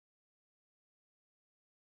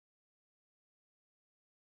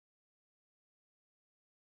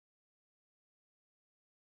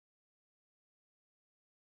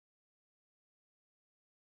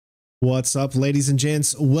What's up, ladies and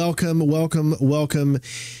gents? Welcome, welcome, welcome.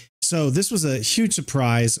 So this was a huge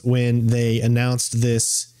surprise when they announced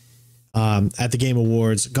this at the Game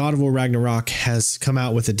Awards. God of War Ragnarok has come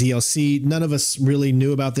out with a DLC. None of us really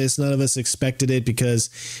knew about this. None of us expected it because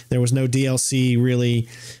there was no DLC really,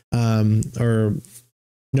 or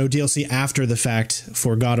no DLC after the fact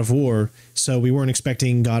for God of War. So we weren't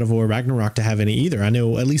expecting God of War Ragnarok to have any either. I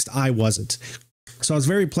know at least I wasn't. So I was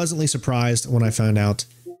very pleasantly surprised when I found out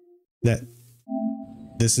that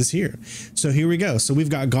this is here. So here we go. So we've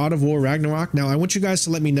got God of War Ragnarok. Now I want you guys to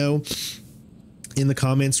let me know in the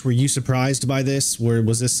comments, were you surprised by this?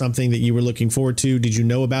 Was this something that you were looking forward to? Did you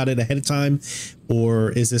know about it ahead of time? Or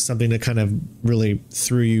is this something that kind of really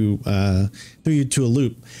threw you to a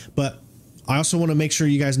loop? But I also want to make sure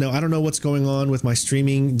you guys know, I don't know what's going on with my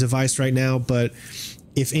streaming device right now, but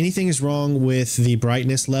if anything is wrong with the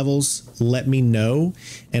brightness levels, let me know,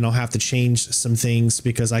 and I'll have to change some things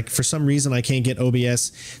because for some reason I can't get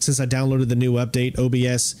OBS. Since I downloaded the new update,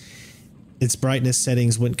 OBS, its brightness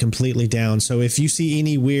settings went completely down. So if you see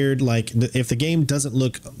any weird, like if the game doesn't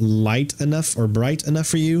look light enough or bright enough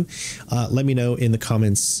for you, let me know in the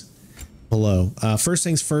comments below. First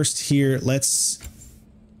things first here, let's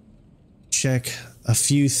check a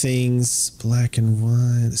few things. Black and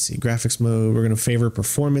white. Let's see, graphics mode. We're going to favor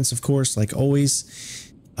performance, of course, like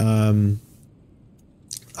always. High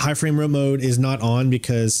frame rate mode is not on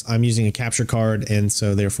because I'm using a capture card, and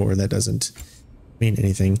so therefore that doesn't mean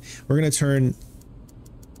anything. We're going to turn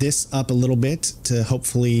this up a little bit to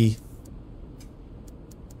hopefully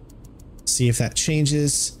see if that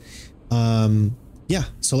changes. Yeah,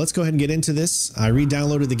 so let's go ahead and get into this. I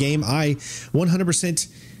re-downloaded the game. I 100%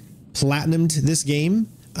 platinumed this game,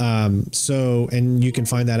 and you can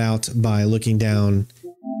find that out by looking down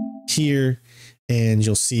here, and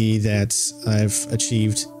you'll see that I've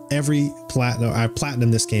achieved every platinum. I've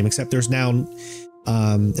platinumed this game, except there's now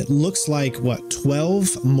it looks like what,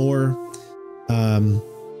 12 more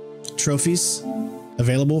trophies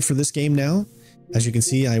available for this game now. As you can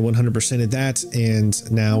see, I 100%ed that, and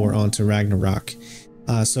now we're on to Ragnarok.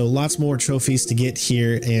 So lots more trophies to get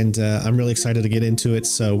here, and I'm really excited to get into it.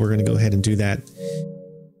 So we're going to go ahead and do that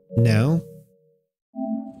now.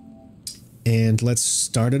 And let's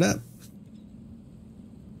start it up.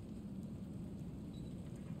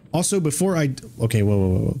 Also, before okay,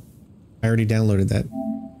 whoa. I already downloaded that.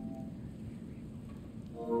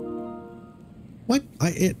 What?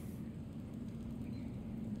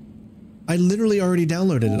 I literally already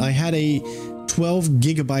downloaded it. I had a 12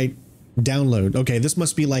 gigabyte download. Okay, this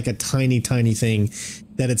must be like a tiny thing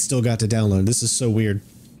that it's still got to download. This is so weird.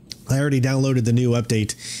 I already downloaded the new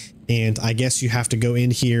update, and I guess you have to go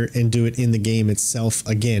in here and do it in the game itself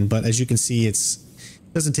again. But as you can see, it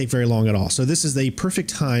doesn't take very long at all. So this is the perfect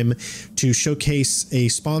time to showcase a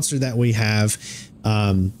sponsor that we have.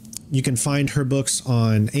 You can find her books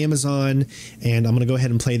on Amazon, and I'm going to go ahead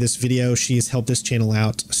and play this video. She has helped this channel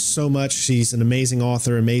out so much. She's an amazing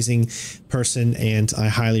author, amazing person, and I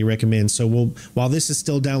highly recommend. So while this is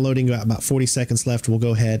still downloading, about 40 seconds left, we'll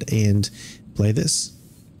go ahead and play this.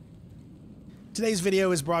 Today's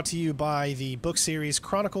video is brought to you by the book series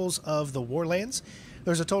Chronicles of the Warlands.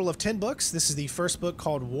 There's a total of 10 books. This is the first book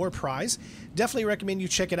called War Prize. Definitely recommend you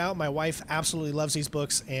check it out. My wife absolutely loves these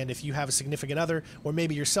books, and if you have a significant other or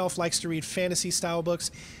maybe yourself likes to read fantasy style books,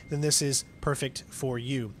 then this is perfect for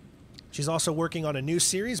you. She's also working on a new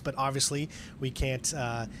series, but obviously we can't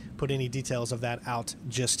put any details of that out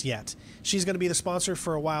just yet. She's going to be the sponsor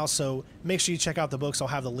for a while, so make sure you check out the books. I'll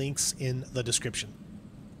have the links in the description.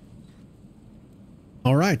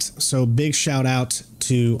 All right, so big shout out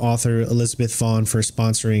to author Elizabeth Vaughn for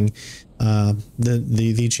sponsoring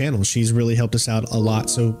the channel. She's really helped us out a lot,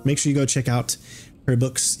 so make sure you go check out her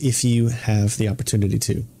books if you have the opportunity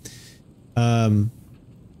to. And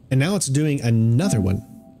now it's doing another one.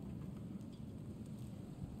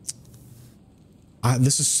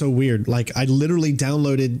 This is so weird. Like, I literally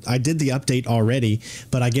downloaded, I did the update already,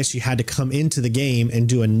 but I guess you had to come into the game and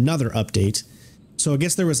do another update. So I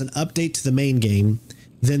guess there was an update to the main game,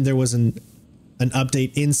 then there was an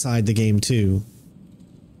update inside the game too.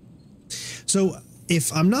 So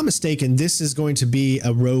if I'm not mistaken, this is going to be a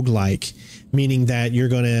roguelike, meaning that you're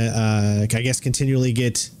going to, I guess, continually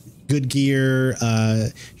get good gear.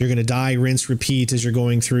 You're going to die, rinse, repeat as you're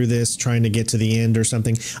going through this, trying to get to the end or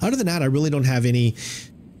something. Other than that, I really don't have any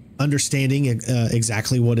understanding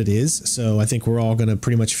exactly what it is. So I think we're all going to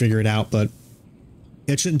pretty much figure it out, but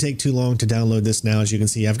it shouldn't take too long to download this now. As you can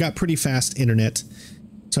see, I've got pretty fast internet,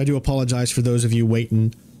 so I do apologize for those of you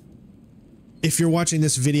waiting. If you're watching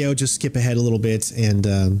this video, just skip ahead a little bit,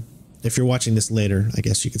 and if you're watching this later, I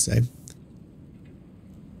guess you could say.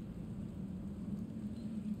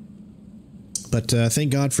 But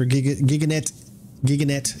thank God for gigabyte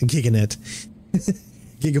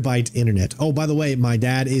internet. Oh, by the way, my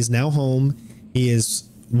dad is now home. He is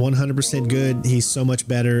 100% good. He's so much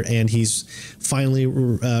better, and he's finally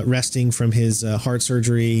resting from his heart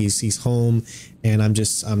surgery. He's home, and I'm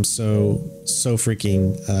so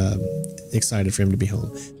freaking excited for him to be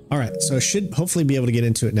home. All right, so I should hopefully be able to get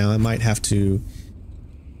into it now. I might have to.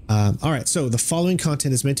 All right, so the following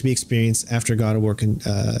content is meant to be experienced after God of War.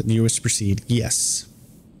 You wish to proceed? Yes.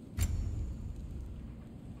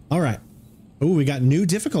 All right. Oh, we got new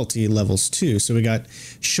difficulty levels too. So we got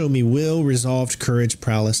Show Me Will, Resolved, Courage,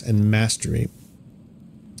 Prowess, and Mastery.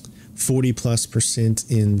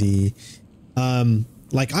 40+% in the...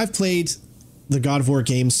 like, I've played the God of War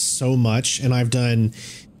games so much, and I've done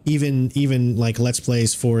even like Let's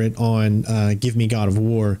Plays for it on Give Me God of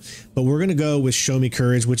War. But we're going to go with Show Me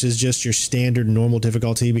Courage, which is just your standard normal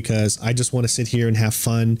difficulty, because I just want to sit here and have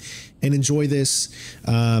fun and enjoy this.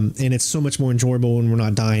 And it's so much more enjoyable when we're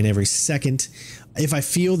not dying every second. If I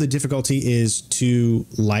feel the difficulty is too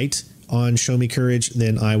light on Show Me Courage,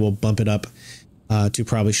 then I will bump it up to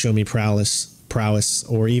probably Show Me Prowess,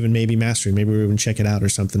 or even maybe Mastery. Maybe we can check it out or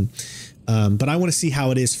something. But I want to see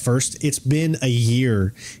how it is first. It's been a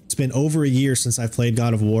year. It's been over a year since I've played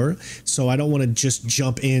God of War. So I don't want to just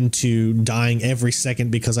jump into dying every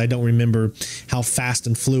second because I don't remember how fast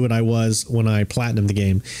and fluid I was when I platinumed the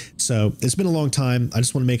game. So it's been a long time. I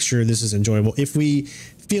just want to make sure this is enjoyable. If we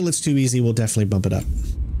feel it's too easy, we'll definitely bump it up.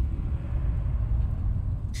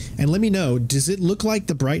 And let me know, does it look like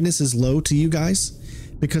the brightness is low to you guys?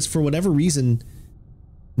 Because for whatever reason,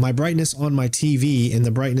 my brightness on my TV and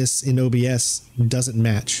the brightness in OBS doesn't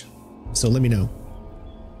match. So let me know.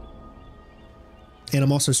 And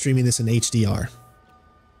I'm also streaming this in HDR.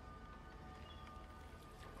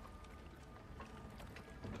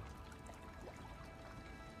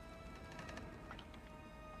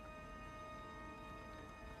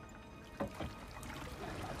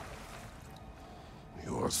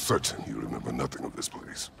 You are certain you remember nothing of this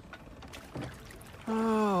place?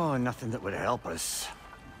 Oh, nothing that would help us.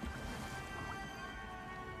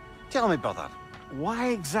 Tell me, brother,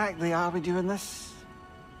 why exactly are we doing this?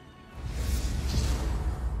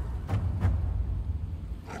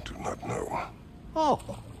 I do not know. Oh,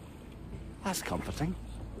 that's comforting.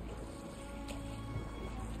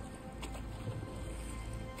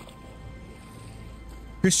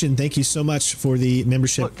 Christian, thank you so much for the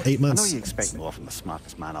membership. Look, 8 months. I know you expect me from the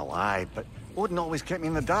smartest man alive, but Odin always kept me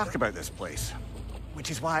in the dark about this place. Which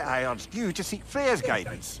is why I urged you to seek Freya's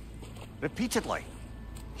guidance. Repeatedly.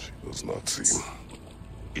 She does not seem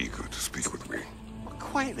eager to speak with me. Well,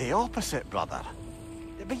 quite the opposite, brother.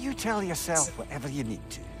 But you tell yourself whatever you need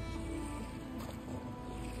to.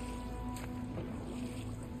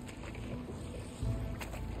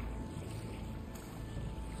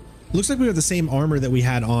 Looks like we have the same armor that we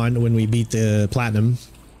had on when we beat the platinum.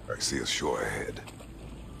 I see a shore ahead.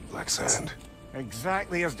 Black sand.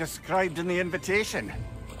 Exactly as described in the invitation.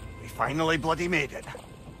 We finally bloody made it.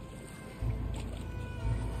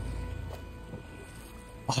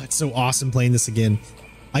 Oh, it's so awesome playing this again.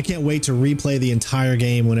 I can't wait to replay the entire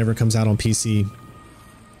game whenever it comes out on PC.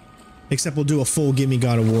 Except we'll do a full Give Me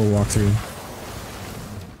God of War walkthrough.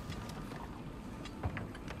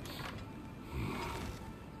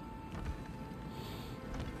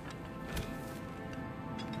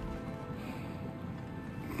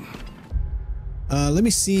 Let me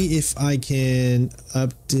see if I can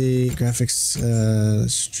update graphics.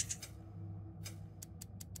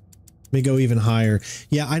 Let me go even higher.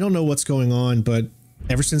 Yeah, I don't know what's going on, but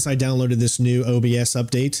ever since I downloaded this new OBS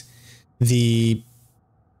update, the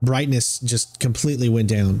brightness just completely went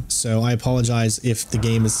down. So I apologize if the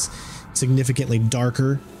game is significantly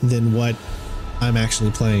darker than what I'm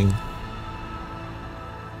actually playing.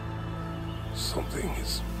 Something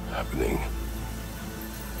is happening.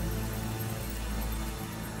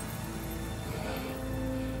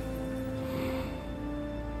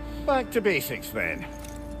 Back to basics then.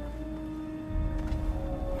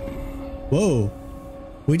 Whoa,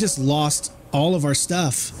 we just lost all of our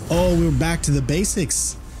stuff. Oh, we were back to the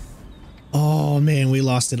basics. Oh man, we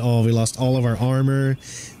lost it all. We lost all of our armor.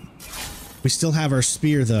 We still have our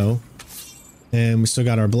spear though. And we still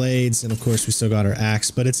got our blades, and of course we still got our axe,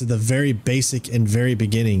 but it's at the very basic and very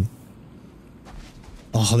beginning.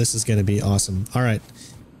 Oh, this is gonna be awesome. All right.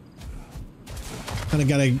 Kind of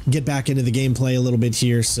got to get back into the gameplay a little bit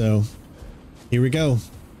here, so here we go.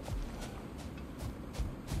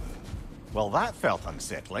 Well, that felt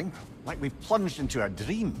unsettling, like we plunged into a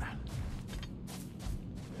dream.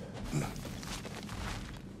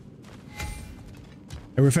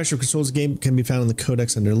 A refresher controls game can be found in the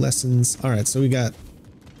codex under lessons. All right, so we got,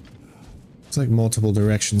 it's like multiple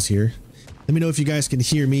directions here. Let me know if you guys can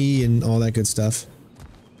hear me and all that good stuff.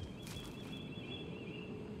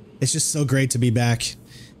 It's just so great to be back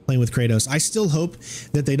playing with Kratos. I still hope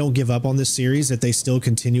that they don't give up on this series, that they still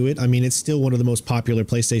continue it. I mean, it's still one of the most popular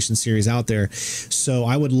PlayStation series out there. So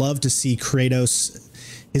I would love to see Kratos,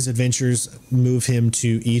 his adventures, move him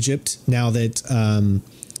to Egypt now that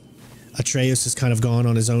Atreus has kind of gone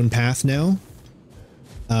on his own path now.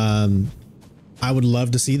 I would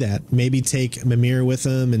love to see that. Maybe take Mimir with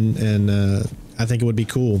him, and I think it would be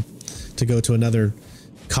cool to go to another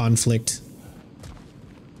conflict.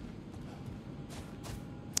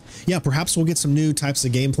 Yeah, perhaps we'll get some new types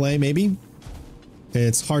of gameplay, maybe.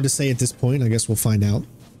 It's hard to say at this point. I guess we'll find out.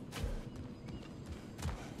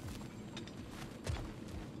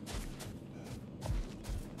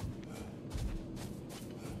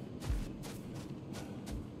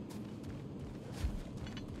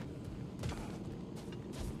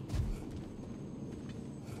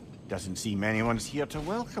 Doesn't seem anyone's here to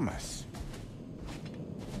welcome us.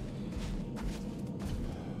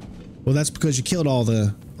 Well, that's because you killed all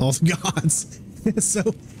the gods. So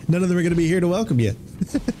none of them are going to be here to welcome you.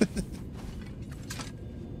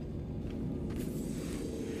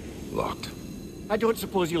 Locked. I don't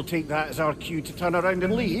suppose you'll take that as our cue to turn around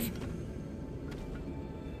and leave?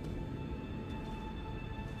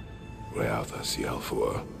 Reatha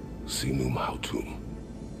Sialfua, Sinum Hautum.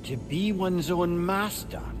 To be one's own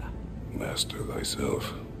master. Master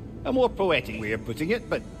thyself. A more poetic way of putting it,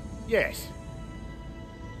 but yes.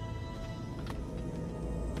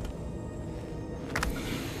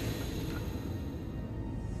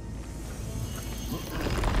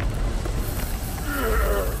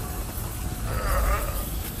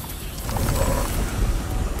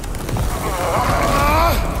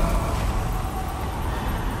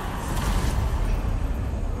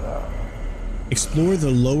 Explore the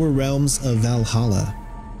lower realms of Valhalla.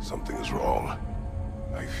 Something is wrong.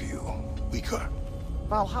 I feel weaker.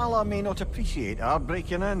 Valhalla may not appreciate our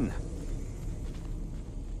breaking in.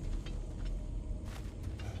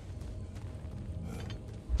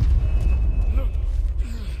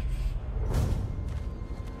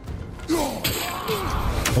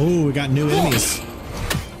 Oh, we got new enemies.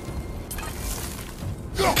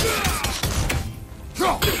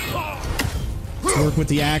 Let's work with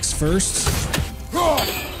the axe first.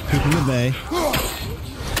 Keep him at bay.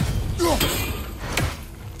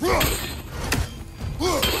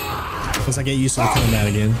 Once I get used to the combat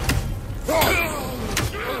again.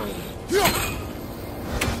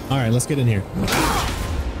 Alright, let's get in here.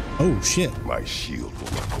 Oh, shit. My shield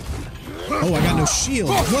will not open. Oh, I got no shield.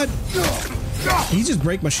 What? Did he just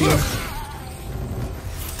break my shield?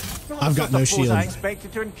 I've got no shield. I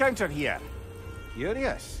expected to encounter here.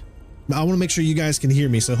 Curious. I want to make sure you guys can hear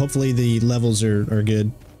me, so hopefully the levels are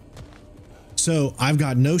good. So, I've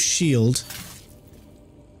got no shield.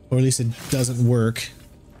 Or at least it doesn't work.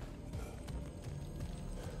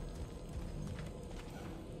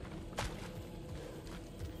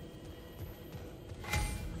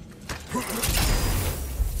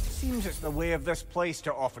 Seems it's the way of this place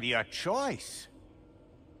to offer you a choice.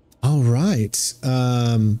 All right.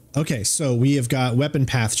 Okay, so we have got weapon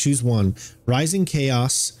path. Choose one. Rising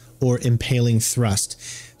Chaos or Impaling Thrust.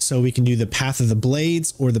 So we can do the path of the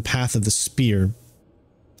blades or the path of the spear.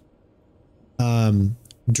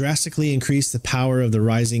 Drastically increase the power of the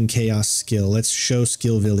Rising Chaos skill. Let's show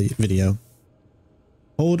skill video.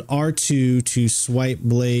 Hold R2 to swipe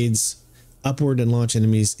blades upward and launch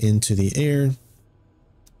enemies into the air.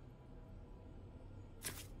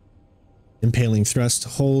 Impaling Thrust.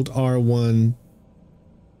 Hold R1.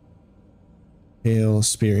 Impale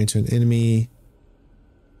spear into an enemy.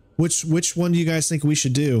 Which one do you guys think we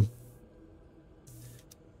should do?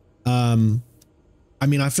 I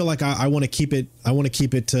mean, I feel like I want to keep it. I want to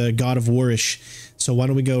keep it God of War-ish. So why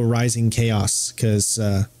don't we go Rising Chaos? Because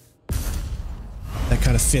that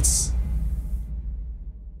kind of fits.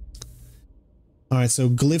 All right. So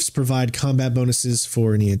glyphs provide combat bonuses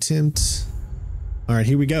for any attempt. All right,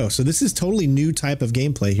 here we go. So this is totally new type of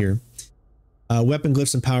gameplay here. Weapon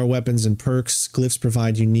glyphs empower weapons and perks. Glyphs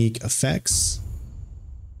provide unique effects.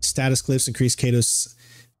 Status glyphs increase Kratos'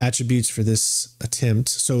 attributes for this attempt.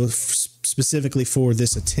 So specifically for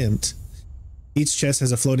this attempt. Each chest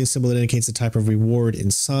has a floating symbol that indicates the type of reward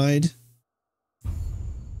inside.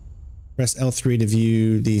 Press L3 to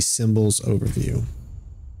view the symbols overview.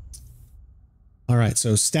 All right,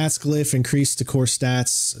 so stats glyph increase the core stats.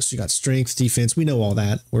 So you got strength, defense. We know all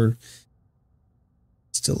that. We're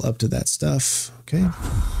still up to that stuff. Okay.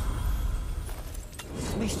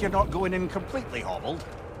 least you're not going in completely hobbled.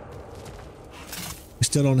 We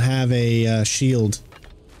still don't have a shield.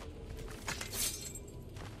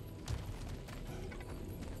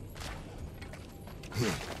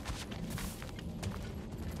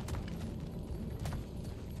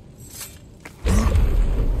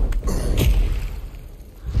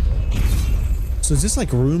 So is this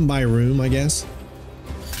like room by room, I guess?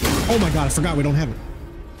 Oh my god, I forgot we don't have it.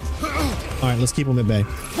 Alright, let's keep them at bay.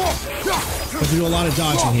 Let's do a lot of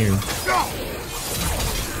dodging here.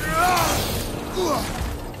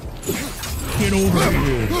 Get over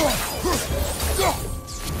here.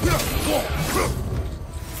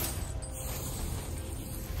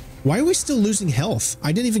 Why are we still losing health?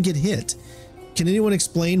 I didn't even get hit. Can anyone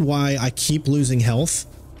explain why I keep losing health?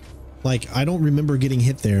 Like, I don't remember getting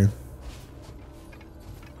hit there.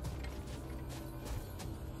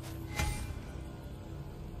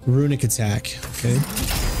 Runic attack. Okay.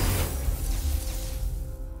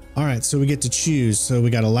 All right, so we get to choose. So we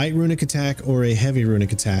got a light runic attack or a heavy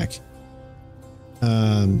runic attack.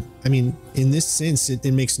 I mean, in this sense, it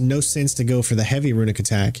makes no sense to go for the heavy runic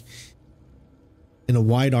attack in a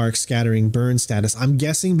wide arc scattering burn status. I'm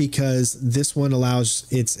guessing because this one allows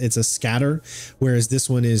it's a scatter, whereas this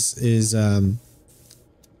one is I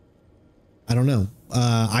don't know.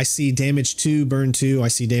 I see damage 2, burn 2. I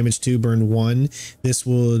see damage 2, burn 1. This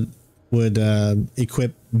would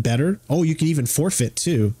equip better. Oh, you can even forfeit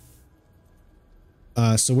too.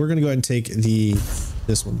 So we're gonna go ahead and take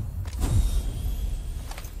this one.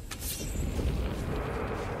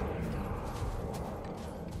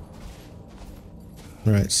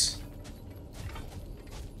 All right.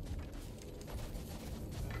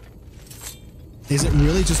 Is it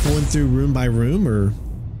really just going through room by room, or?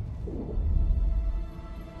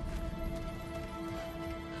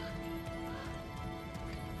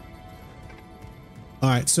 All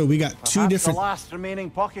right, so we got Perhaps two different. The last remaining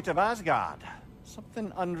pocket of Asgard.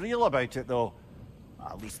 Something unreal about it, though.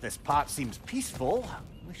 At least this part seems peaceful.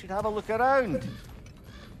 We should have a look around.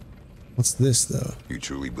 What's this, though? You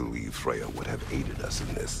truly believe Freya would have aided us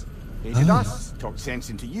in this? Aided us, talked sense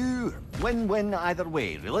into you. Win-win either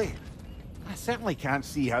way, really. I certainly can't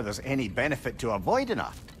see how there's any benefit to avoiding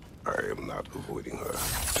her. I am not avoiding her.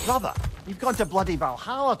 Brother, you've gone to bloody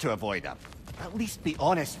Valhalla to avoid her. At least be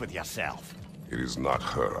honest with yourself. It is not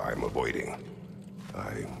her I am avoiding.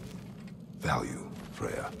 I value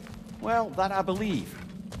Freya. Well, that I believe.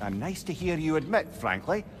 And nice to hear you admit,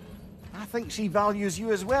 frankly. I think she values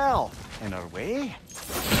you as well, in her way.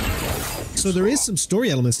 So there is some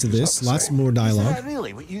story elements to this, lots more dialogue. Is that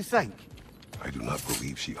really what you think? I do not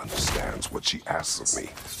believe she understands what she asks of me.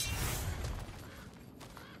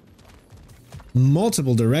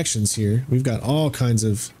 Multiple directions here. We've got all kinds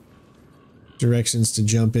of directions to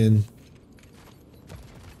jump in.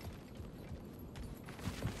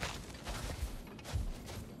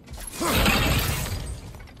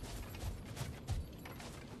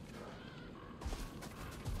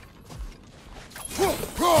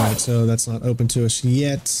 Alright, so that's not open to us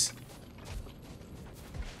yet.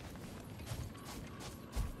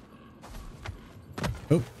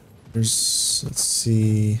 Oh, there's, let's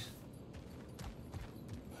see.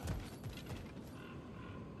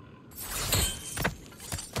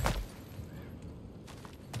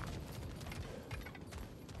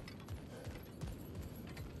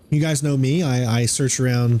 You guys know me, I search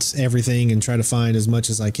around everything and try to find as much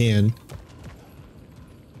as I can.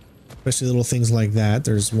 Especially little things like that.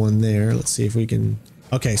 There's one there. Let's see if we can...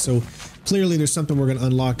 Okay, so clearly there's something we're going to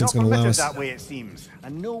unlock that's going to allow us... that way, it seems.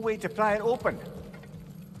 And no way to pry it open.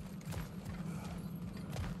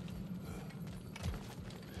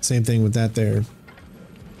 Same thing with that there.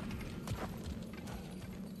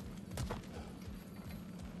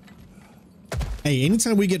 Hey,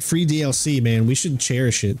 anytime we get free DLC, man, we should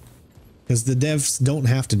cherish it. Because the devs don't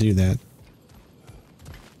have to do that.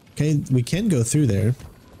 Okay, we can go through there.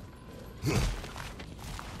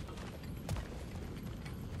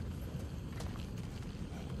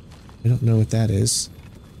 I don't know what that is.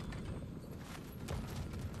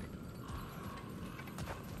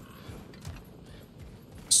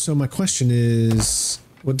 So my question is,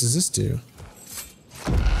 what does this do?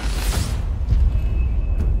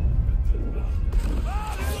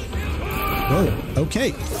 Whoa,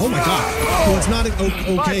 okay. Oh my god. Oh, it's not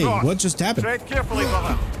okay. What just happened? Tread carefully,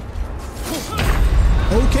 brother.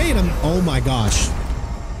 Okay, and I'm... Oh my gosh.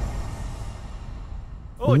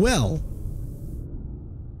 Well.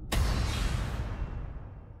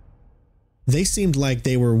 They seemed like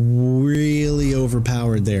they were really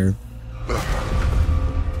overpowered there.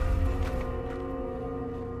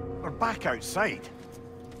 We're back outside.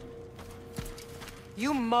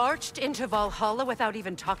 You marched into Valhalla without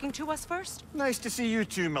even talking to us first? Nice to see you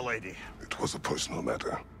too, milady. It was a personal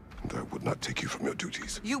matter, and I would not take you from your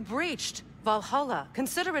duties. You breached Valhalla.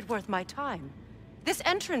 Consider it worth my time. This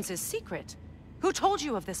entrance is secret. Who told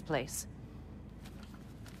you of this place?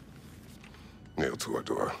 Nailed to our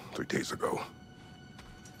door 3 days ago.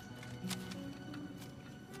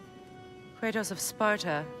 Kratos of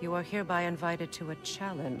Sparta, you are hereby invited to a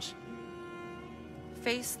challenge.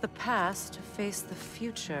 Face the past, face the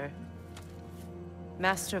future.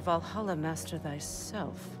 Master Valhalla, master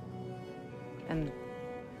thyself. And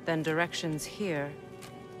then directions here,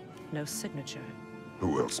 no signature.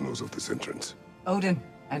 Who else knows of this entrance? Odin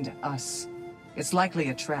and us. It's likely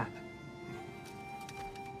a trap.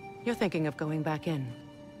 You're thinking of going back in.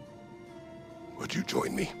 Would you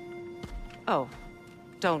join me? Oh,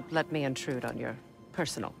 don't let me intrude on your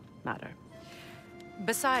personal matter.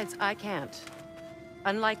 Besides, I can't.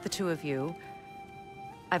 Unlike the two of you,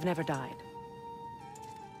 I've never died.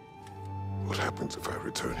 What happens if I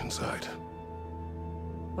return inside?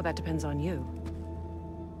 Well, that depends on you.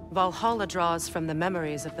 Valhalla draws from the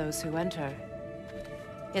memories of those who enter.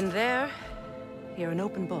 In there, you're an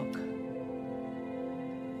open book.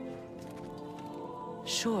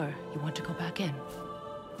 Sure, you want to go back in.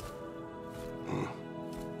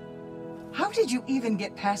 How did you even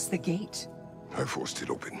get past the gate? I forced it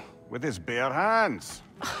open. With his bare hands.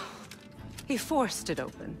 He forced it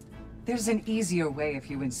open. There's an easier way if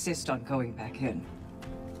you insist on going back in.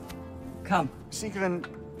 Come. Sigrun,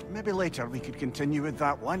 maybe later we could continue with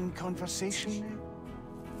that one conversation.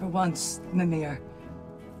 For once, Mimir.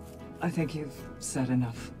 I think you've said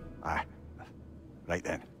enough. Aye. Right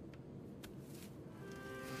then.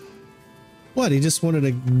 What? He just wanted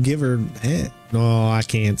to give her head. No, I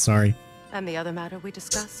can't. Sorry. And the other matter we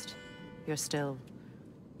discussed? You're still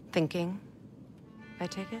thinking, I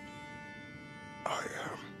take it? I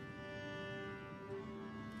am.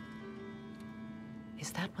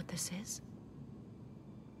 Is that what this is?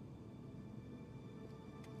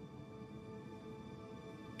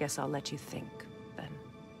 Guess I'll let you think, then.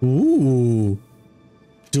 Ooh.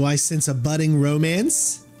 Do I sense a budding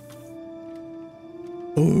romance?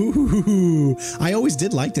 Ooh. I always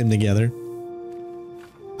did like them together.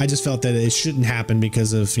 I just felt that it shouldn't happen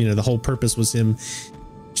because of, you know, the whole purpose was him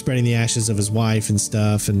spreading the ashes of his wife and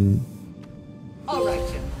stuff. And All right,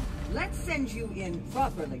 Jim. Let's send you in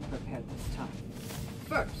properly prepared this time.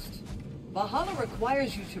 First, Valhalla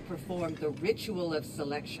requires you to perform the ritual of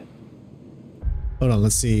selection. hold on,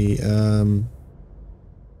 let's see.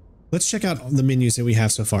 Let's check out the menus that we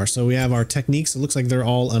have so far. So we have our techniques. It looks like they're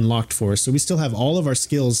all unlocked for us. So we still have all of our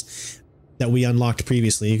skills that we unlocked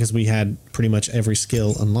previously because we had pretty much every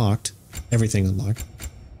skill unlocked. Everything unlocked.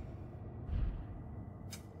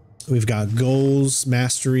 We've got goals,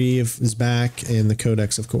 mastery is back, and the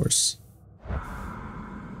codex, of course.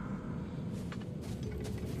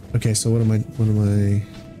 Okay, so what am I...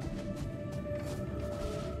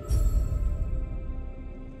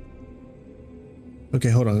 Okay,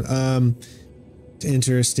 hold on. To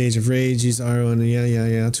enter a stage of rage, use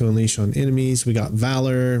R1, to unleash on enemies. We got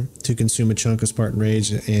Valor to consume a chunk of Spartan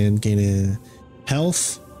Rage and gain a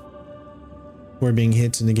health. Or being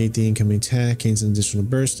hit to negate the incoming attack, gains an additional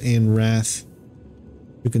burst, and Wrath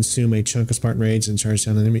to consume a chunk of Spartan Rage and charge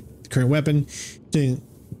down an enemy current weapon, doing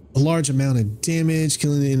a large amount of damage.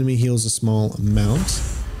 Killing the enemy heals a small amount.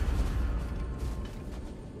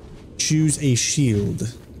 Choose a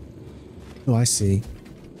shield. Oh, I see.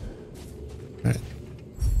 All right.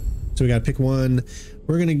 So we got to pick one.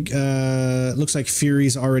 We're going to, looks like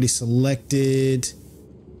Fury's already selected.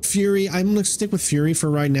 Fury, I'm going to stick with Fury for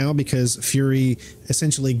right now because Fury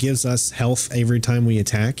essentially gives us health every time we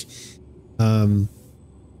attack.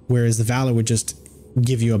 Whereas the Valor would just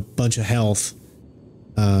give you a bunch of health.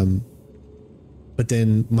 But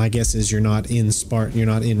then my guess is you're not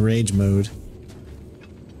in rage mode.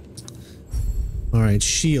 All right,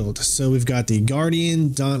 shield. So we've got the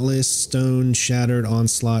Guardian, Dauntless, Stone, Shattered,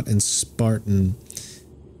 Onslaught, and Spartan.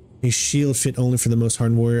 A shield fit only for the most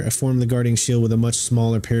hardened warrior. I formed the Guardian shield with a much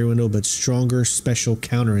smaller parry window, but stronger special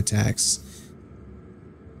counterattacks.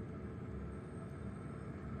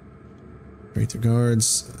 Break the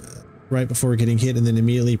guards right before getting hit, and then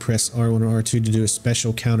immediately press R1 or R2 to do a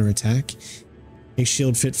special counterattack. A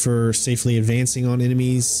shield fit for safely advancing on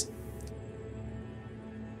enemies.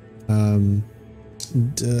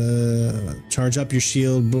 Charge up your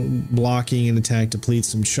shield, blocking an attack depletes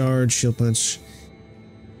some charge. Shield punch.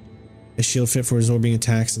 A shield fit for absorbing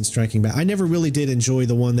attacks and striking back. I never really did enjoy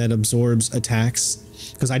the one that absorbs attacks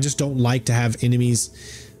because I just don't like to have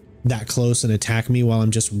enemies that close and attack me while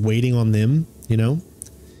I'm just waiting on them, you know?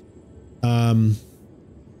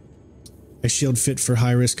 A shield fit for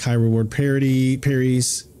high risk, high reward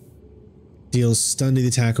parries. Deals stun to the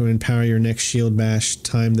attacker and empower your next shield bash.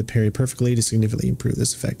 Time the parry perfectly to significantly improve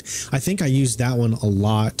this effect. I think I used that one a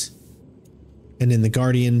lot. And then the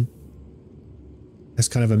Guardian has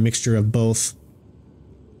kind of a mixture of both.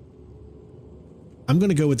 I'm going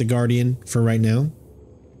to go with the Guardian for right now.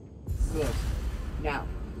 Good. Now,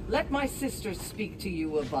 let my sister speak to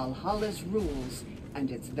you of Valhalla's rules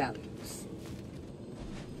and its values.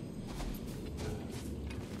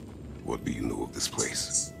 What do you know of this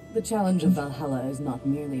place? The challenge of Valhalla is not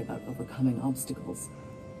merely about overcoming obstacles.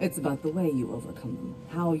 It's about the way you overcome them,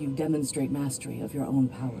 how you demonstrate mastery of your own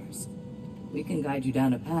powers. We can guide you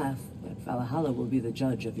down a path, but Valhalla will be the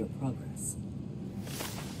judge of your progress.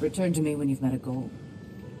 Return to me when you've met a goal,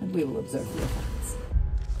 and we will observe the effects.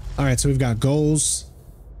 All right, so we've got goals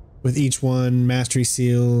with each one. Mastery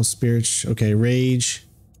seal, spirit, okay, rage,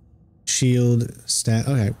 shield, stat.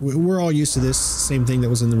 Okay, we're all used to this. Same thing that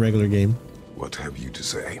was in the regular game. What have you to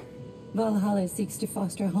say? Valhalla seeks to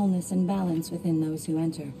foster wholeness and balance within those who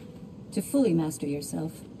enter. To fully master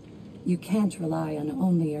yourself, you can't rely on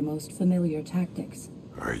only your most familiar tactics.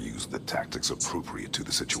 I use the tactics appropriate to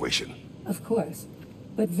the situation. Of course,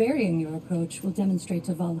 but varying your approach will demonstrate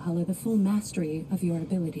to Valhalla the full mastery of your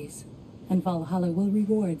abilities, and Valhalla will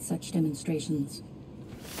reward such demonstrations.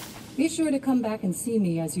 Be sure to come back and see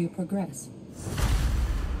me as you progress.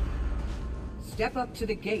 Step up to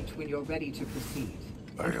the gate when you're ready to proceed.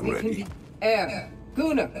 I am ready.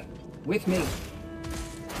 Gunnar, with me.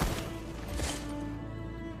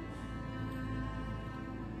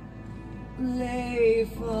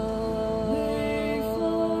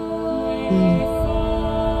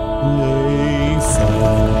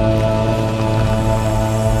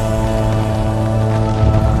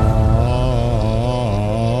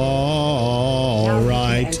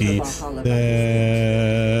 Alrighty then.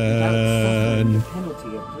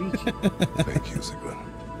 Thank you, Sigrun.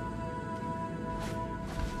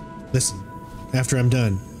 Listen, after I'm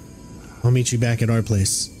done, I'll meet you back at our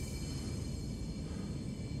place.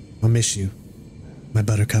 I'll miss you, my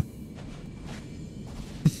buttercup.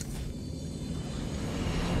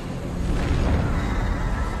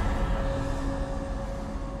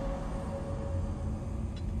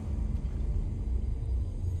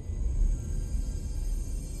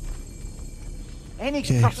 Any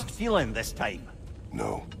cursed feeling this time?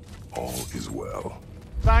 No, all is well.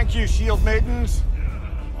 Thank you, shield maidens.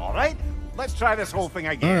 All right, let's try this whole thing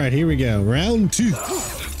again. All right, here we go. Round 2.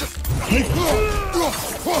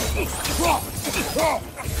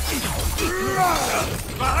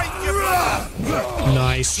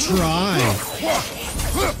 Nice try.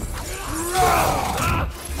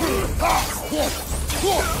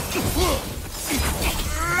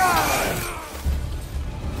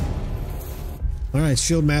 All right,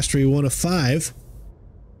 shield mastery 1 of 5.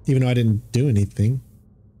 Even though I didn't do anything.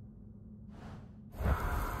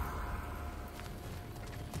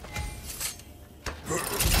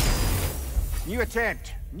 New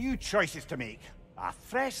attempt, new choices to make. A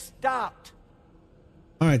fresh start.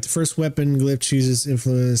 All right, the first weapon glyph chooses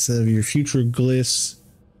influence of your future glyphs.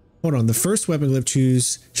 Hold on, the first weapon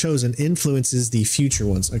glyph chosen influences the future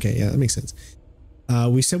ones. Okay, yeah, that makes sense.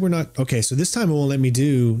 We said we're not... Okay, so this time it won't let me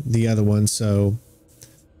do the other one, so...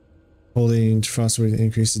 Holding frost will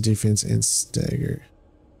increase the defense and stagger.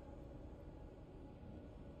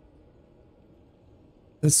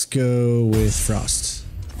 Let's go with frost.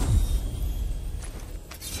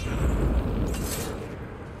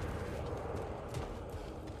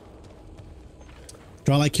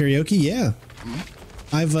 Do I like karaoke? Yeah.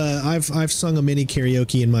 I've sung a mini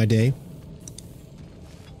karaoke in my day.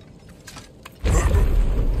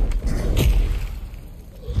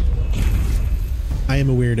 I am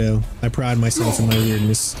a weirdo. I pride myself in my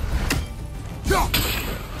weirdness.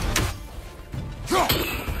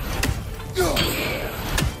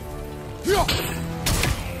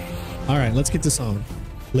 All right, let's get this on.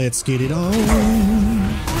 Let's get it on.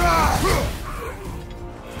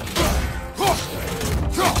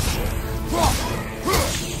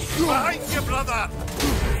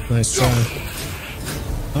 Nice try.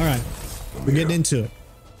 All right, we're getting into it.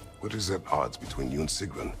 What is at odds between you and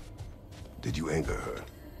Sigrun? Did you anger her?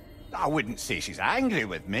 I wouldn't say she's angry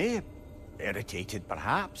with me. Irritated,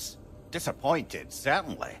 perhaps. Disappointed,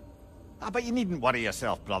 certainly. But you needn't worry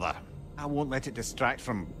yourself, brother. I won't let it distract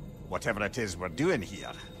from whatever it is we're doing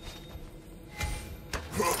here.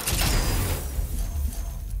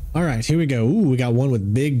 All right, here we go. Ooh, we got one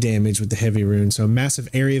with big damage with the heavy rune. So a massive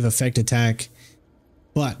area of effect attack.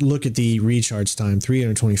 But look at the recharge time,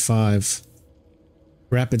 325.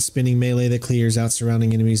 Rapid spinning melee that clears out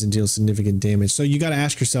surrounding enemies and deals significant damage. So you got to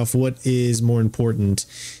ask yourself, what is more important?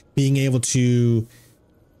 Being able to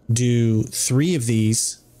do 3 of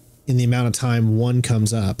these in the amount of time one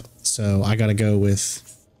comes up. So I got to go with...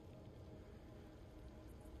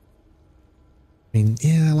 I mean,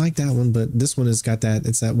 yeah, I like that one, but this one has got that.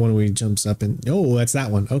 It's that one where he jumps up and... Oh, that's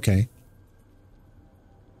that one. Okay.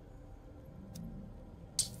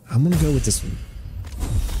 I'm going to go with this one.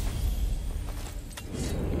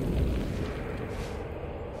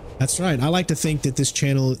 That's right. I like to think that this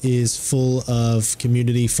channel is full of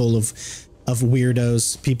community, full of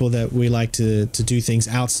weirdos, people that we like to do things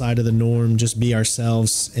outside of the norm, just be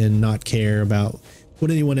ourselves and not care about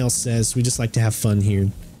what anyone else says. We just like to have fun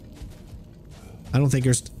here. I don't think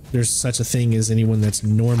there's such a thing as anyone that's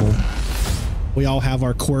normal. We all have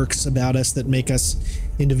our quirks about us that make us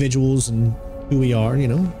individuals and who we are, you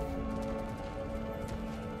know.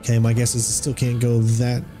 Okay, my guess is it still can't go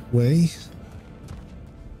that way.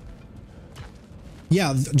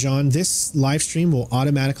 Yeah, John, this live stream will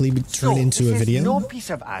automatically be turned into a video. No piece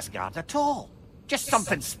of Asgard at all. Just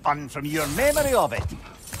something spun from your memory of it.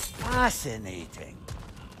 Fascinating.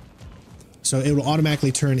 So it will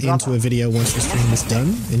automatically turn into a video once the stream is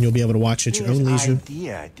done, and you'll be able to watch at your own leisure. This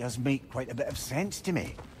idea does make quite a bit of sense to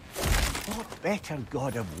me. What better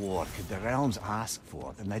god of war could the realms ask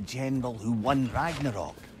for than the general who won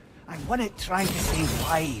Ragnarok, and won it trying to save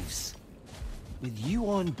lives? With you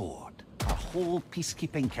on board, our whole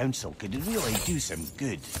peacekeeping council could really do some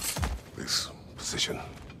good. This position,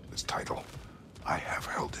 this title, I have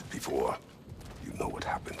held it before. You know what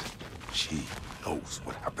happened. She knows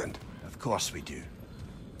what happened. Of course we do.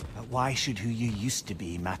 But why should who you used to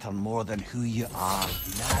be matter more than who you are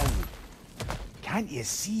now? Can't you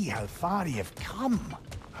see how far you've come?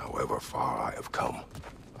 However far I have come,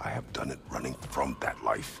 I have done it running from that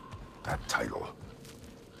life, that title,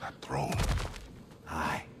 that throne.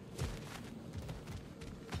 Aye.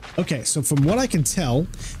 Okay, so from what I can tell,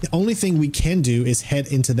 the only thing we can do is head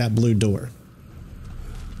into that blue door.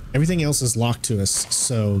 Everything else is locked to us,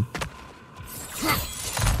 so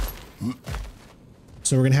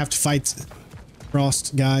we're gonna have to fight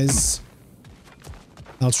Frost guys.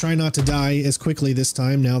 I'll try not to die as quickly this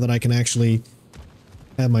time now that I can actually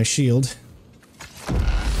have my shield.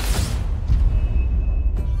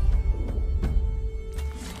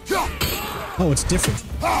 Oh, it's different.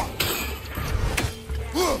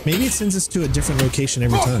 Maybe it sends us to a different location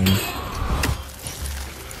every time.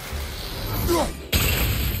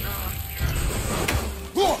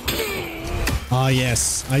 Ah,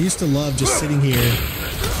 yes. I used to love just sitting here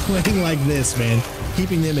playing like this, man.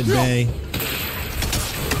 Keeping them at bay.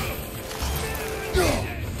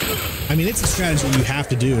 I mean, it's a strategy you have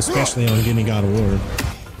to do, especially on Gimme God of War.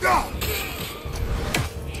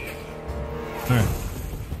 Alright.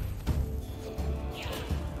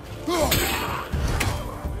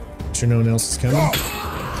 Sure no one else is coming.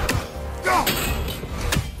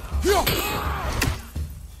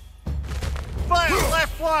 Fire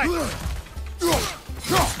left flank!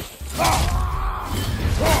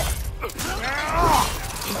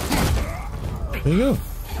 There you go.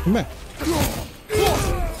 Come back.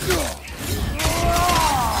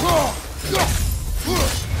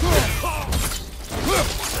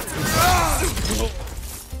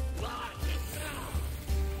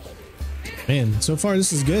 Man, so far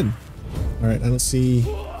this is good. All right, I don't see.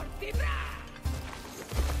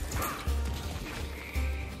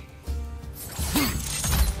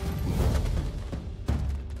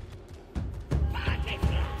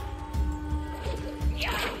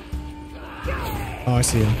 Oh, I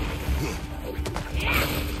see him.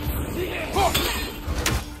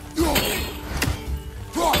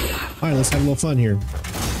 All right, let's have a little fun here.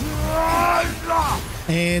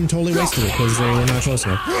 And totally wasted it because they were not close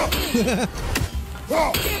enough.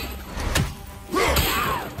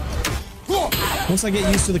 Once I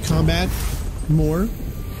get used to the combat more.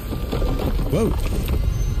 Whoa.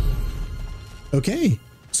 Okay.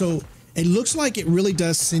 So it looks like it really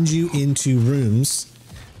does send you into rooms.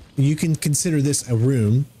 You can consider this a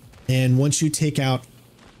room. And once you take out,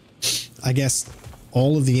 I guess,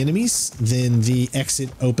 all of the enemies, then the exit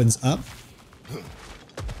opens up.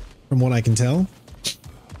 From what I can tell.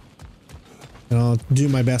 And I'll do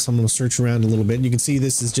my best. I'm going to search around a little bit. And you can see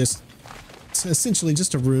this is just essentially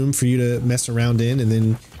just a room for you to mess around in and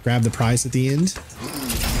then grab the prize at the end.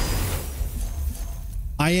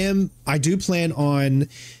 I do plan on,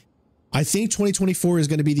 I think 2024 is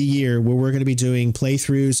going to be the year where we're going to be doing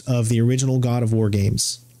playthroughs of the original God of War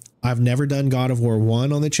games. I've never done God of War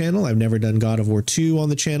 1 on the channel. I've never done God of War 2 on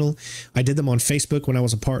the channel. I did them on Facebook when I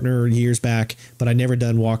was a partner years back, but I never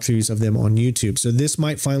done walkthroughs of them on YouTube. So this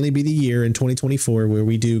might finally be the year in 2024 where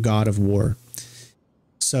we do God of War.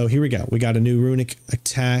 So here we go. We got a new runic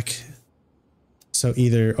attack. So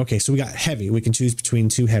either, okay, so we got heavy. We can choose between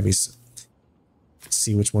two heavies. Let's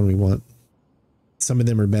see which one we want. Some of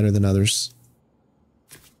them are better than others.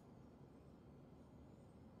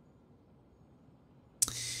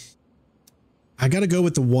 I got to go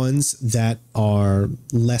with the ones that are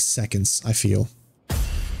less seconds, I feel.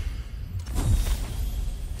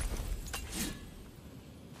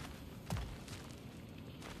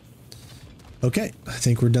 Okay, I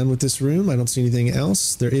think we're done with this room. I don't see anything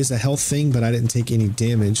else. There is a health thing, but I didn't take any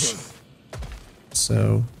damage.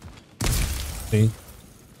 So, okay.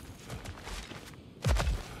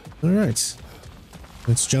 All right,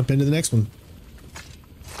 let's jump into the next one.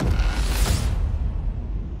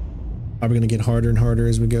 Are we going to get harder and harder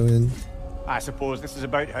as we go in? I suppose this is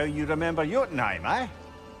about how you remember Jotunheim, eh?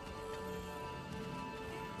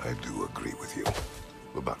 I do agree with you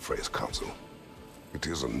about Freya's counsel. It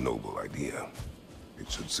is a noble idea.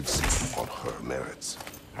 It should succeed on her merits.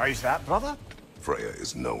 How's that, brother? Freya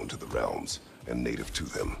is known to the realms and native to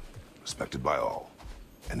them, respected by all,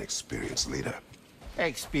 an experienced leader.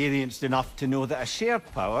 Experienced enough to know that a shared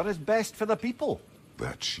power is best for the people.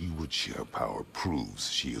 That she would share power proves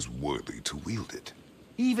she is worthy to wield it.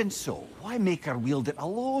 Even so, why make her wield it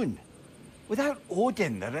alone? Without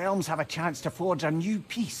Odin, the realms have a chance to forge a new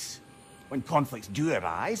peace. When conflicts do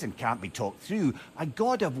arise and can't be talked through, a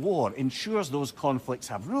god of war ensures those conflicts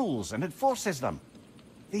have rules and enforces them.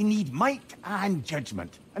 They need might and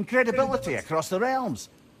judgment and credibility across the realms.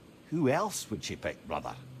 Who else would she pick,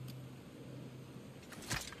 brother?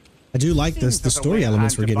 I do like the story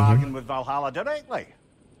elements we're getting here. With Valhalla directly.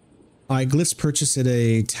 Glyphs purchased at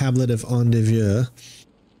a tablet of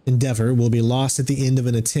Endeavor will be lost at the end of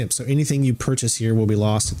an attempt. So anything you purchase here will be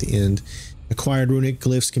lost at the end. Acquired runic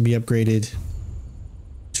glyphs can be upgraded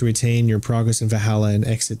to retain your progress in Valhalla and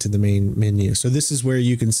exit to the main menu. So this is where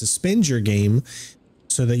you can suspend your game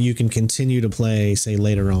so that you can continue to play, say,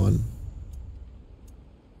 later on.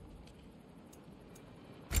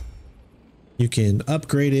 You can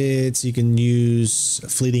upgrade it. So you can use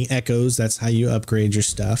fleeting echoes. That's how you upgrade your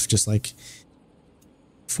stuff. Just like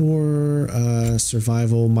for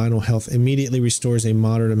survival, minor health immediately restores a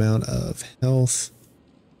moderate amount of health.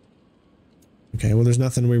 Okay, well, there's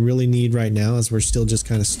nothing we really need right now as we're still just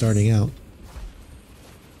kind of starting out.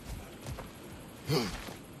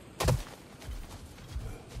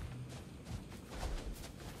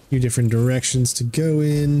 Few different directions to go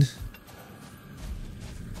in.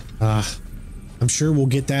 I'm sure we'll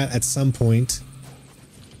get that at some point.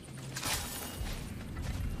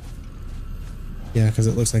 Yeah, because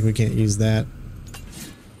it looks like we can't use that.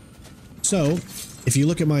 So, if you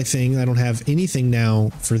look at my thing, I don't have anything now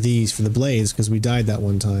for these, for the blades, because we died that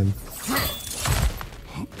one time.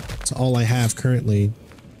 That's all I have currently.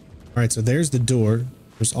 Alright, so there's the door.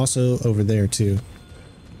 There's also over there, too.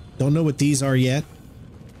 Don't know what these are yet.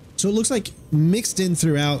 So it looks like mixed in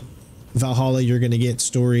throughout Valhalla, you're going to get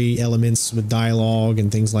story elements with dialogue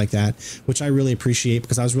and things like that, which I really appreciate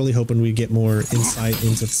because I was really hoping we'd get more insight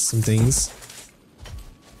into some things.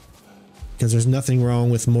 Because there's nothing wrong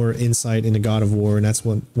with more insight into God of War, and that's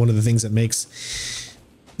one of the things that makes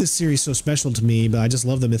this series so special to me. But I just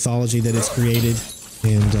love the mythology that it's created,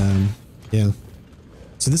 and yeah.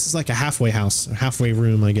 So this is like a halfway house, a halfway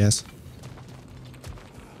room, I guess.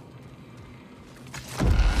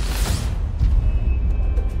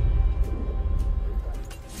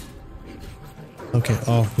 Okay,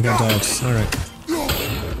 oh, we got dogs. All right.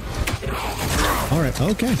 All right,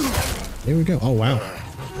 okay. Here we go. Oh, wow.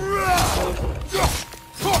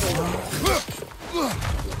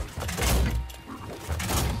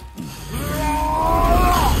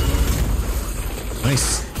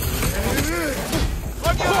 Nice.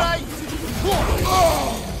 On your right.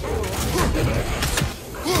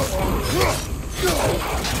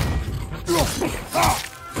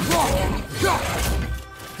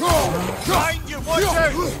 Behind you, watch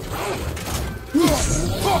out!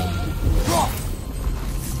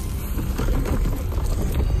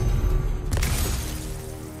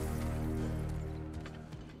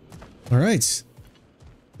 All right.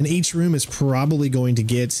 And each room is probably going to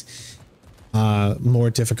get more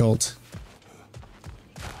difficult.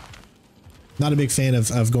 Not a big fan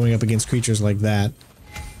of going up against creatures like that.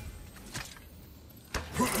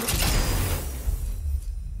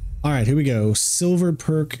 All right, here we go. Silver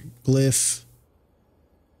perk glyph.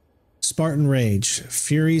 Spartan Rage.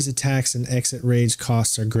 Fury's attacks and exit rage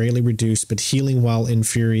costs are greatly reduced, but healing while in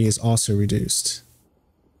Fury is also reduced.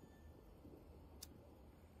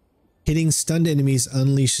 Hitting stunned enemies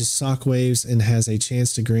unleashes shockwaves and has a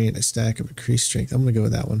chance to grant a stack of increased strength. I'm going to go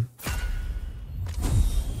with that one.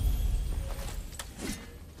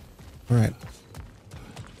 All right.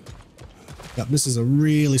 Yep, this is a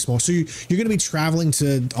really small. So you're going to be traveling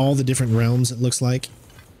to all the different realms, it looks like.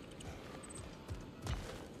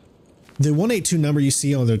 The 182 number you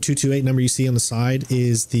see, or the 228 number you see on the side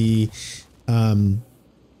is the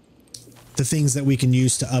things that we can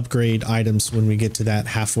use to upgrade items when we get to that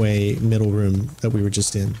halfway middle room that we were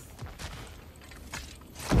just in.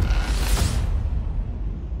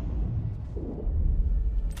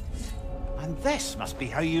 And this must be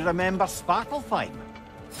how you remember Svartalfheim.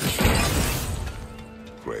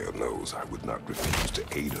 Freya knows I would not refuse to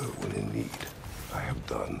aid her when in need. I have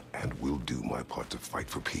done and will do my part to fight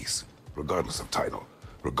for peace, regardless of title,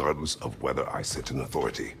 regardless of whether I sit in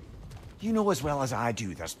authority. You know as well as I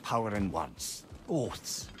do there's power in words,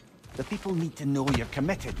 oaths. The people need to know you're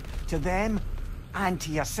committed to them and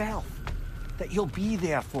to yourself. That you'll be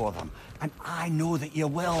there for them, and I know that you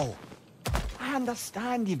will. I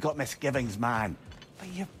understand you've got misgivings, man, but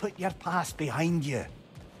you've put your past behind you.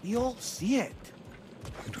 We all see it.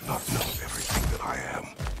 You do not know everything that I am.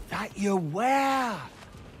 That you were.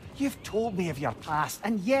 You've told me of your past,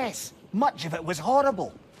 and yes, much of it was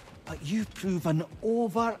horrible. But you've proven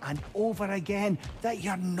over and over again that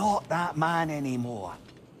you're not that man anymore.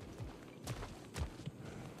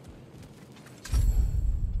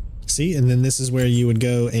 See, and then this is where you would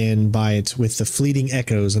go and buy it with the fleeting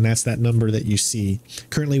echoes, and that's that number that you see.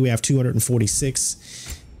 Currently we have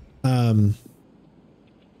 246.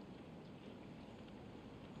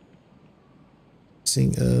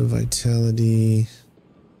 Sing of vitality.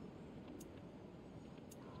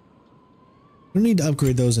 I don't need to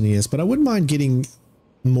upgrade those in ES, but I wouldn't mind getting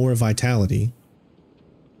more vitality.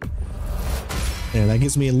 Yeah, that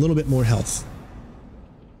gives me a little bit more health.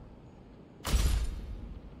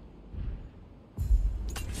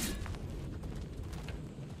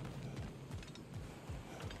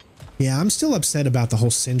 Yeah, I'm still upset about the whole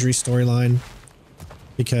Sindri storyline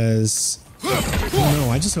because I don't know,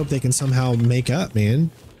 I just hope they can somehow make up,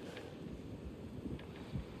 man.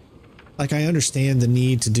 Like, I understand the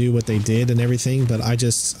need to do what they did and everything, but I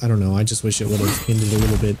don't know, I just wish it would have ended a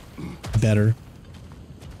little bit better.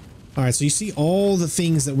 Alright, so you see all the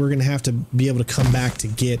things that we're going to have to be able to come back to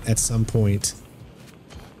get at some point.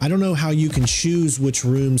 I don't know how you can choose which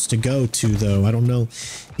rooms to go to, though. I don't know.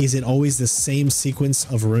 Is it always the same sequence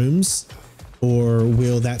of rooms? Or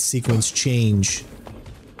will that sequence change?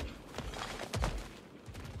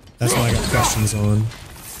 That's what I got questions on.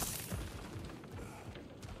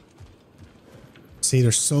 See,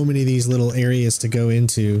 there's so many of these little areas to go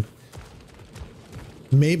into.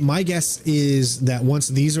 My guess is that once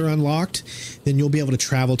these are unlocked, then you'll be able to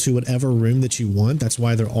travel to whatever room that you want. That's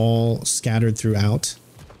why they're all scattered throughout.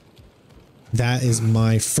 That is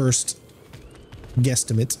my first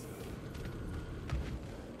guesstimate.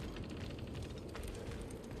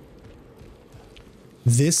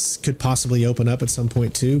 This could possibly open up at some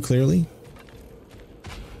point too, clearly.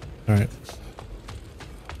 All right.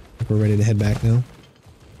 We're ready to head back now.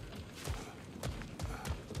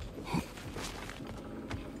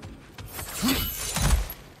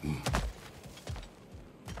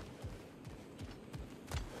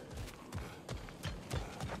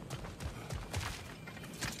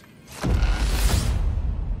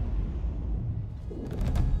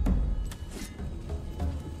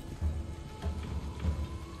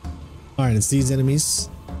 Alright, it's these enemies.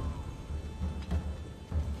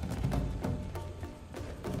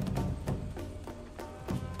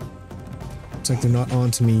 Looks like they're not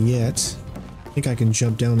on to me yet. I think I can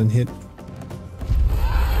jump down and hit.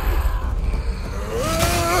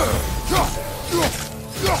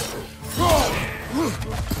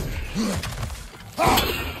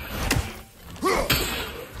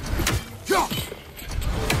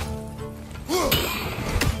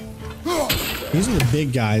 These are the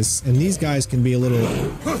big guys, and these guys can be a little... I'm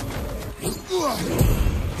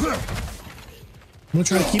gonna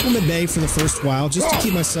try to keep them at bay for the first while, just to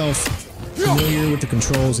keep myself familiar with the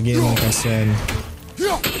controls again, like I said.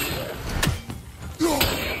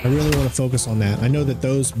 I really want to focus on that. I know that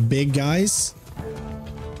those big guys...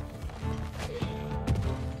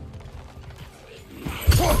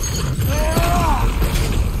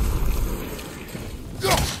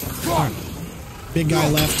 Big guy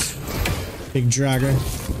left. Big dragger.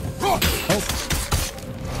 Oh.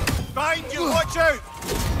 Behind you, watch out!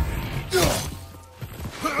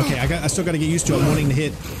 Okay, I still got to get used to it. I'm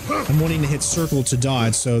wanting to hit circle to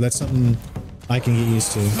dodge, so that's something I can get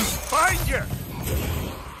used to. Find you!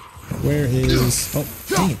 Where is... Oh,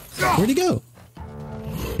 dang it. Where'd he go?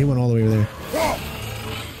 He went all the way over there.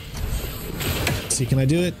 Let's see, can I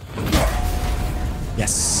do it?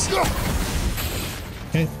 Yes.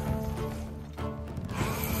 Okay.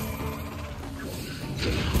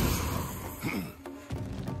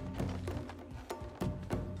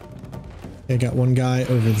 I got one guy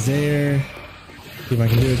over there. See if I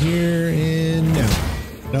can do it here, and no.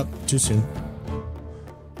 Nope, too soon.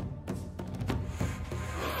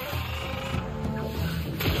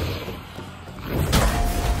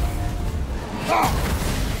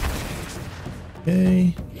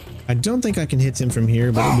 Okay. I don't think I can hit him from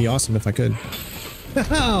here, but it'd be awesome if I could.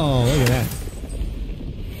 Oh, look at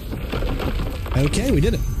that. Okay, we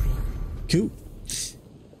did it. Cool.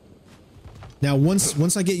 Now,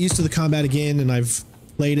 once I get used to the combat again and I've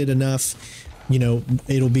played it enough, you know,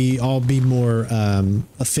 I'll be more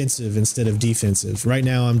offensive instead of defensive. Right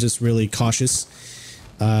now, I'm just really cautious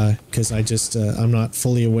because I'm not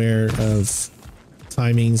fully aware of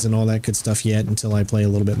timings and all that good stuff yet until I play a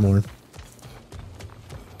little bit more,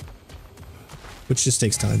 which just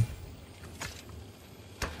takes time.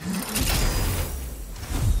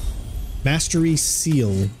 Mastery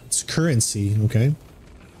seal. It's currency. Okay.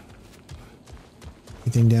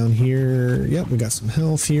 Anything down here? Yep, we got some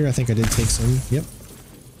health here. I think I did take some. Yep.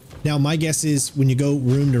 Now, my guess is when you go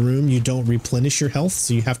room to room, you don't replenish your health,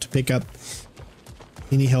 so you have to pick up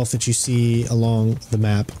any health that you see along the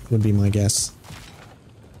map, would be my guess.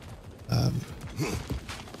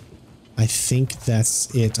 I think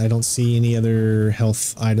that's it. I don't see any other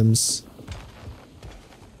health items.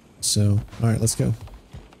 So, all right, let's go.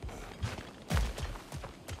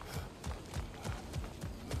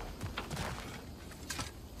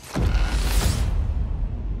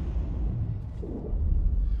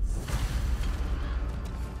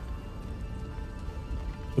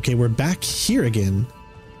 Okay, we're back here again.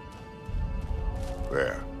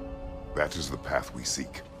 There. That is the path we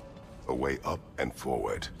seek. A way up and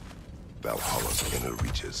forward. Valhalla's inner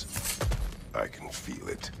reaches. I can feel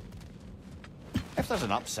it. If there's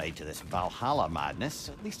an upside to this Valhalla madness,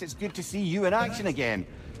 at least it's good to see you in action again.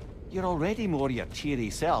 You're already more your cheery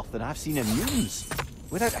self than I've seen in moons.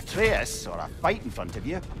 Without a trace or a fight in front of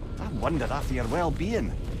you, I wondered after your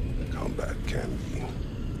well-being. Combat can be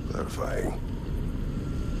clarifying.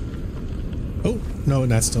 Oh, no,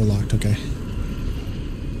 that's still locked. Okay.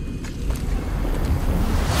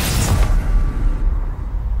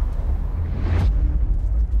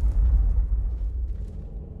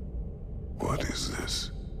 What is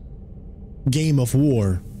this? Game of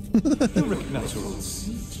War. You recognize your old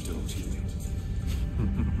seat, don't you?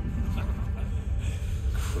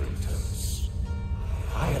 Kratos.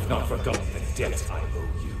 I have not forgotten the debt I owe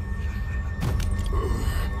you.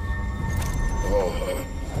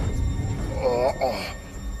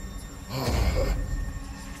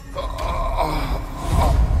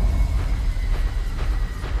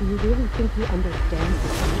 Do you really think he understands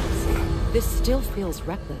this? This still feels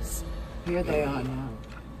reckless. Here they are now.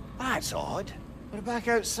 That's odd. We're back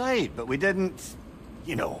outside, but we didn't,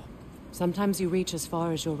 you know. Sometimes you reach as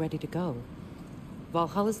far as you're ready to go.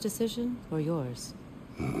 Valhalla's decision or yours?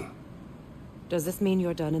 Does this mean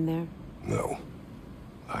you're done in there? No.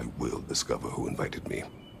 I will discover who invited me.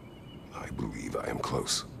 I believe I am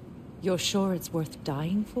close. You're sure it's worth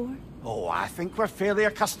dying for? Oh, I think we're fairly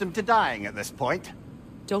accustomed to dying at this point.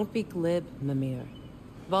 Don't be glib, Mimir.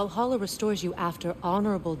 Valhalla restores you after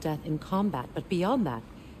honorable death in combat, but beyond that,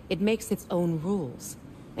 it makes its own rules.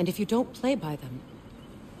 And if you don't play by them...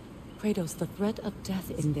 Kratos, the threat of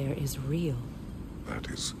death in there is real. That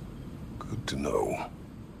is good to know.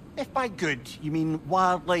 If by good, you mean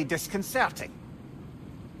wildly disconcerting.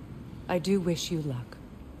 I do wish you luck.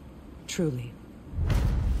 Truly.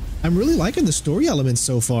 I'm really liking the story elements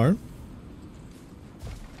so far.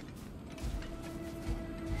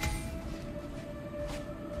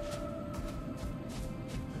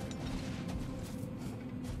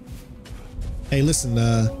 Hey, listen,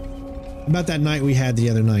 about that night we had the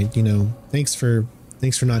other night, you know, thanks for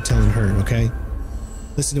not telling her, okay?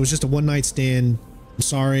 Listen, it was just a one-night stand. I'm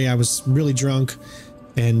sorry, I was really drunk,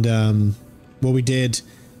 and what we did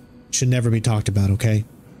should never be talked about, okay?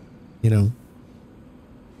 You know.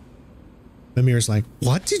 Mimir's like,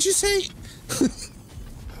 what did you say?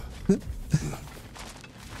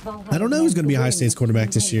 I don't know who's going to be a high stakes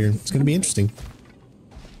quarterback this year. It's going to be interesting.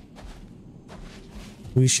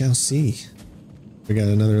 We shall see. We got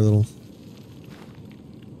another little...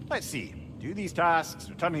 Let's see. Do these tasks,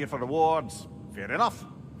 return here for rewards. Fair enough.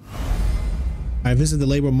 I visit the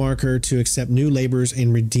labor marker to accept new labors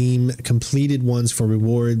and redeem completed ones for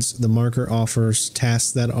rewards. The marker offers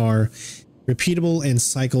tasks that are repeatable and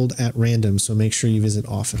cycled at random, so make sure you visit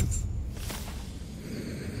often.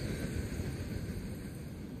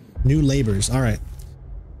 New labors. All right.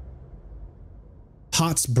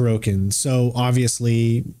 Pot's broken. So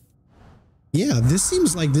obviously, yeah, this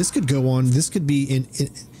seems like this could go on. This could be in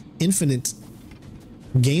infinite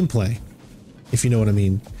gameplay, if you know what I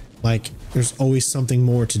mean. Like, there's always something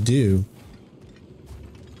more to do.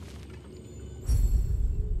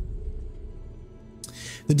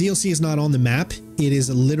 The DLC is not on the map. It is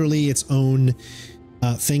literally its own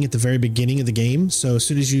thing at the very beginning of the game. So as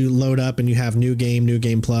soon as you load up and you have new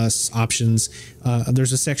game plus options,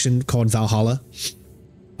 there's a section called Valhalla.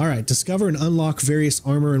 All right, discover and unlock various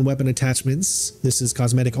armor and weapon attachments. This is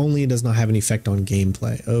cosmetic only and does not have any effect on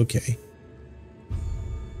gameplay. Okay.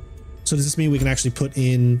 So does this mean we can actually put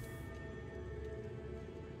in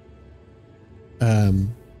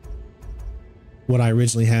what I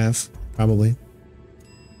originally have? Probably.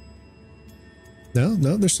 No,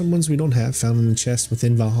 there's some ones we don't have found in the chest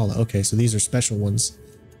within Valhalla. Okay, so these are special ones.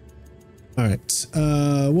 All right,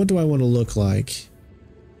 what do I want to look like?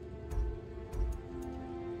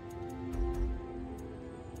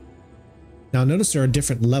 Now notice there are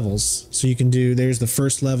different levels. So you can do, there's the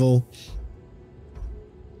first level.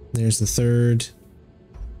 There's the third.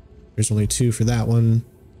 There's only 2 for that one.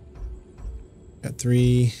 Got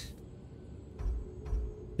 3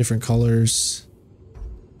 different colors.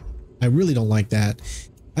 I really don't like that.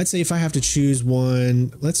 I'd say if I have to choose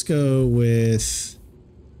one, let's go with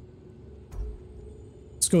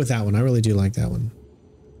that one. I really do like that one.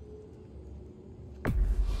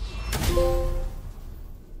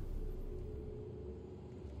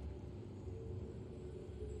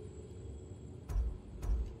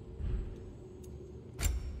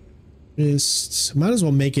 Just might as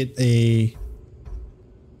well make it a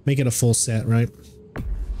full set, right?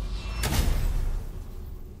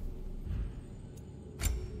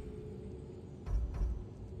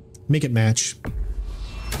 Make it match.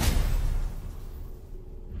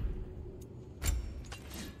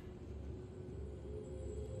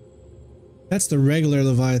 That's the regular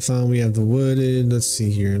Leviathan. We have the wooded. Let's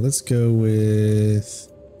see here. Let's go with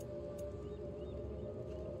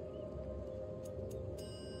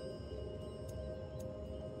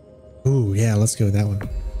ooh, yeah, let's go with that one.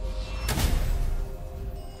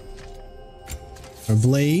 Our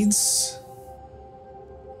blades.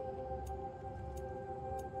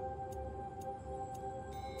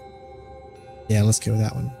 Yeah, let's go with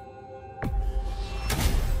that one.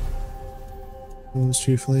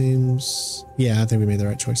 Tree flames. Yeah, I think we made the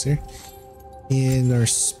right choice there. And our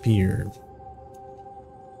spear.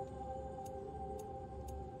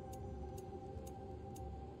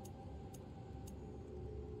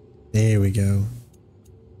 There we go.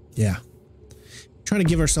 Yeah. Trying to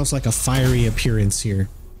give ourselves like a fiery appearance here.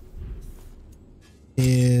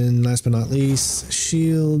 And last but not least,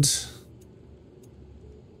 shield.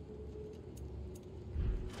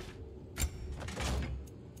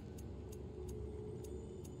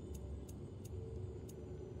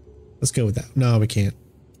 Let's go with that. No, we can't.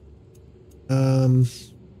 We'll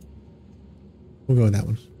go with that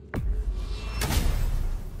one.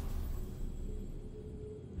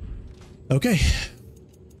 Okay.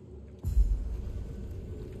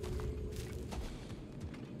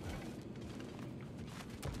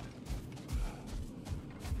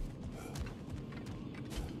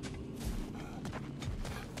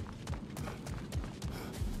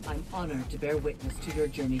 I'm honored to bear witness to your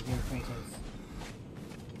journey here, Kratos.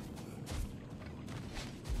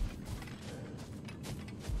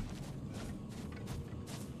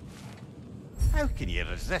 How can you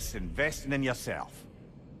resist investing in yourself?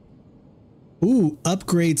 Ooh,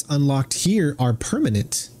 upgrades unlocked here are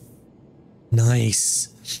permanent.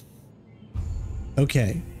 Nice.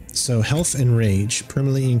 Okay, so health and rage.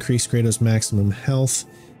 Permanently increase Kratos' maximum health.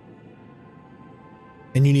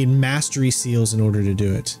 And you need mastery seals in order to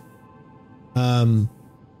do it.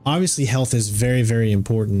 Obviously health is very, very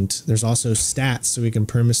important. There's also stats, so we can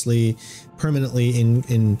permanently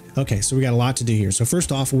okay, so we got a lot to do here. So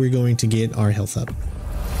first off, we're going to get our health up.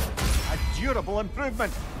 A durable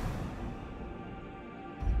improvement.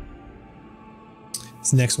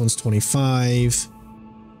 This next one's 25,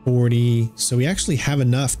 40. So we actually have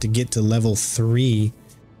enough to get to level 3.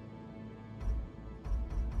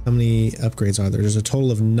 How many upgrades are there? There's a total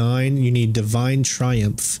of 9. You need Divine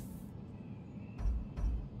Triumph.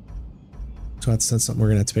 So that's something we're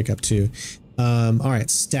gonna have to pick up too. All right,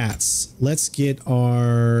 stats. Let's get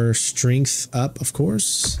our strength up, of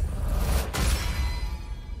course.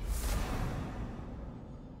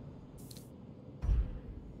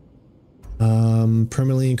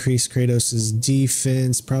 Permanently increase Kratos'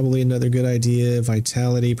 defense. Probably another good idea.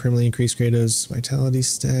 Vitality. Permanently increase Kratos' vitality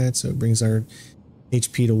stats. So it brings our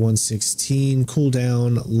HP to 116.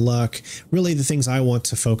 Cooldown. Luck. Really the things I want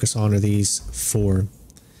to focus on are these four.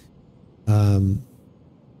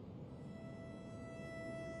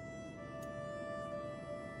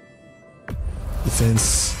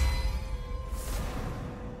 Defense.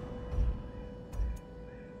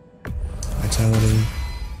 Vitality.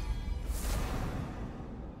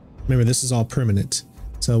 Remember, this is all permanent,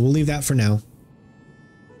 so we'll leave that for now.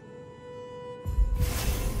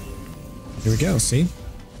 Here we go, see?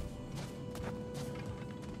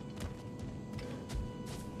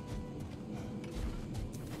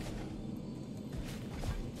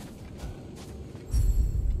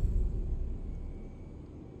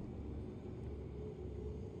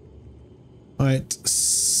 All right.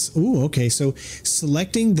 Ooh, okay. So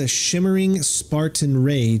selecting the Shimmering Spartan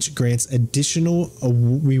Rage grants additional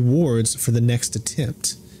rewards for the next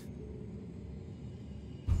attempt,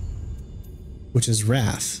 which is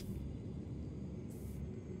Wrath.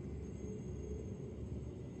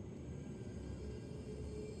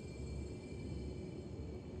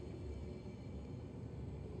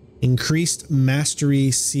 Increased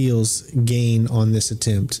mastery seals gain on this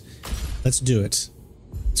attempt. Let's do it.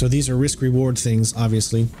 So these are risk reward things,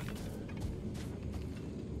 obviously.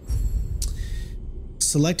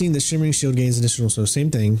 Selecting the Shimmering Shield gains additional, so same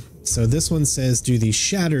thing. So this one says do the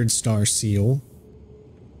Shattered Star Seal.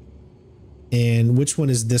 And which one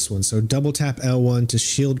is this one? So double tap L1 to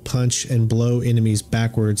shield punch and blow enemies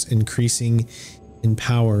backwards, increasing in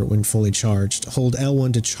power when fully charged. Hold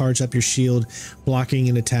L1 to charge up your shield. Blocking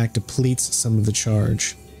an attack depletes some of the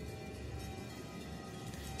charge.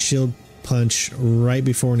 Shield punch right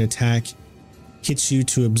before an attack hits you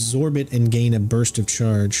to absorb it and gain a burst of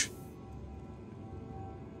charge.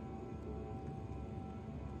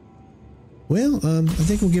 Well, I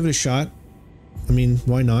think we'll give it a shot. I mean,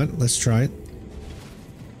 why not? Let's try it.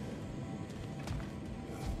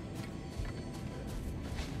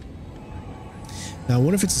 Now,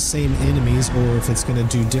 what if it's the same enemies or if it's going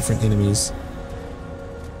to do different enemies?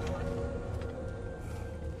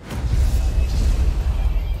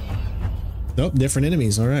 Nope, different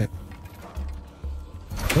enemies. All right.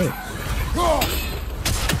 Wait.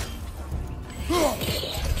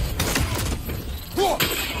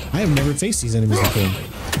 I have never faced these enemies before.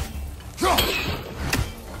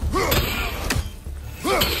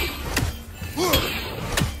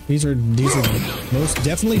 These are most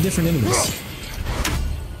definitely different enemies.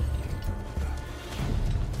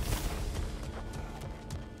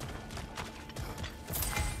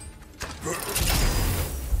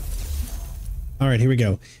 All right, here we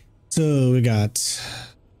go. So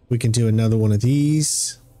we can do another one of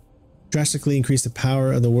these. Drastically increase the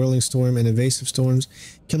power of the whirling storm and evasive storms.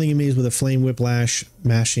 Killing enemies with a flame whiplash,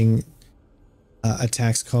 mashing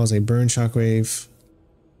attacks cause a burn shockwave.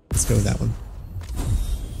 Let's go with that one.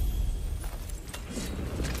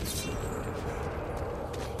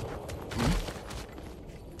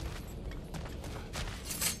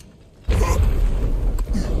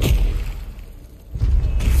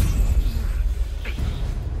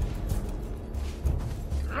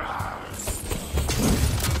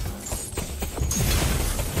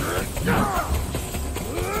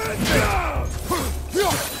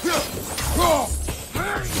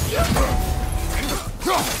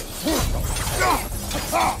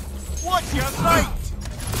 What's your right?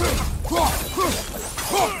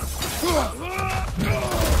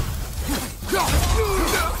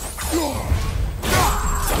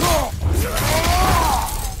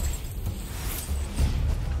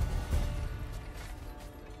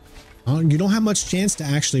 You don't have much chance to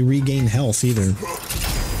actually regain health either.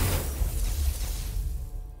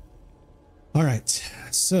 All right,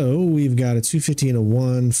 so we've got a 250 and a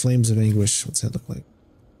 1. Flames of Anguish. What's that look like?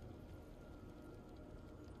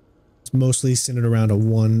 It's mostly centered around a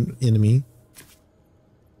 1 enemy.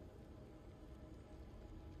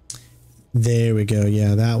 There we go.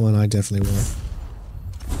 Yeah, that one I definitely want.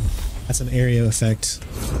 That's an area effect.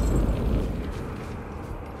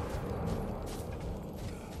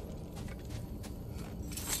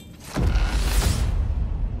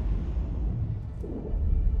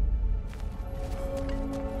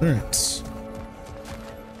 All right.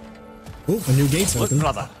 Oh, a new gate's open. Look,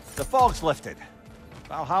 brother, the fog's lifted.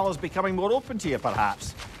 Valhalla's becoming more open to you,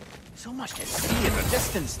 perhaps. So much to see in the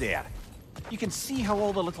distance there. You can see how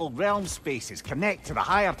all the little realm spaces connect to the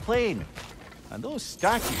higher plane. And those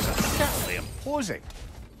statues are certainly imposing.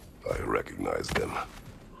 I recognize them.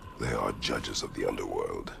 They are judges of the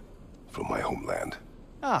underworld from my homeland.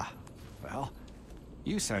 Ah, well,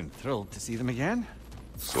 You sound thrilled to see them again.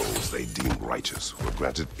 Souls they deemed righteous were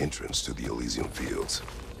granted entrance to the Elysian fields.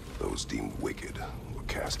 Those deemed wicked were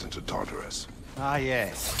cast into Tartarus. Ah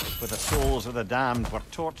yes, where the souls of the damned were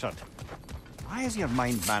tortured. Why has your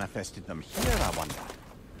mind manifested them here, I wonder?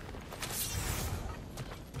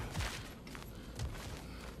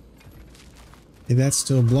 Okay, that's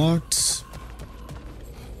still blocked.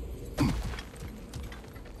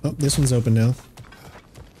 Oh, this one's open now.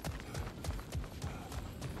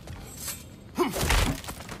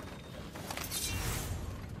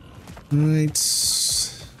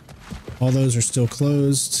 Right. All those are still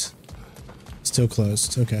closed. Still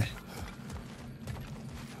closed. Okay.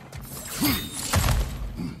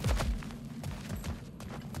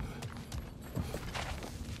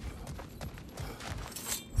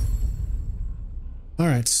 All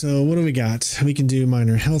right. So what do we got? We can do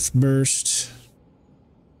minor health burst.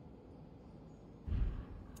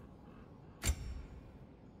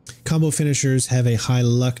 Combo finishers have a high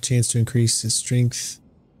luck chance to increase his strength.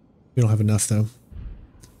 We don't have enough though.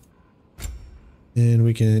 And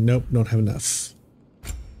we can, nope, don't have enough.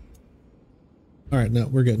 All right, no,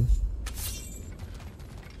 we're good.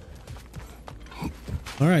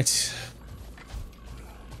 All right.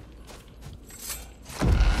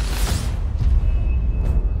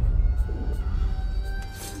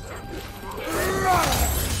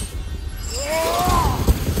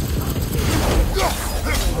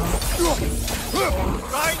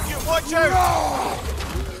 Right, you watch out!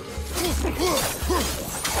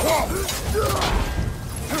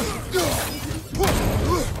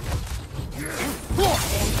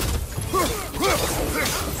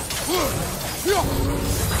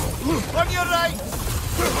 On your right!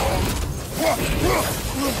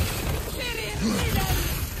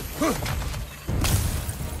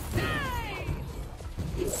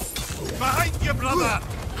 Behind you, brother!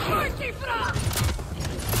 Behind you, brother!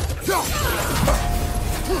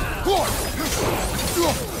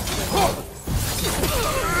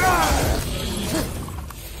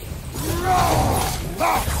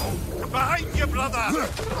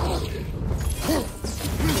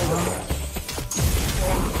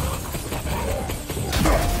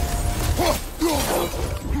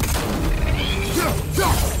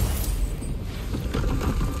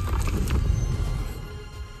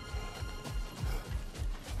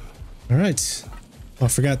 All right. Oh, I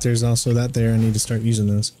forgot there's also that there. I need to start using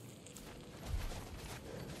those.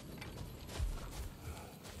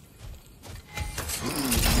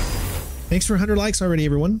 Thanks for 100 likes already,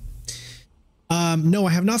 everyone. No,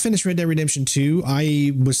 I have not finished Red Dead Redemption 2.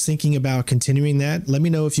 I was thinking about continuing that. Let me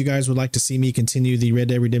know if you guys would like to see me continue the Red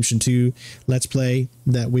Dead Redemption 2 Let's Play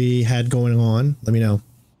that we had going on. Let me know.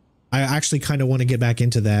 I actually kind of want to get back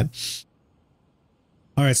into that.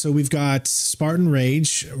 All right, so we've got Spartan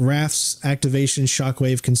Rage, Wrath's activation,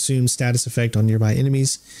 Shockwave consumes status effect on nearby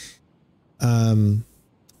enemies.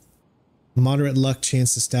 Moderate luck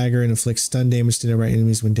chance to stagger and inflict stun damage to nearby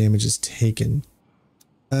enemies when damage is taken.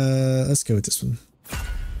 Let's go with this one.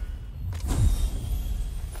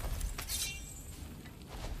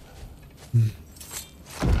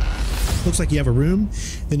 Looks like you have a room,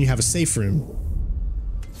 then you have a safe room.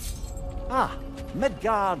 Ah,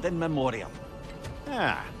 Midgard in memoriam.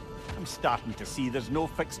 Ah, I'm starting to see there's no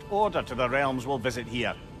fixed order to the realms we'll visit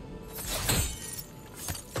here.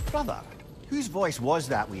 Brother, whose voice was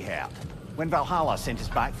that we heard when Valhalla sent us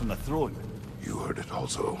back from the throne? You heard it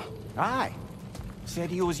also. Aye. Said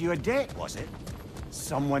he owes you a debt, was it?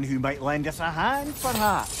 Someone who might lend us a hand,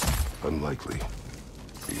 perhaps? Unlikely.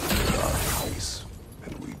 We did our peace,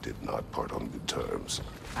 and we did not part on good terms.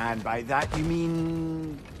 And by that you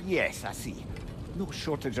mean... Yes, I see. No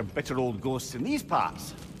shortage of bitter old ghosts in these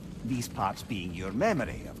parts. These parts being your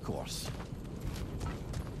memory, of course.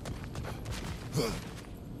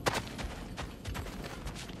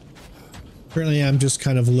 Currently, I'm just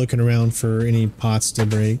kind of looking around for any pots to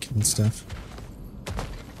break and stuff.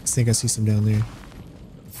 I think I see some down there.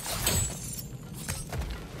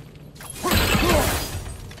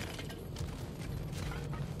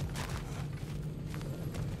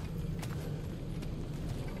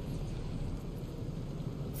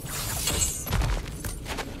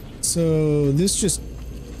 So this just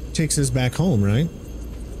takes us back home, right?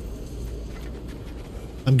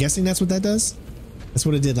 I'm guessing that's what that does? That's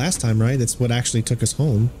what it did last time, right? That's what actually took us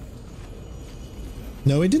home.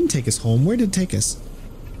 No, it didn't take us home. Where did it take us?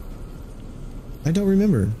 I don't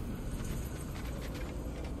remember.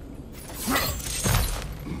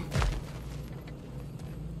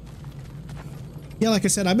 Yeah, like I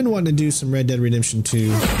said, I've been wanting to do some Red Dead Redemption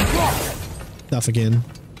 2 stuff again.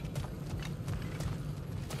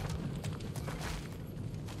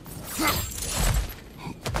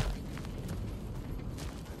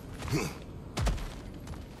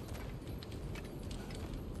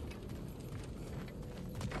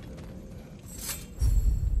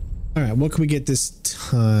 what can we get this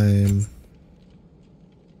time?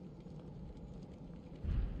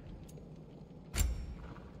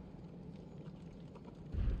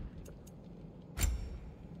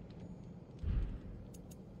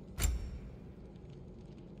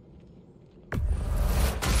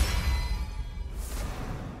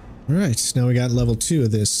 All right, now we got level 2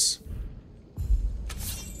 of this.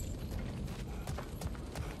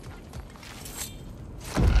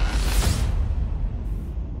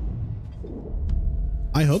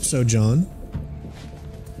 I hope so, John.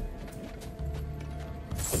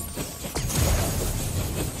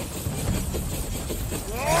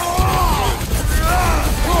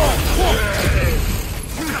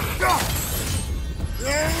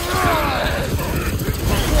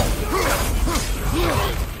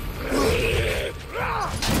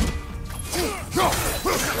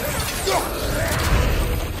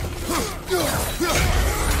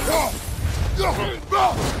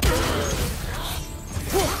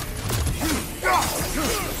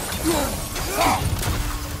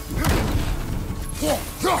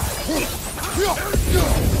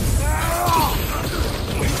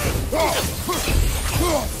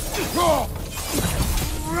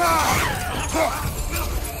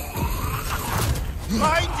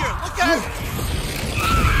 Behind you! Look out!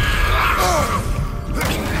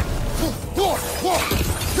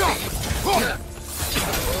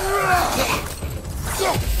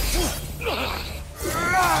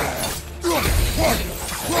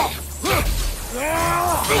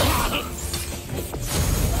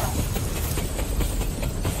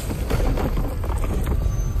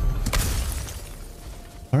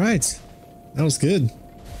 All right, that was good.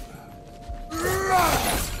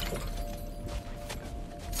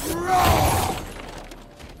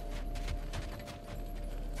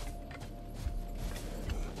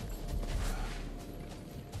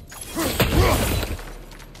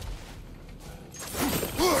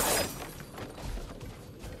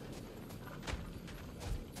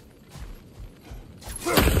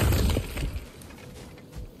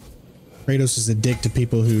 Kratos is a dick to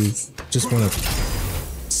people who just want to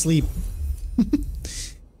sleep.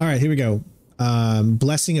 All right, here we go.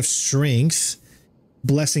 Blessing of Strength,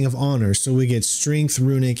 Blessing of Honor. So we get Strength,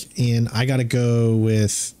 Runic, and I gotta go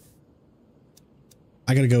with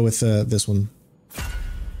this one.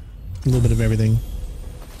 A little bit of everything.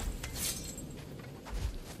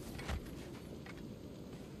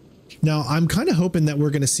 Now I'm kind of hoping that we're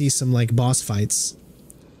gonna see some like boss fights.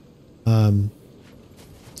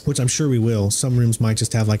 Which I'm sure we will. Some rooms might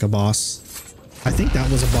just have like a boss. I think that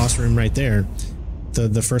was a boss room right there.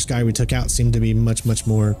 The first guy we took out seemed to be much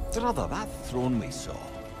more. Brother, that throne we saw,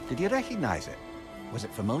 did you recognize it? Was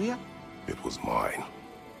it familiar? It was mine.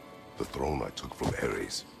 The throne I took from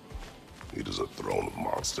Ares. It is a throne of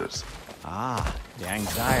monsters. Ah, the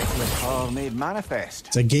anxiety of power made manifest.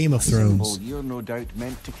 It's a Game of Thrones. Symbol you're no doubt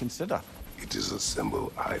meant to consider. It is a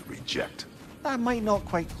symbol I reject. That might not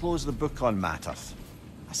quite close the book on matters.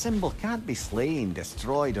 A symbol can't be slain,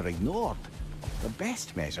 destroyed, or ignored. The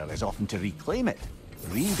best measure is often to reclaim it,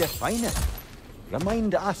 redefine it.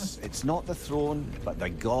 Remind us it's not the throne, but the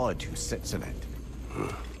god who sits in it.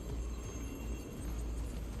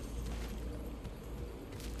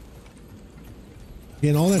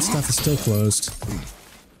 And all that stuff is still closed.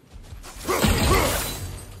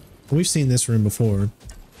 We've seen this room before.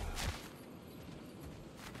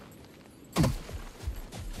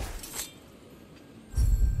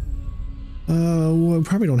 Well, we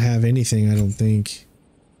probably don't have anything, I don't think.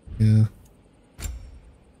 Yeah.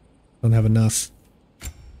 Don't have enough.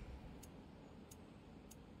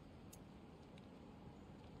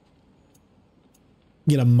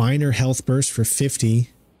 Get a minor health burst for 50.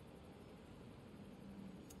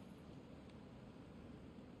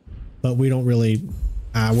 But we don't really...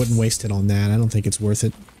 I wouldn't waste it on that. I don't think it's worth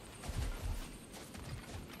it.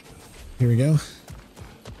 Here we go.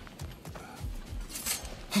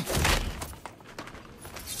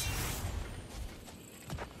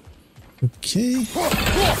 Okay.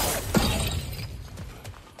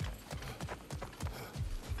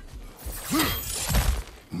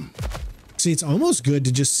 See, it's almost good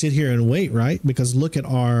to just sit here and wait, right? Because look at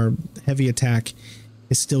our heavy attack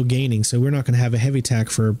is still gaining, so we're not going to have a heavy attack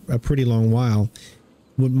for a pretty long while.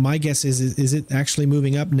 What my guess is it actually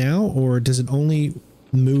moving up now, or does it only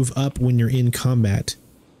move up when you're in combat?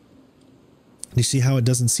 You see how it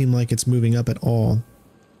doesn't seem like it's moving up at all?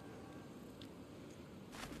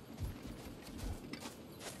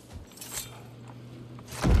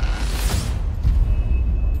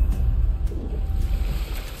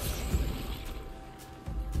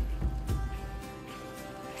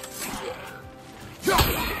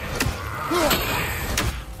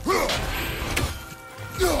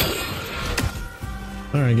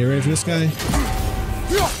 All right, get ready for this guy.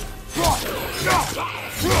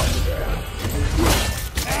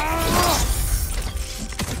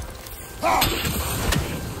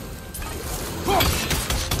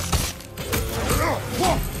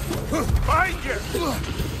 Find you!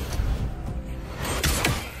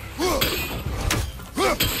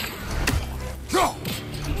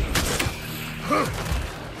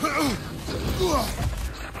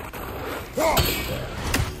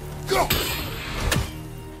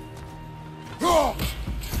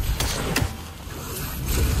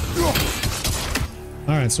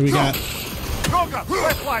 All right, so we got.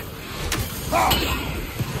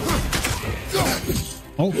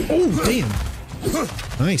 Oh, damn!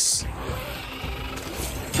 Nice.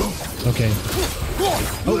 Okay.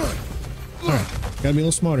 Oh. All right, gotta be a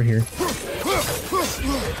little smarter here.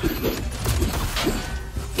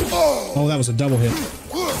 Oh, that was a double hit.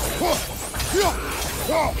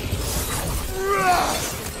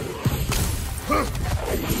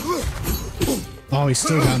 Oh, he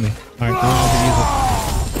still got me. All right, now I can use it.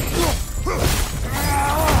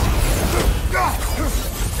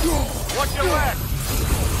 Watch your back!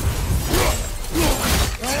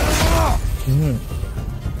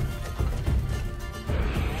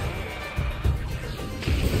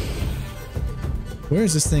 Where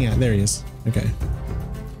is this thing at? There he is. Okay.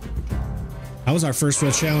 That was our first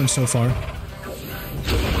real challenge so far.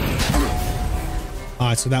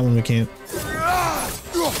 Alright, so that one we can't.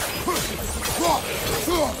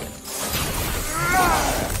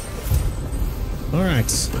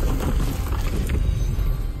 Alright.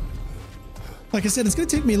 Like I said, it's going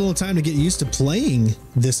to take me a little time to get used to playing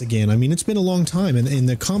this again. I mean, it's been a long time, and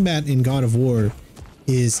the combat in God of War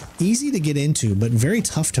is easy to get into, but very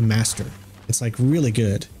tough to master. It's like really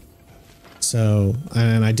good. So,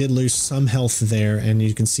 and I did lose some health there, and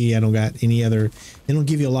you can see I don't got any other, they don't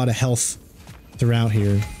give you a lot of health throughout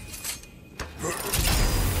here.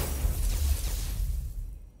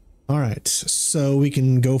 All right, so we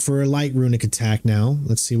can go for a light runic attack now.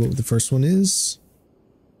 Let's see what the first one is.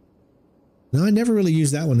 No, I never really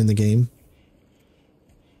used that one in the game.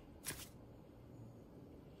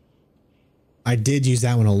 I did use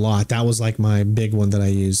that one a lot. That was like my big one that I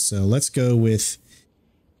used. So let's go with,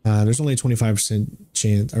 there's only a 25%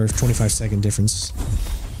 chance, or 25-second difference.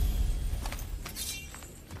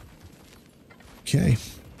 Okay.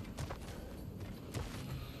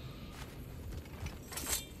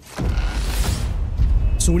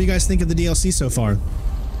 So what do you guys think of the DLC so far?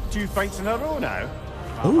 2 fights in a row now.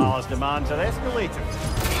 Valhalla's demands are escalating.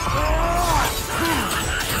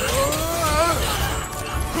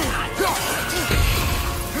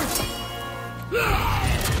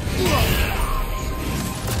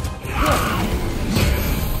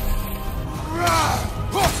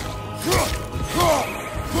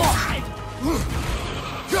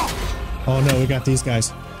 Oh no, we got these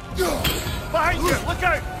guys. Behind you! Look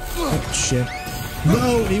out! Oh, shit.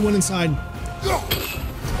 No, he went inside.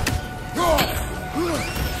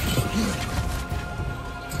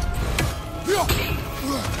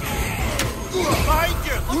 Behind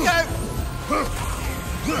you! Look out!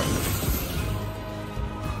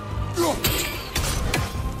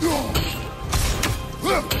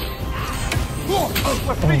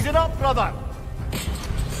 We're freezing up, brother!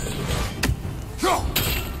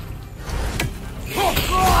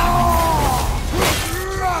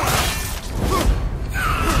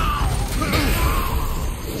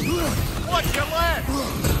 Watch your left!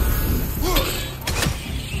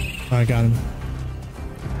 I got him.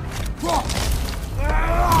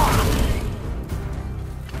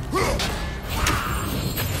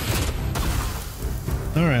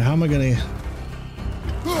 Alright, how am I gonna...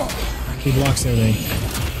 He blocks everything.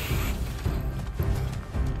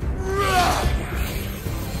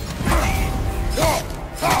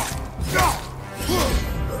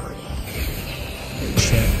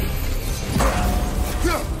 Shit.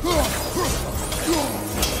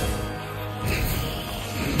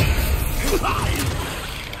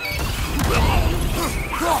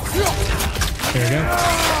 There we go.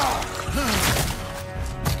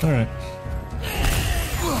 Alright.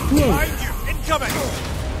 Behind you! Incoming!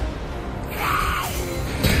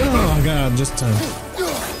 Oh god, just time.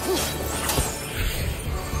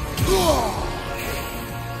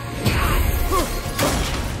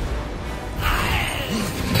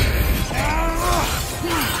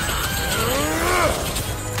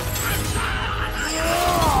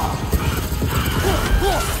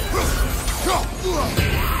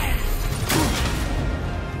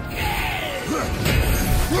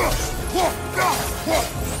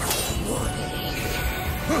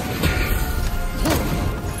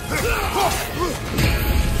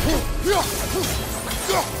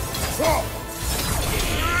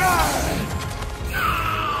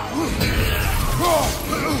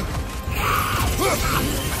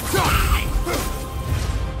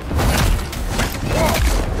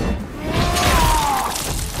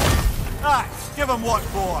 Give him what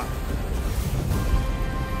for.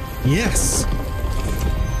 Yes.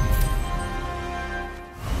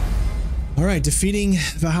 All right, defeating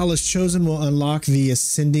Valhalla's Chosen will unlock the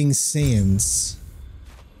Ascending Sands.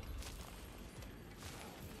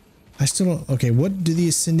 I still don't... Okay, what do the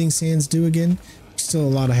Ascending Sands do again? Still a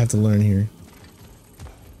lot I have to learn here.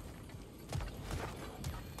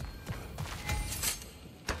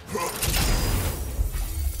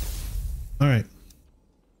 All right.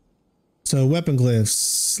 So weapon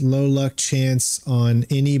glyphs, low luck chance on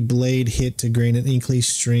any blade hit to gain an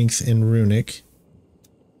increased strength and runic.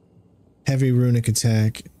 Heavy runic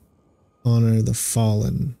attack, honor the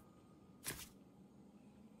fallen.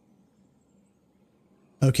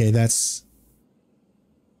 Okay, that's...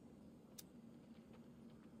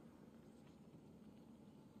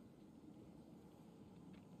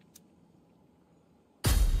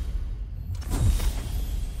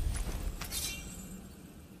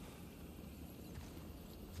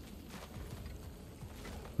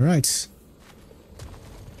 All right.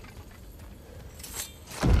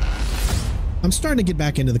 I'm starting to get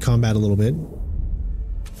back into the combat a little bit.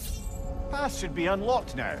 Path should be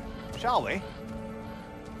unlocked now, shall we?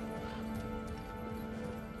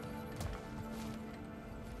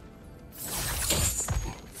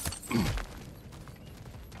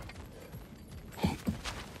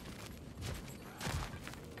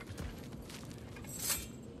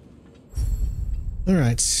 All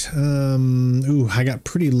right. Ooh, I got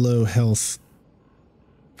pretty low health.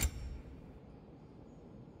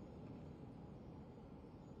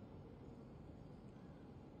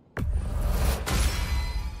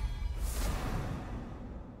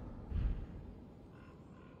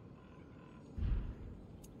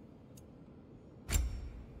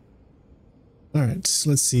 All right,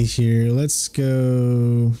 so let's see here. Let's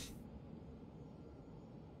go.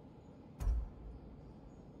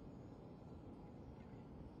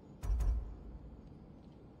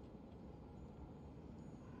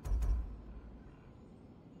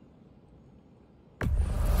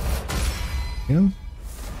 Yeah.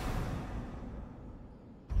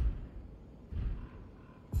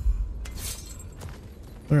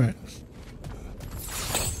 All right.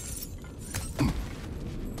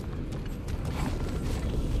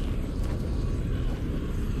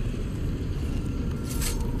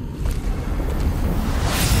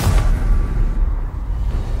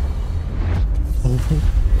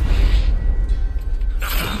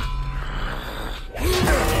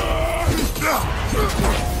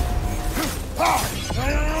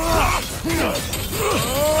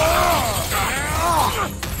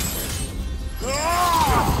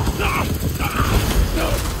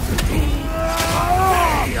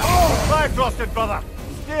 Flag thrusted, brother.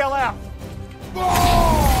 Stay alert.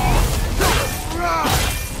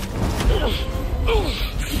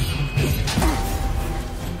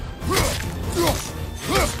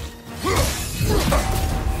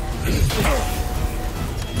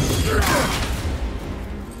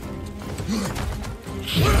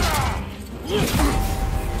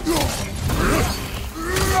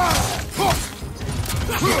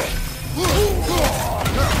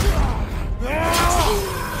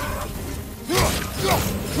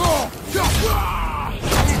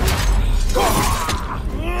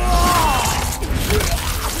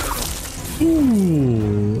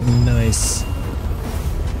 Ooh, nice.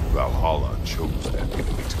 Valhalla chose an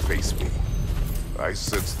enemy to face me. I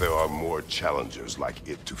sense there are more challengers like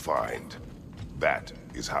it to find. That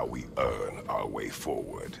is how we earn our way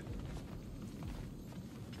forward.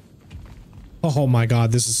 Oh my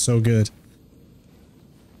god, this is so good.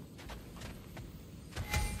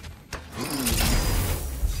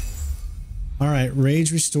 Alright,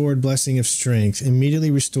 Rage Restored, Blessing of Strength. Immediately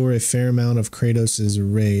restore a fair amount of Kratos'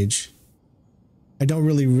 rage. I don't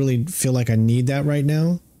really feel like I need that right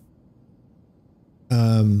now.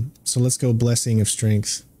 So let's go Blessing of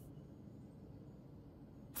Strength.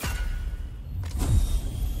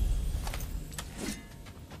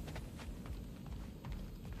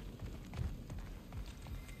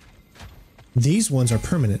 These ones are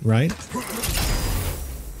permanent, right?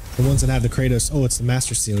 The ones that have the Kratos. Oh, it's the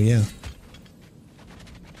Master Seal, yeah.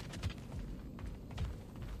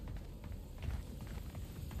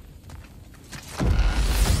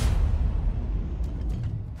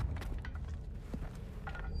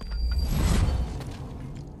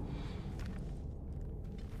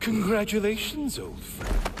 Congratulations, old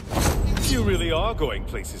friend. You really are going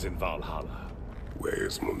places in Valhalla.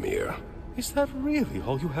 Where's Mimir? Is that really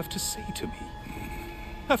all you have to say to me?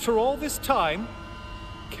 After all this time?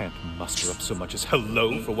 Can't muster up so much as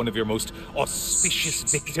hello for one of your most auspicious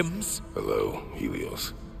victims? Hello,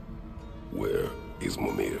 Helios. Where is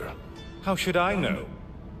Mimir? How should I know?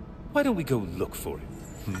 Why don't we go look for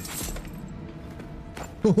him?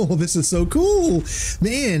 Oh, this is so cool,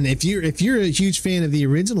 man! If you're a huge fan of the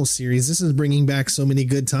original series, this is bringing back so many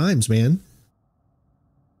good times, man.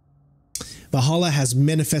 Valhalla has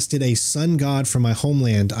manifested a sun god from my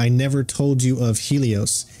homeland. I never told you of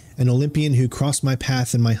Helios, an Olympian who crossed my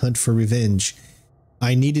path in my hunt for revenge.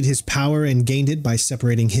 I needed his power and gained it by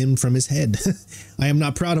separating him from his head. I am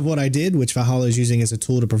not proud of what I did, which Valhalla is using as a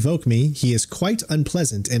tool to provoke me. He is quite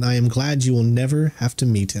unpleasant, and I am glad you will never have to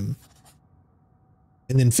meet him.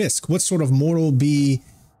 And then Fisk, what sort of mortal be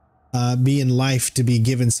in life to be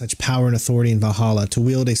given such power and authority in Valhalla? To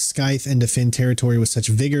wield a scythe and defend territory with such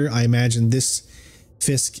vigor, I imagine this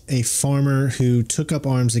Fisk, a farmer who took up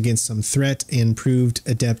arms against some threat and proved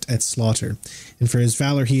adept at slaughter. And for his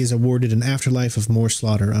valor, he is awarded an afterlife of more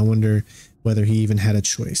slaughter. I wonder whether he even had a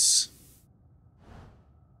choice.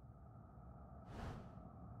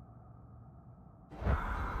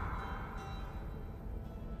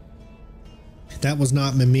 That was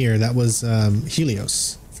not Mimir, that was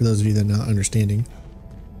Helios, for those of you that are not understanding.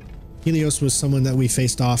 Helios was someone that we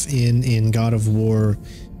faced off in God of War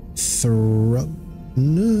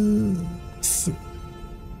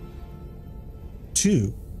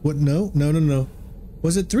two. What? No.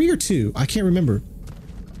 Was it 3 or 2? I can't remember.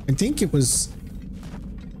 I think it was.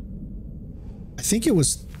 I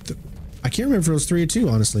can't remember if it was 3 or 2,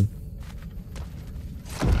 honestly.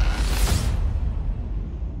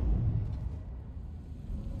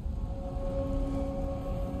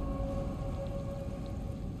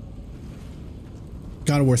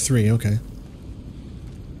 God of War 3, okay.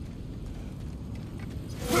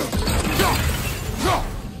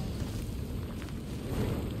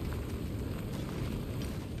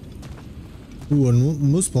 Ooh, and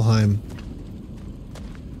Muspelheim.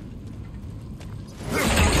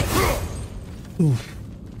 Ooh.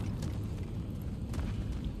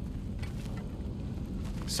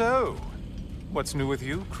 So, what's new with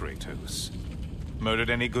you, Kratos? Murdered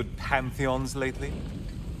any good pantheons lately?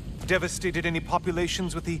 Devastated any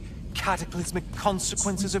populations with the cataclysmic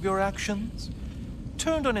consequences of your actions?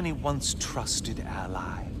 Turned on any once trusted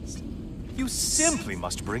allies? You simply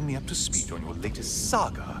must bring me up to speed on your latest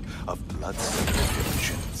saga of blood-soaked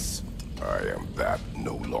vengeance. I am that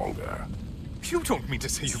no longer. You don't mean to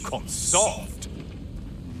say you've gone soft?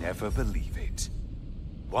 Never believe it.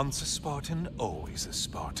 Once a Spartan, always a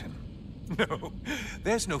Spartan. No,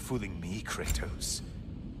 there's no fooling me, Kratos.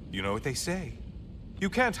 You know what they say? You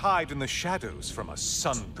can't hide in the shadows from a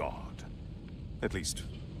sun god. At least,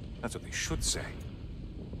 that's what they should say.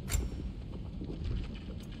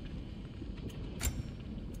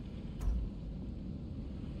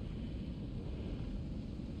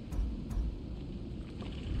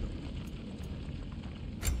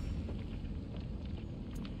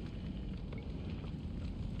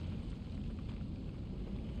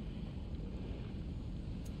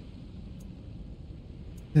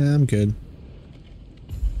 Yeah, I'm good.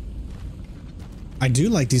 I do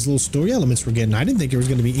like these little story elements we're getting. I didn't think there was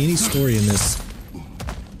going to be any story in this.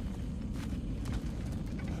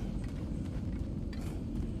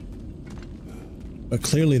 But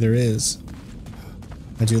clearly there is.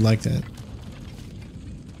 I do like that.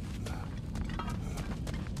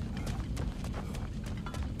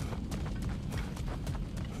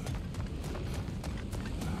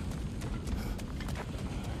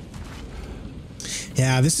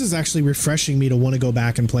 Yeah, this is actually refreshing me to want to go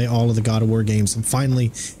back and play all of the God of War games. I'm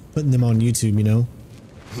finally putting them on YouTube, you know?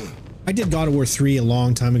 I did God of War 3 a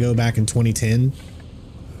long time ago, back in 2010.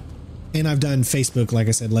 And I've done Facebook, like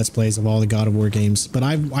I said, Let's Plays of all the God of War games. But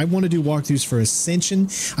I want to do walkthroughs for Ascension.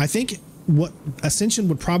 I think what Ascension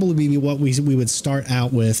would probably be what we would start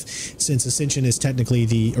out with, since Ascension is technically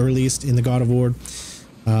the earliest in the God of War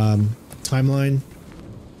timeline.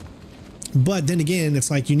 But then again, it's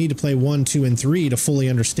like you need to play 1, 2, and 3 to fully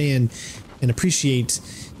understand and appreciate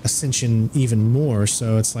Ascension even more.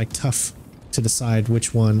 So it's like tough to decide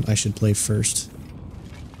which one I should play first.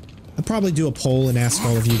 I'll probably do a poll and ask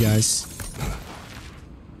all of you guys.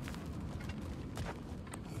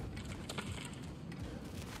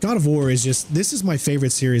 God of War is just, this is my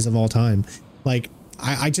favorite series of all time. Like,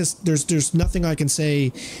 I just, there's nothing I can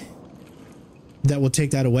say that will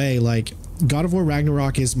take that away. Like, God of War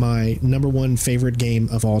Ragnarok is my #1 favorite game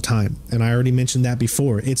of all time. And I already mentioned that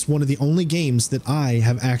before. It's one of the only games that I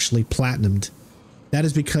have actually platinumed. That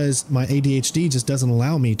is because my ADHD just doesn't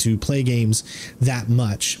allow me to play games that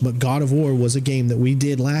much. But God of War was a game that we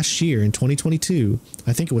did last year in 2022.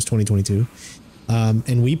 I think it was 2022.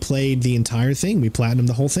 And we played the entire thing. We platinumed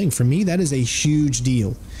the whole thing. For me, that is a huge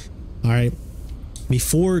deal. All right.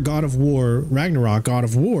 Before God of War Ragnarok, God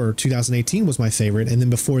of War 2018 was my favorite. And then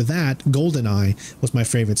before that, GoldenEye was my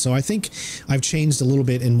favorite. So I think I've changed a little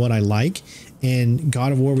bit in what I like. And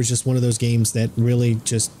God of War was just one of those games that really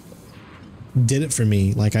just did it for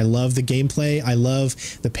me. Like, I love the gameplay. I love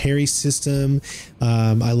the parry system.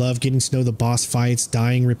 I love getting to know the boss fights,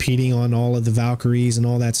 dying, repeating on all of the Valkyries and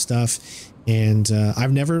all that stuff. And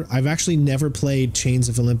I've actually never played Chains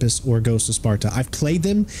of Olympus or Ghost of Sparta. I've played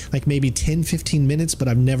them like maybe 10-15 minutes, but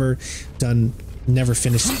I've never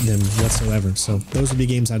finished them whatsoever. So those would be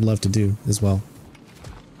games I'd love to do as well.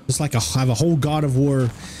 Just like have a whole God of War,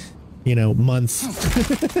 you know,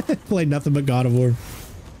 month. Play nothing but God of War.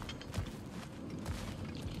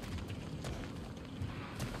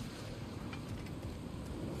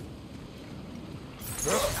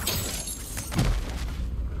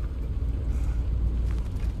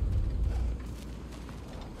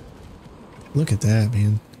 Look at that,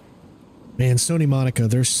 man. Man, Sony Monica,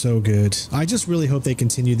 they're so good. I just really hope they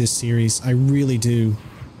continue this series. I really do.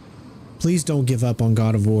 Please don't give up on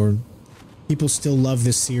God of War. People still love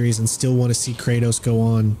this series and still want to see Kratos go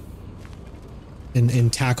on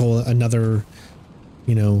and tackle another,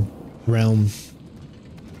 you know, realm.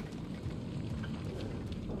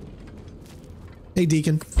 Hey,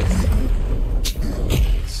 Deacon.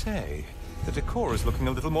 Say, the decor is looking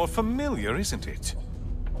a little more familiar, isn't it?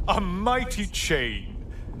 A mighty chain.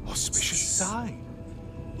 Auspicious sign.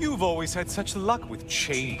 You've always had such luck with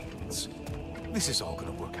chains. This is all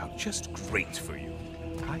gonna work out just great for you.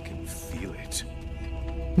 I can feel it.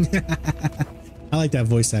 I like that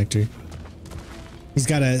voice actor. He's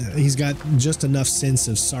got just enough sense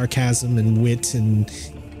of sarcasm and wit and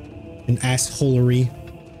assholery.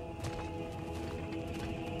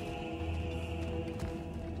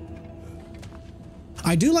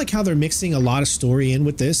 I do like how they're mixing a lot of story in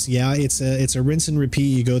with this. Yeah, it's a rinse and repeat.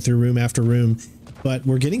 You go through room after room, but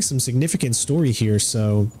we're getting some significant story here.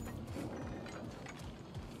 So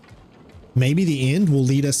maybe the end will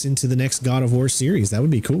lead us into the next God of War series. That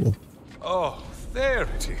would be cool. Oh, there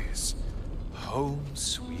it is. Home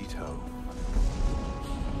sweet home.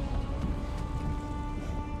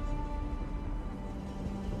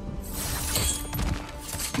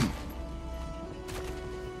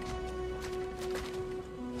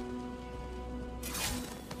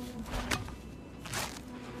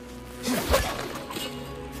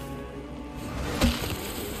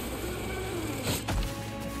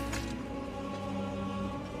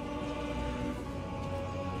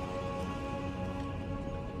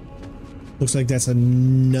 Looks like that's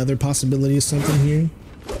another possibility of something here.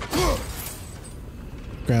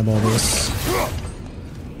 Grab all this.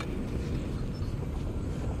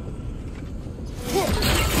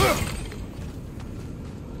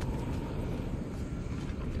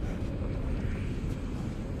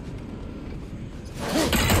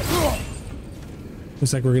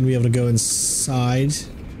 Looks like we're going to be able to go inside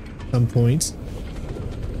at some point.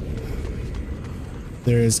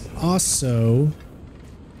 There is also...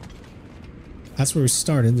 That's where we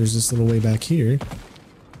started. There's this little way back here.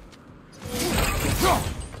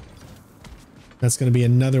 That's going to be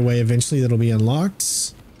another way eventually that'll be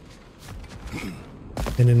unlocked.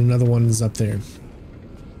 And then another one is up there.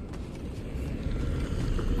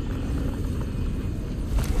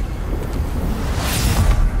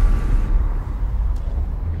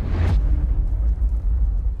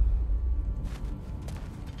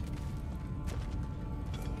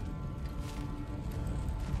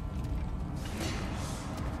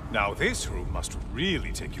 Now this room must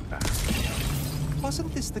really take you back.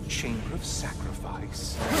 Wasn't this the Chamber of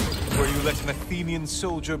Sacrifice? Where you let an Athenian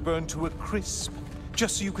soldier burn to a crisp,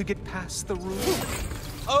 just so you could get past the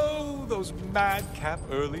roof? Oh, those madcap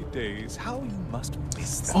early days. How you must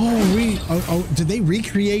miss them. Oh, did they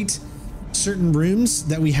recreate certain rooms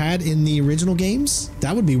that we had in the original games?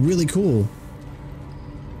 That would be really cool.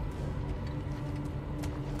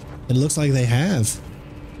 It looks like they have.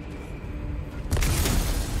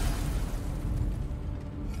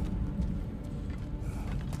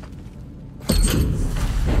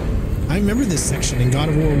 I remember this section in God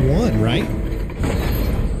of War 1, right?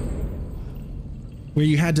 Where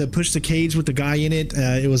you had to push the cage with the guy in it.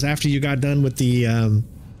 It was after you got done with the...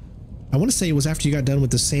 I want to say it was after you got done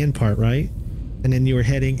with the sand part, right? And then you were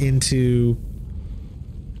heading into...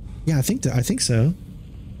 Yeah, I think so.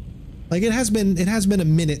 Like, it has been a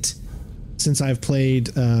minute since I've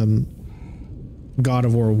played War God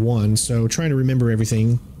of War 1, so trying to remember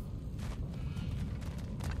everything.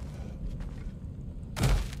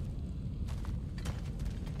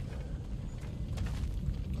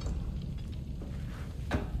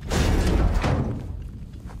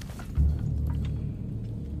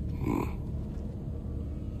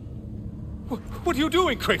 What are you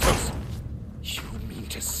doing, Kratos? You mean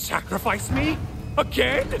to sacrifice me?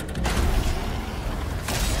 Again?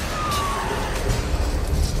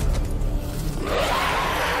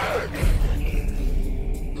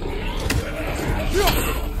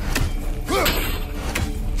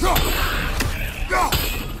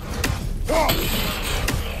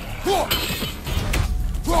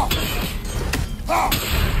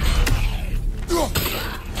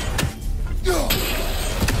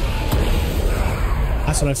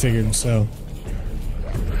 That's what I figured, so.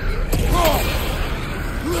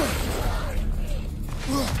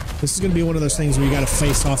 This is going to be one of those things where you got to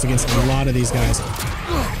face off against a lot of these guys.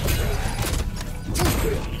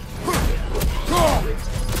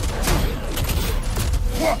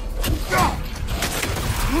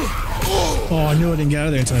 Oh, I knew I didn't get out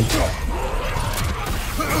of there in time.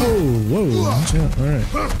 Oh, whoa, watch out. All right.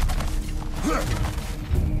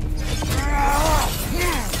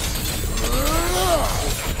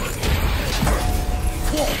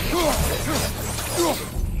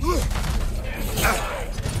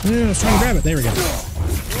 Yeah, I was trying to grab it. There we go.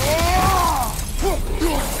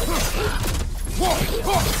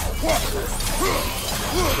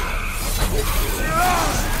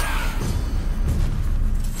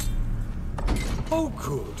 Oh,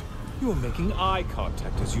 good. You're making eye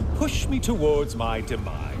contact as you push me towards my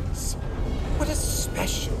demise. What a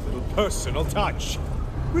special little personal touch.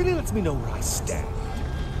 Really lets me know where I stand.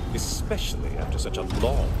 Especially after such a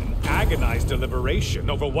long and agonized deliberation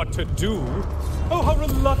over what to do. Oh, how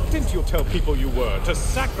reluctant you'll tell people you were to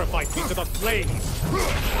sacrifice me to the flames.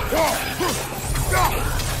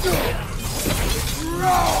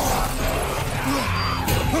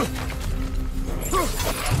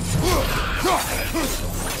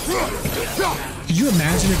 Could you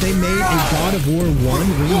imagine if they made a God of War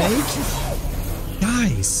 1 remake?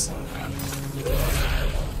 Guys.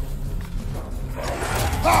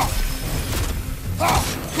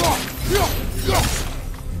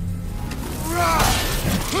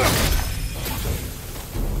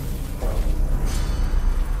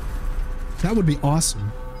 That would be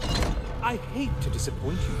awesome. I hate to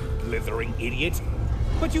disappoint you, you blithering idiot.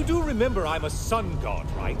 But you do remember I'm a sun god,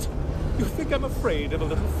 right? You think I'm afraid of a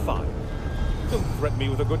little fun? Don't threaten me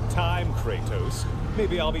with a good time, Kratos.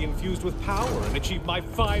 Maybe I'll be infused with power and achieve my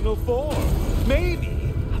final form.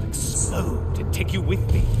 Maybe I'll explode and take you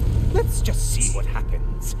with me. Let's just see what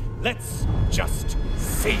happens. Let's just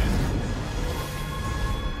see.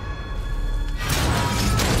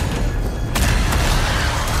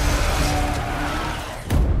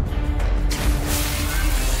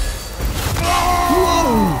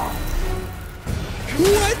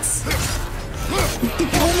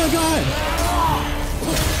 Oh my god!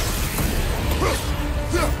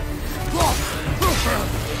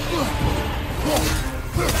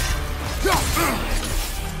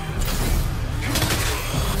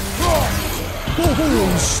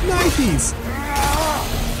 Oh, snipies!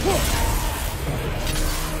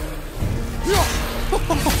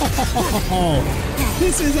 Oh,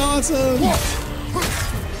 this is awesome!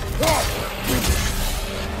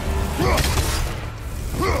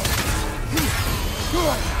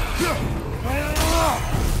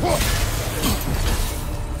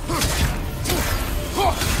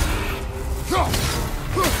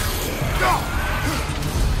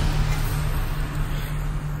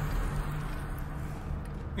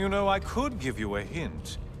 You know, I could give you a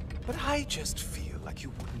hint, but I just feel like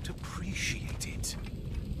you wouldn't appreciate it.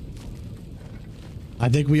 I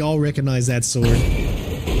think we all recognize that sword.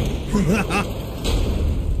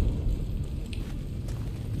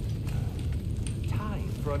 Time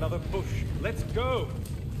for another push. Let's go!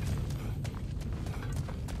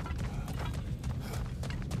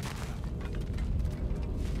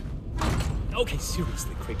 Okay,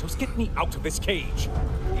 seriously, Kratos, get me out of this cage.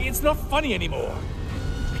 It's not funny anymore.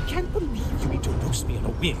 I can't believe you introduced me on a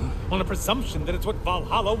whim, on a presumption that it's what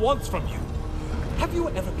Valhalla wants from you. Have you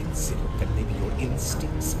ever considered that maybe your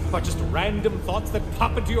instincts are just random thoughts that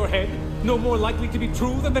pop into your head, no more likely to be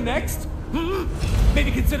true than the next?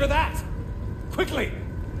 Maybe consider that! Quickly!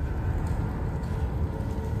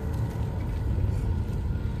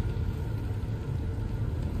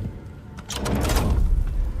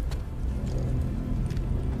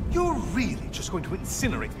 You're really just going to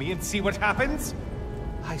incinerate me and see what happens?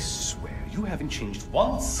 I swear, you haven't changed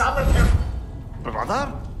one solitary...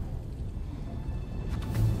 Brother?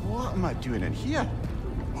 What am I doing in here?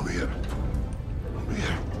 Over here. Over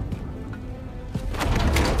here.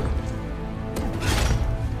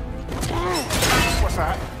 What's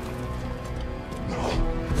that?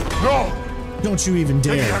 No! Don't you even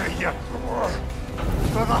Get dare. out of here!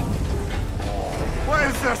 Brother! What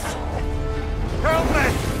is this? Help me!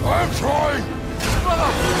 I'm trying!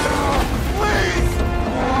 Brother! Please!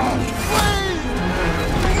 Please!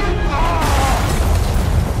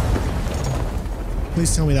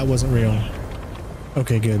 Please tell me that wasn't real.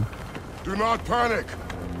 Okay, good. Do not panic!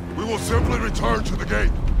 We will simply return to the gate.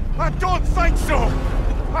 I don't think so!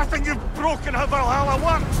 I think you've broken how Valhalla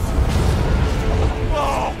works!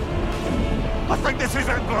 Oh! I think this is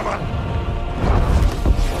it, brother!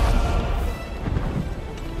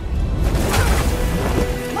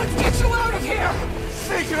 Let's get you out of here!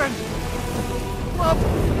 Sigrun! Love!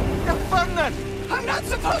 You're burning! I'm not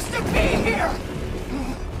supposed to be here!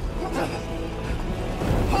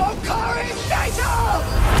 Hokari Naito!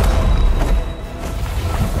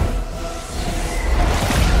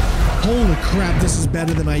 Holy crap, this is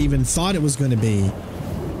better than I even thought it was going to be.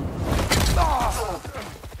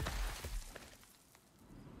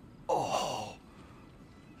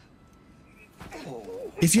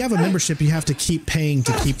 If you have a membership, you have to keep paying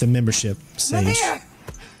to keep the membership, Sage.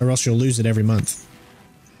 Or else you'll lose it every month.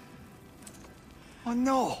 Oh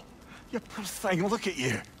no! You poor thing, look at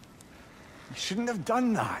you! You shouldn't have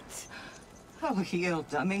done that! Oh, heal,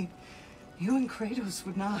 dummy. You and Kratos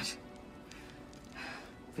would not.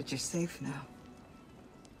 But you're safe now.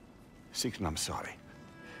 Sigrun, I'm sorry.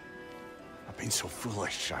 I've been so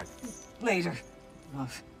foolish, Later,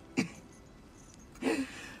 love.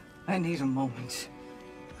 I need a moment.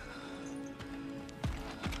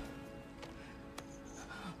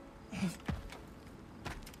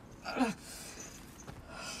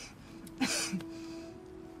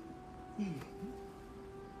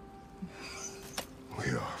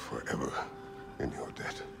 We are forever in your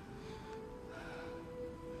debt.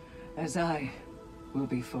 As I will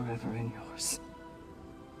be forever in yours.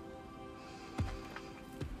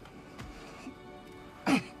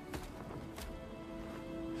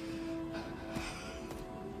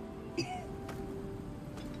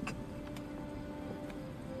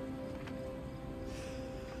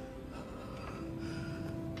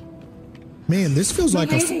 Man, this feels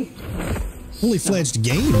like a fully fledged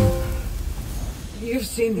game. You've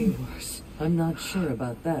seen me worse. I'm not sure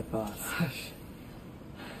about that, boss. Hush.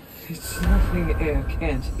 It's nothing air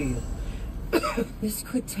can't heal. This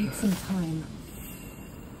could take some time.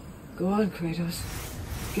 Go on, Kratos.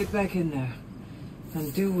 Get back in there.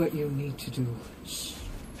 And do what you need to do.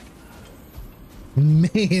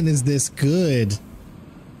 Man, is this good.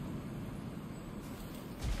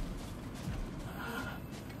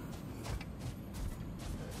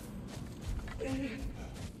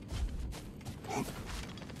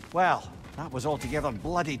 Well, that was altogether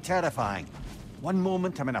bloody terrifying. One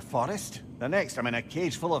moment I'm in a forest, the next I'm in a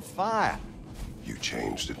cage full of fire. You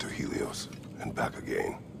changed into Helios and back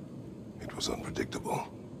again. It was unpredictable.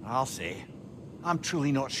 I'll say. I'm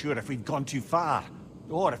truly not sure if we've gone too far,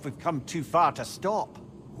 or if we've come too far to stop.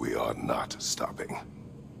 We are not stopping.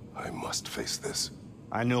 I must face this.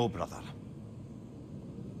 I know, brother.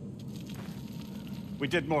 We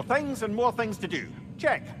did more things and more things to do.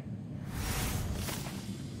 Check.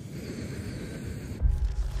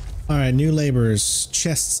 All right, new laborers.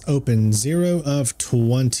 Chests open. 0 of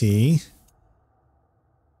 20.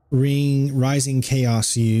 Rising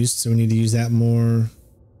chaos used, so we need to use that more.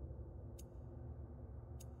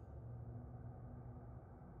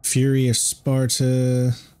 Fury of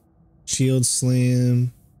Sparta. Shield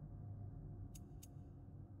Slam.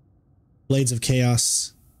 Blades of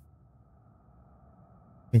Chaos.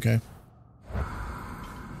 Okay.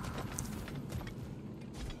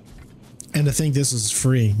 And I think this is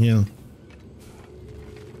free, yeah.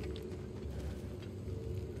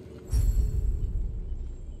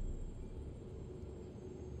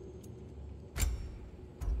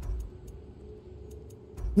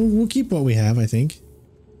 We'll keep what we have, I think.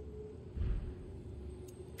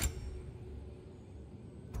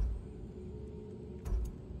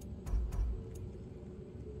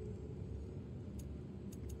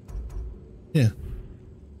 Yeah.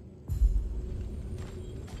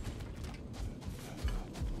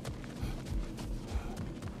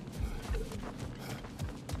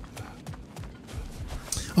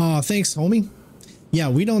 Oh, thanks, homie. Yeah,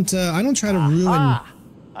 we don't, I don't try to ruin...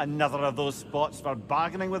 Another of those spots for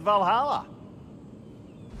bargaining with Valhalla.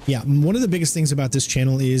 Yeah, one of the biggest things about this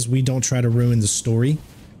channel is we don't try to ruin the story.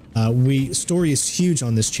 Story is huge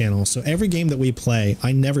on this channel, so every game that we play,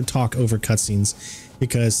 I never talk over cutscenes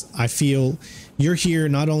because I feel you're here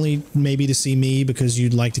not only maybe to see me because you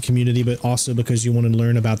like the community, but also because you want to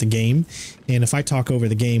learn about the game. And if I talk over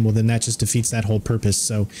the game, well, then that just defeats that whole purpose.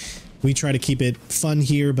 So we try to keep it fun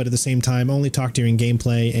here, but at the same time, only talk during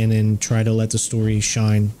gameplay and then try to let the story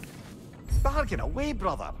shine. Bargain away,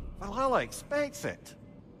 brother. Valhalla expects it.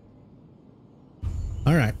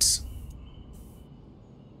 All right.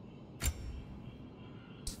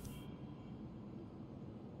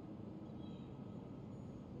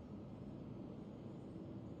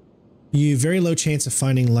 You very low chance of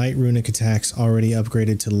finding light runic attacks already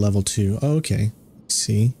upgraded to level 2. Oh, okay.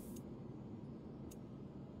 See.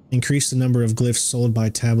 Increase the number of glyphs sold by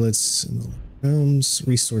tablets in the realms.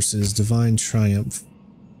 Resources. Divine Triumph.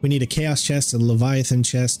 We need a Chaos chest, a Leviathan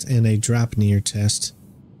chest, and a Draupnir chest.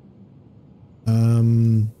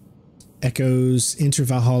 Echoes. Enter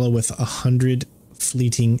Valhalla with 100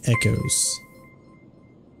 fleeting echoes.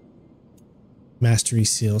 Mastery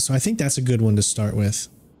seal. So I think that's a good one to start with.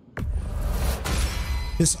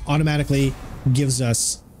 This automatically gives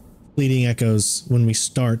us fleeting echoes when we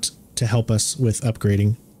start to help us with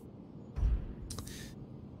upgrading.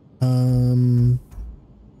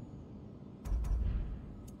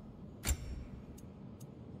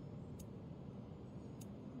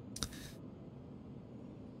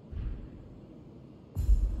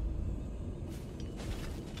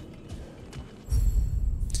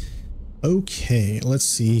 Okay, let's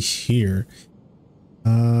see here.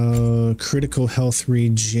 Critical health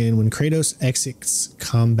regen. When Kratos exits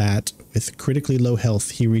combat with critically low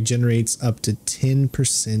health, he regenerates up to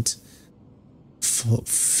 10%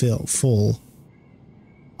 full.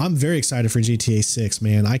 I'm very excited for GTA 6,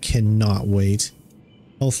 man. I cannot wait.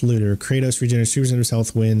 Health looter. Kratos regenerates 2% of his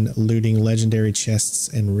health when looting legendary chests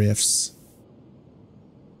and rifts.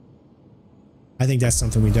 I think that's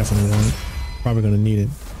something we definitely want. Probably going to need it.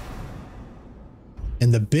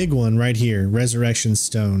 And the big one right here, Resurrection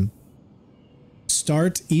Stone.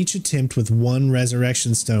 Start each attempt with 1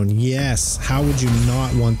 Resurrection Stone. Yes, how would you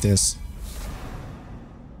not want this?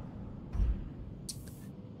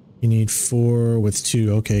 You need 4 with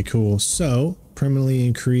 2. Okay, cool. So, permanently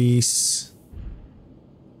increase...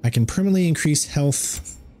 I can permanently increase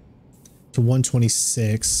health to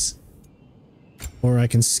 126. Or I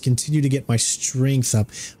can continue to get my strength up.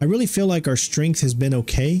 I really feel like our strength has been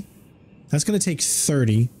okay. That's going to take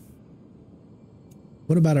 30.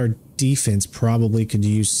 What about our defense? Probably could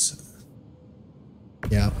use...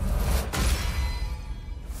 Yeah.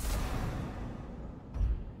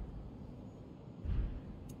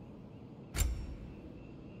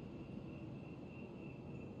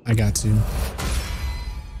 I got to. You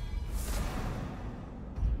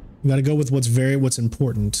got to go with what's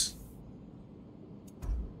important.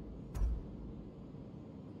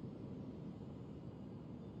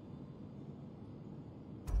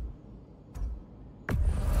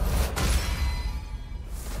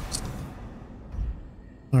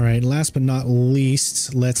 All right, last but not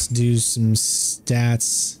least, let's do some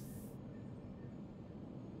stats.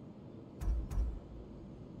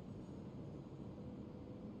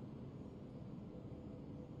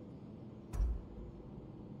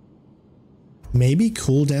 Maybe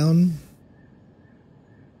cooldown?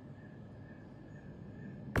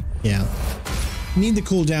 Yeah. Need the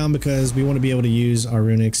cooldown because we want to be able to use our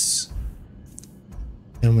runics.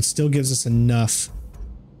 And it still gives us enough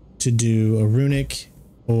to do a runic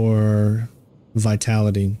or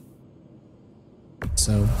vitality.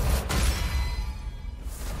 So,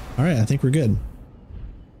 all right, I think we're good.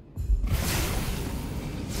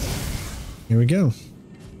 Here we go.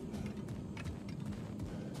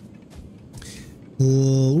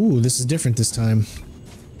 Ooh, this is different this time.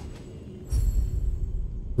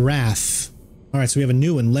 Wrath. All right, so we have a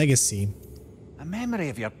new one, Legacy. A memory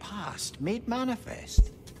of your past made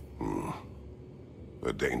manifest.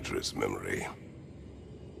 A dangerous memory.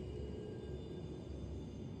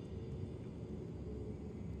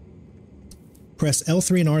 Press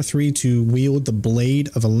L3 and R3 to wield the Blade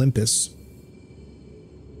of Olympus.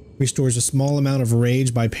 Restores a small amount of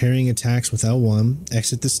rage by parrying attacks with L1.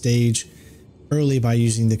 Exit the stage early by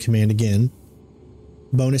using the command again.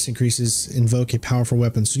 Bonus increases invoke a powerful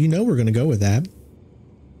weapon. So you know we're going to go with that.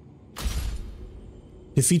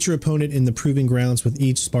 Defeat your opponent in the proving grounds with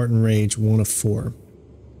each Spartan Rage, 1 of 4.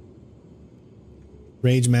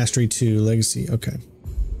 Rage Mastery 2, Legacy. Okay.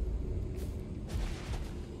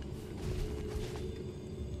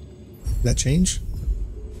 Did that change?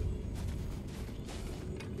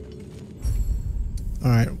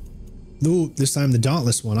 All right. Ooh, this time the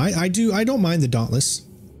Dauntless one. I don't mind the Dauntless.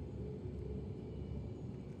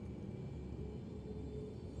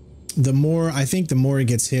 the more, I think the more it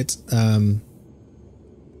gets hit. Yeah,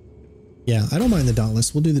 I don't mind the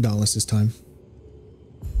Dauntless. We'll do the Dauntless this time.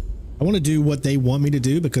 I want to do what they want me to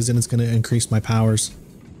do because then it's going to increase my powers.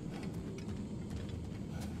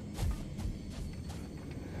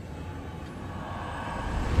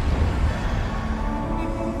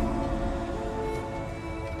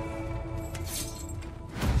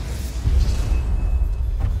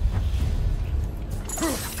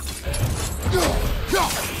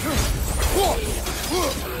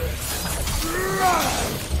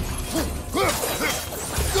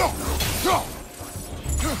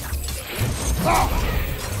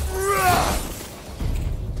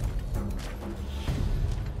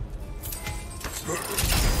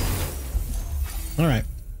 All right.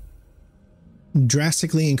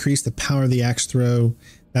 Drastically increase the power of the axe throw.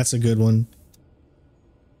 That's a good one.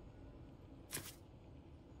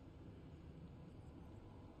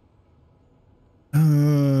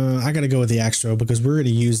 I gotta go with the axe throw because we're gonna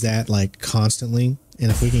use that like constantly, and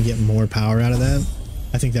if we can get more power out of that,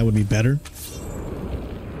 I think that would be better.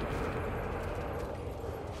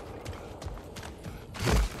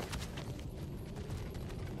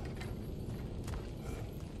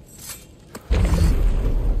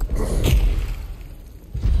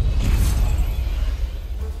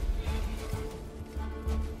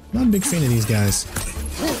 Not a big fan of these guys.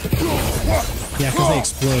 Yeah, because they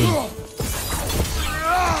explode.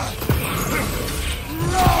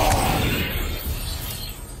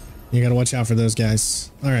 You gotta watch out for those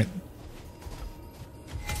guys. All right.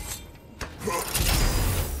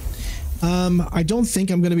 I don't think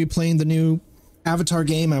I'm gonna be playing the new Avatar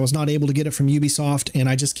game. I was not able to get it from Ubisoft, and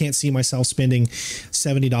I just can't see myself spending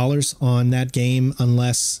 $70 on that game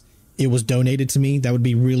unless it was donated to me. That would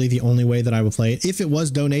be really the only way that I would play it. If it was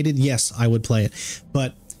donated, yes, I would play it.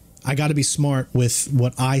 But I got to be smart with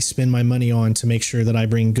what I spend my money on to make sure that I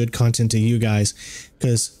bring good content to you guys,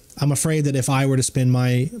 because I'm afraid that if I were to spend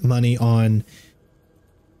my money on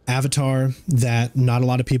Avatar, that not a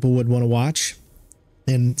lot of people would want to watch.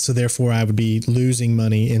 And so therefore I would be losing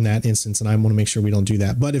money in that instance. And I want to make sure we don't do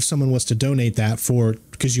that. But if someone was to donate that for,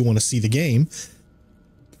 because you want to see the game,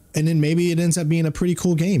 and then maybe it ends up being a pretty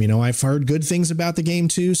cool game. You know, I've heard good things about the game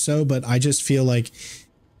too. So, but I just feel like,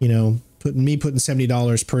 you know, putting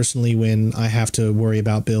 $70 personally when I have to worry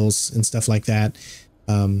about bills and stuff like that,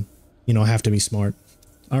 you know, I have to be smart.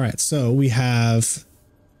 All right, so we have,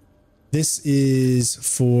 this is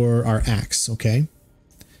for our axe, okay?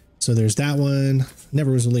 So there's that one.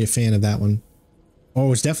 Never was really a fan of that one. Or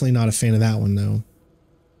was definitely not a fan of that one, though.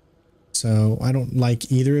 So I don't like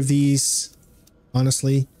either of these,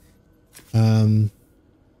 honestly.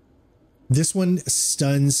 This one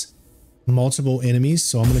stuns multiple enemies,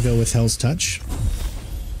 so I'm going to go with Hell's Touch.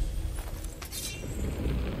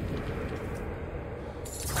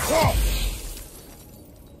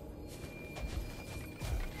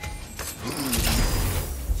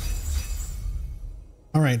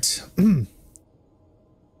 All right.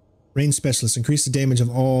 Range Specialist. Increase the damage of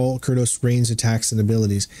all Kratos' ranged attacks and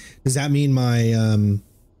abilities. Does that mean my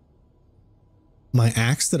my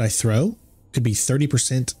axe that I throw could be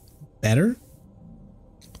 30% better?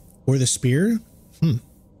 Or the spear?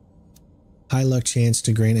 High luck chance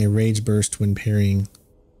to grant a rage burst when parrying.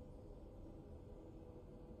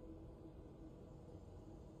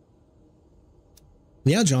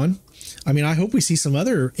 Yeah, John. I mean, I hope we see some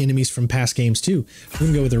other enemies from past games too. We're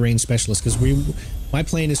gonna go with the range specialist because my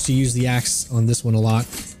plan is to use the axe on this one a lot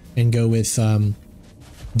and go with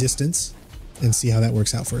distance and see how that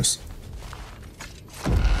works out for us.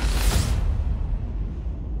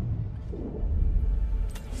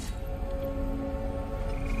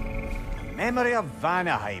 Memory of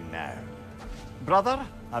Vanaheim now. Brother,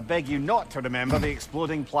 I beg you not to remember the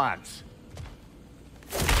exploding plants.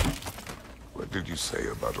 What did you say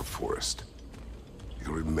about a forest?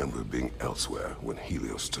 You remember being elsewhere when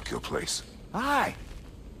Helios took your place? Aye.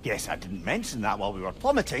 Guess I didn't mention that while we were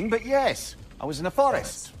plummeting, but yes. I was in a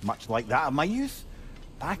forest, much like that of my youth.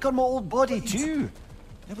 Back on my old body too.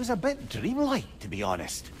 It was a bit dreamlike, to be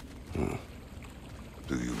honest. Do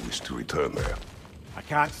you wish to return there? I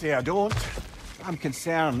can't say I don't. I'm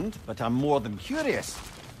concerned, but I'm more than curious.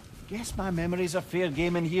 Guess my memories are fair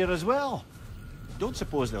game in here as well. Don't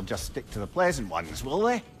suppose they'll just stick to the pleasant ones, will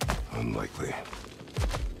they? Unlikely.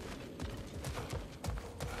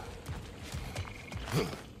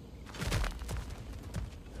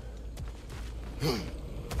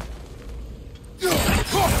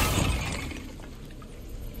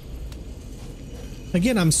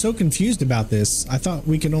 Again, I'm so confused about this. I thought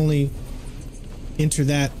we could only enter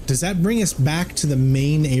that. Does that bring us back to the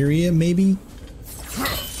main area, maybe?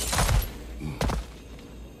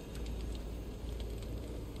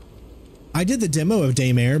 I did the demo of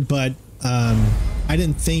Daymare, but I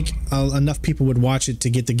didn't think enough people would watch it to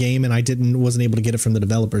get the game, and I wasn't able to get it from the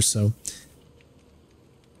developers. So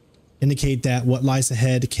indicate that what lies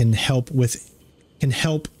ahead can help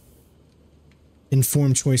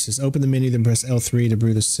inform choices. Open the menu, then press L3 to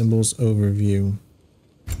brew the symbols overview.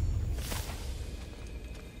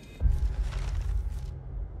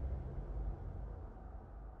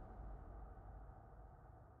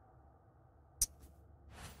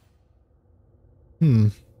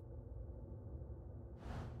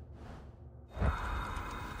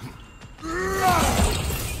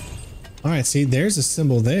 All right, see, there's a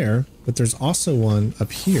symbol there, but there's also one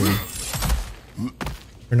up here.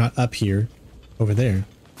 Or not up here, over there.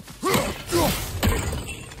 So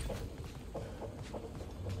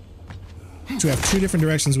we have two different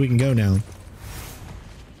directions we can go now.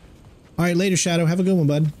 All right, later, Shadow. Have a good one,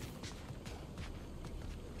 bud.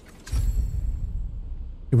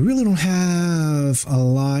 We really don't have a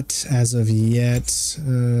lot as of yet.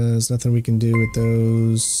 There's nothing we can do with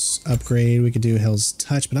those. Upgrade. We could do Hell's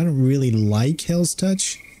Touch, but I don't really like Hell's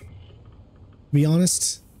Touch, to be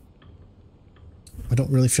honest. I don't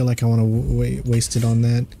really feel like I want to waste it on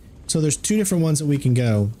that. So there's two different ones that we can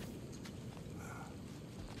go.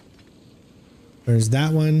 There's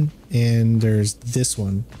that one, and there's this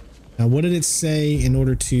one. Now, what did it say in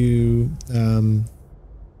order to...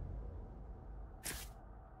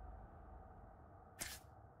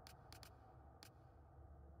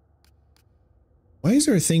 why is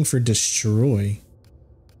there a thing for destroy?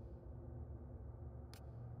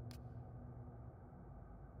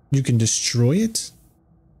 You can destroy it?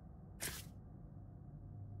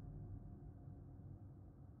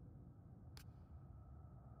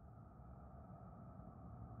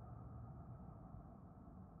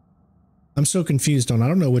 I'm so confused on, I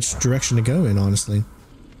don't know which direction to go in, honestly.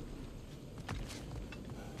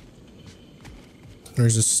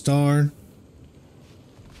 There's a star.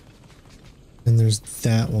 And there's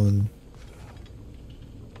that one.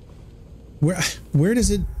 Where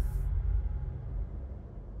does it...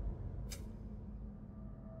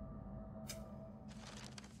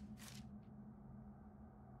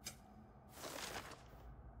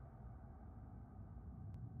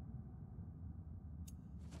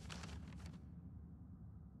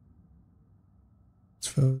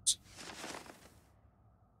 Foes.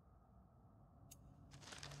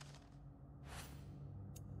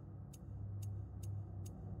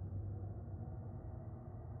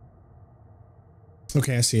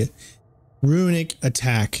 Okay, I see it. Runic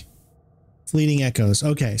attack. Fleeting echoes.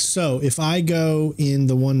 Okay, so if I go in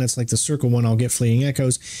the one that's like the circle one, I'll get fleeting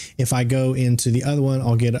echoes. If I go into the other one,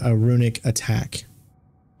 I'll get a runic attack.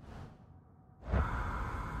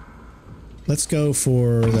 Let's go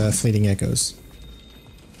for the fleeting echoes.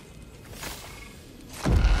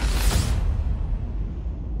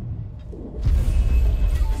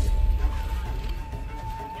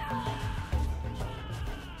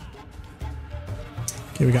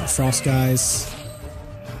 Okay, we got frost guys.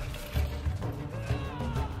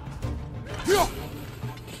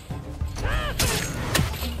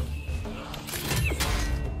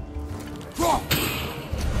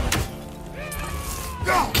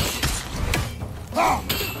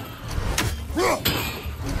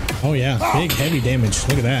 Oh yeah, big heavy damage.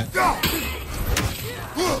 Look at that.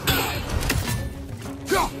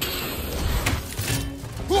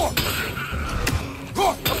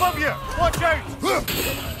 Above you! Watch out!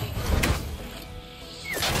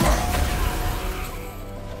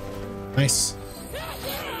 Nice.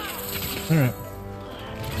 All right.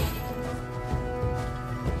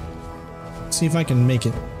 See if I can make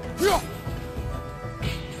it.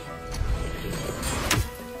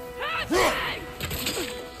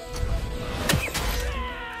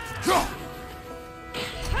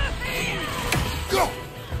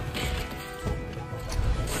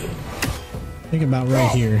 I think about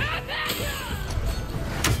right here.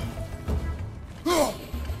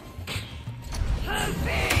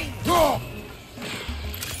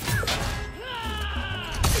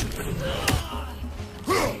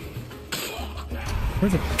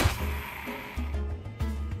 Perfect.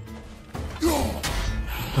 All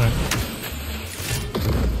right.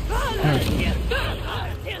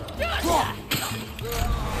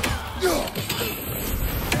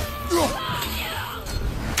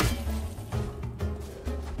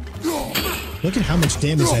 Look at how much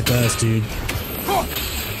damage that does, dude.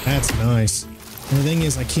 That's nice. And the thing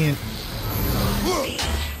is, I can't...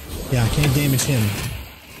 yeah, I can't damage him.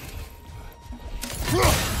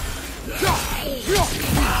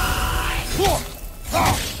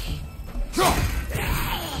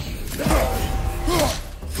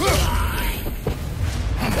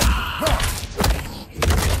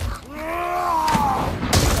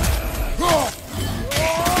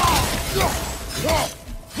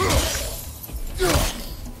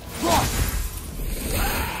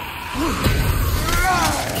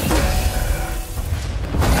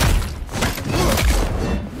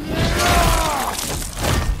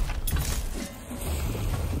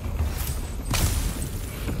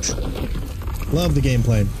 Love the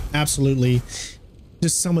gameplay. Absolutely.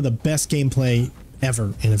 Just some of the best gameplay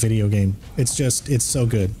ever in a video game. It's so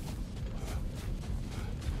good.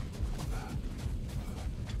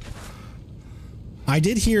 I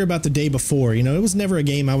did hear about the day before. You know, it was never a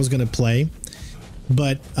game I was going to play.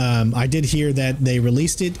 But I did hear that they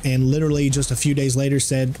released it and literally just a few days later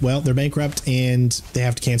said, well, they're bankrupt and they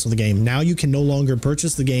have to cancel the game. Now you can no longer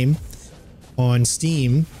purchase the game on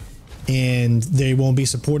Steam and they won't be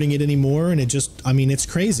supporting it anymore. And it just, I mean, it's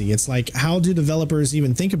crazy. It's like, how do developers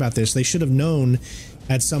even think about this? They should have known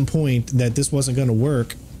at some point that this wasn't going to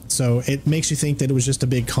work. So it makes you think that it was just a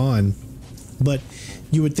big con. But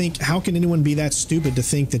you would think, how can anyone be that stupid to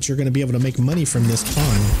think that you're going to be able to make money from this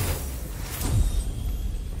con?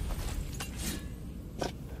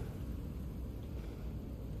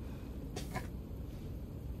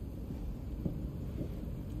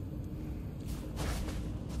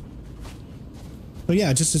 But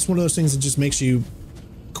yeah, it's one of those things that just makes you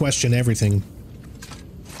question everything.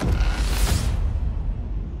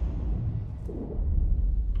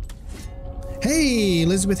 Hey,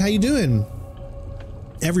 Elizabeth, how you doing?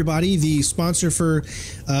 Everybody, the sponsor for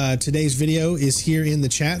today's video is here in the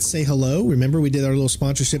chat. Say hello. Remember, we did our little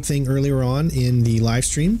sponsorship thing earlier on in the live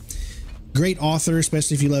stream. Great author,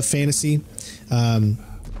 especially if you love fantasy.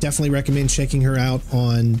 Definitely recommend checking her out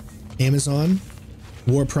on Amazon.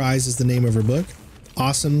 War Prize is the name of her book.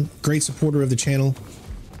 Awesome, great supporter of the channel.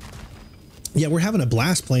 Yeah, we're having a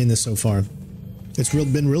blast playing this so far. It's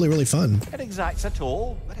been really fun. It exacts a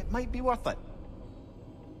toll, but it might be worth it.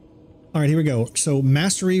 All right, here we go. So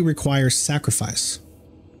mastery requires sacrifice.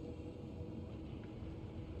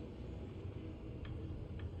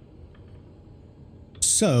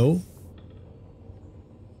 So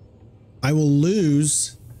I will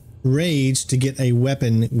lose rage to get a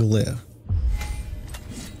weapon glyph.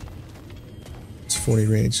 40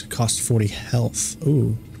 rage, cost 40 health.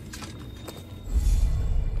 Ooh.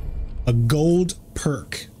 A gold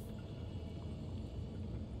perk.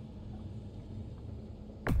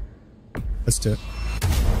 Let's do it.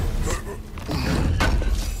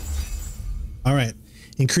 All right.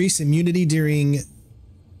 Increase immunity duration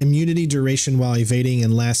while evading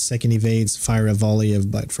and last second evades fire a volley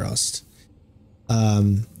of Bifrost.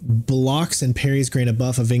 Blocks and parries grant a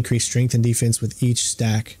buff of increased strength and defense with each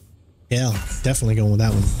stack. Yeah, definitely going with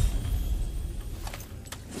that one.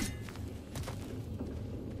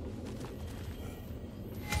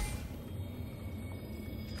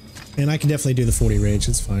 And I can definitely do the 40 rage,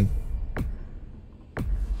 it's fine.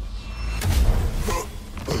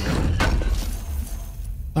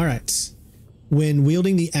 Alright. When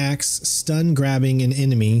wielding the axe, stun grabbing an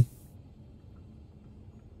enemy,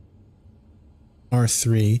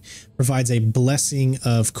 R3, provides a blessing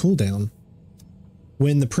of cooldown.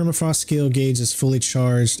 When the permafrost skill gauge is fully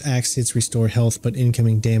charged, axe hits restore health, but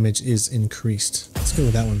incoming damage is increased. Let's go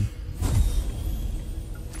with that one.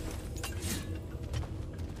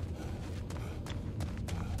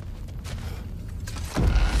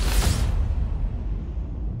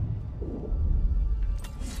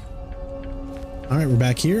 All right, we're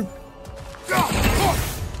back here.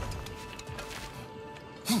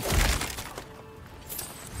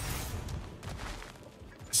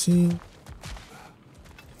 See.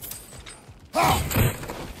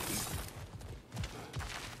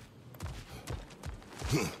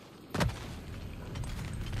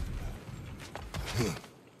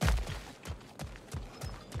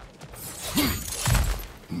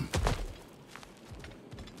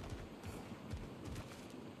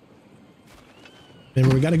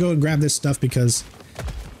 And we got to go and grab this stuff because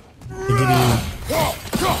they give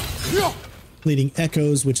you bleeding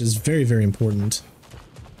echoes, which is very important.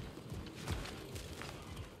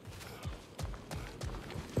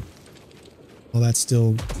 Well, that's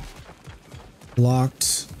still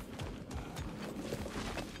locked.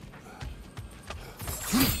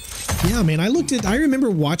 Yeah, man, I remember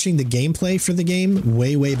watching the gameplay for the game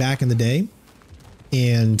way back in the day,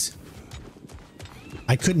 and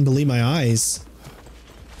I couldn't believe my eyes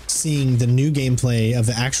seeing the new gameplay of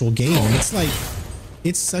the actual game. It's like,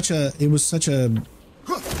 it was such a,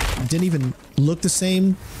 didn't even look the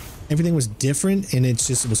same. Everything was different, and it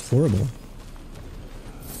was horrible.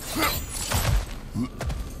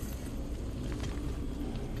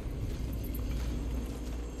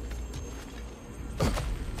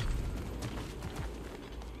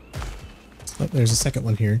 Oh, there's a second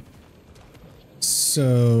one here.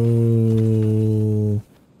 So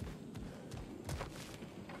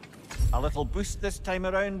a little boost this time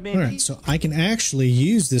around, maybe. All right, so I can actually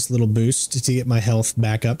use this little boost to get my health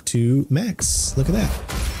back up to max. Look at that.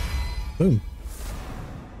 Boom.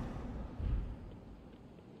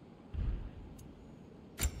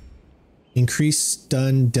 Increase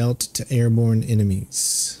stun dealt to airborne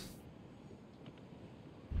enemies.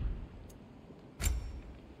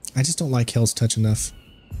 I just don't like Hell's Touch enough.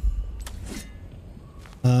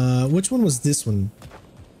 Which one was this one?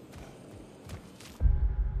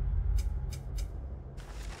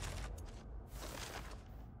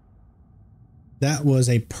 That was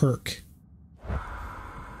a perk.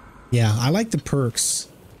 Yeah, I like the perks,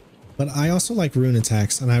 but I also like rune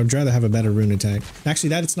attacks, and I would rather have a better rune attack.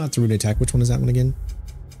 Actually, it's not the rune attack. Which one is that one again?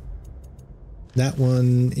 That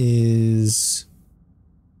one is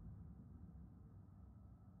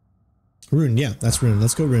rune. Yeah, that's rune.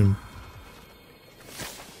 Let's go rune.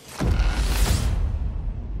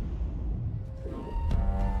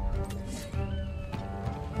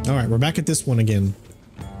 All right, we're back at this one again.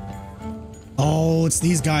 Oh, it's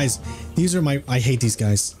these guys. These are I hate these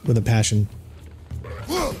guys with a passion.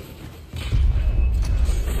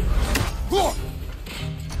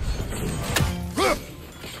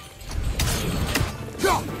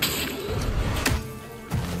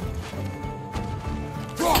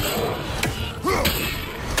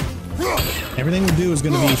 Everything we do is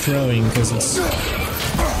going to be throwing because it's...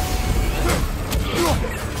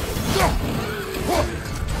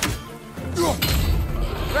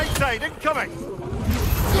 Right side, incoming!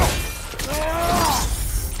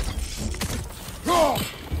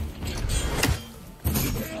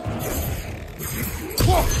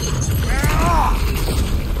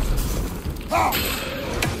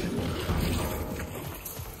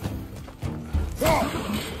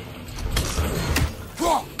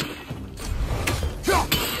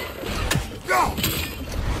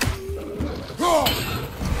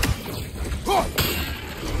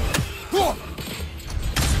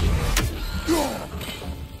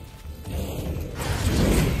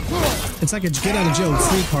 It's like a get out of jail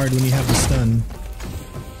free card when you have the stun.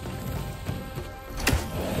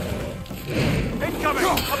 Incoming!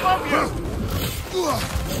 Above you!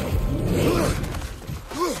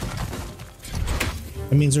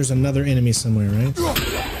 That means there's another enemy somewhere, right?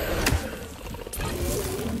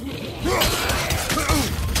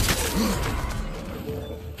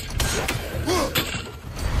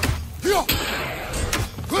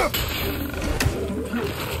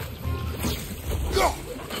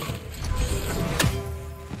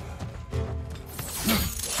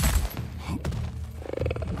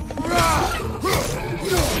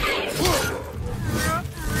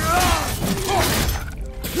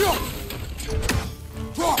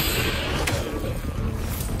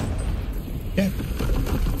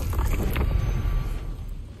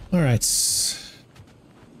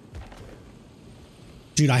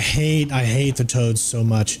 Dude, I hate the toads so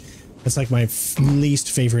much. That's like my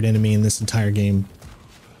least favorite enemy in this entire game.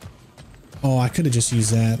 Oh, I could have just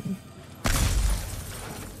used that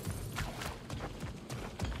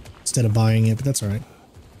instead of buying it, but that's all right.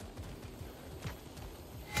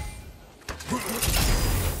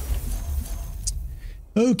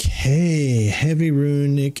 Okay, heavy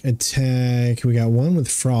runic attack. We got one with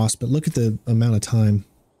frost, but look at the amount of time.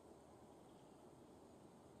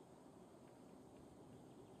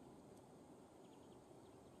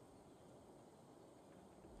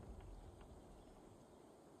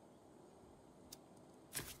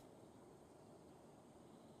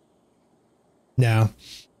 No.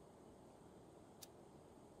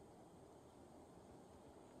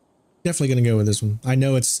 Definitely going to go with this one. I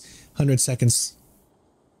know it's 100 seconds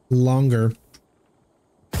longer.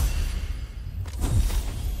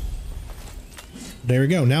 There we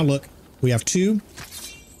go. Now look, we have two.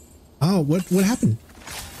 Oh, what happened?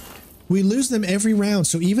 We lose them every round.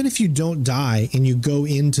 So even if you don't die and you go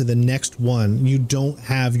into the next one, you don't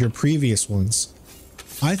have your previous ones.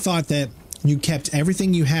 I thought that you kept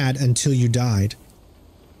everything you had until you died.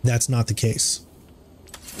 That's not the case.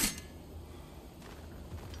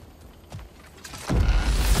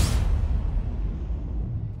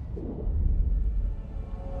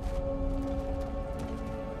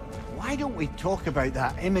 Why don't we talk about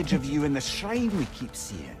that image of you in the shrine we keep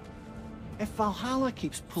seeing? If Valhalla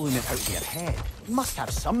keeps pulling it out of your head, it must have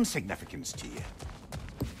some significance to you.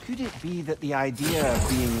 Could it be that the idea of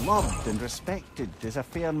being loved and respected is a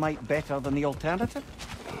fair mite better than the alternative?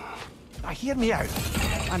 Now hear me out,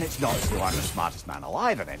 and it's not as though I'm the smartest man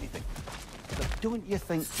alive or anything, but don't you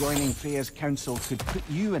think joining Freya's council could put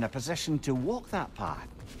you in a position to walk that path?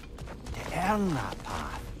 To earn that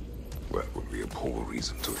path? That would be a poor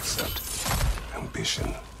reason to accept.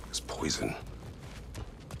 Ambition is poison.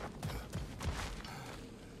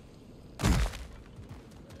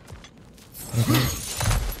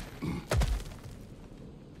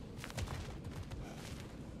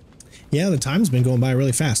 Yeah, the time's been going by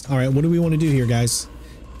really fast. All right, what do we want to do here, guys?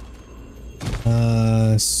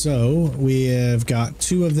 So we have got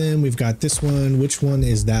 2 of them. We've got this one. Which one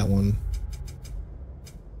is that one?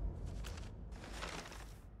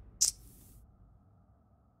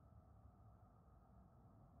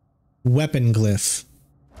 Weapon glyph.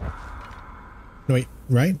 No, wait,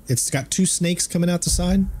 right? It's got 2 snakes coming out the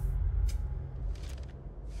side.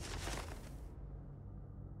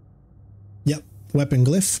 Yep, weapon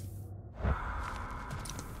glyph.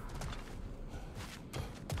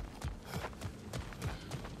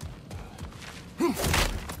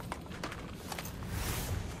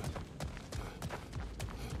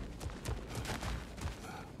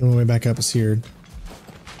 The only way back up is here.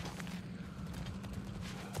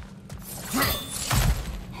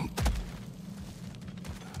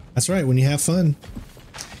 That's right, when you have fun.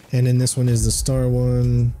 And then this one is the star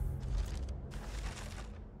one.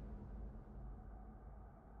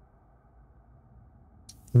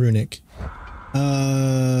 Runic.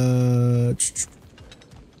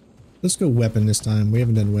 Let's go weapon this time. We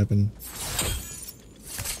haven't done weapon.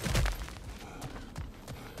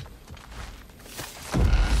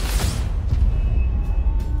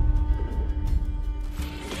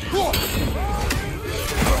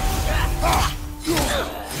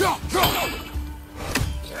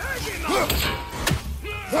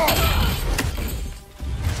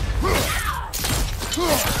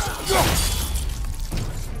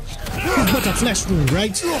 But a flesh wound,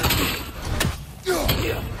 right? Shield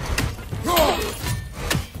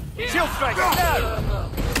strike now!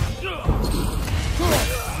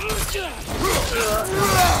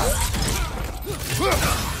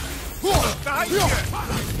 Behind you!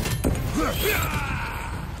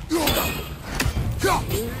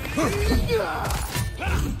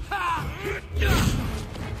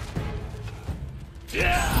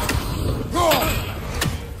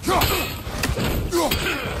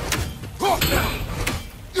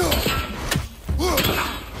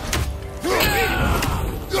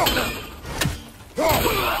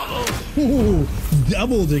 Ooh,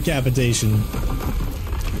 double decapitation.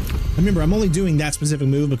 Remember, I'm only doing that specific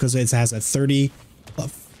move because it has a 40%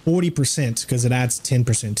 because it adds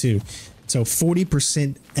 10% too. So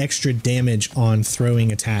 40% extra damage on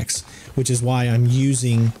throwing attacks, which is why I'm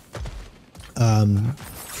using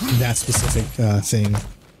that specific thing.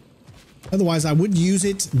 Otherwise, I would use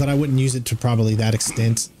it, but I wouldn't use it to probably that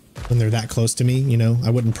extent when they're that close to me, you know?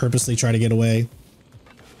 I wouldn't purposely try to get away.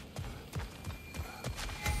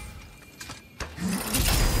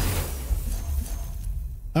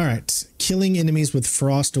 All right, killing enemies with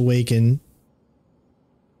Frost Awaken.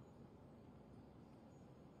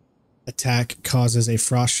 Attack causes a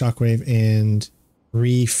Frost Shockwave and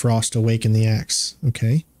re-Frost Awaken the axe.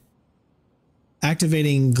 Okay.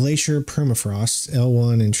 Activating Glacier Permafrost,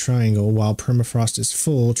 L1 and triangle, while Permafrost is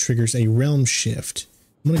full, triggers a Realm Shift.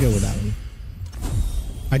 I'm going to go with that one.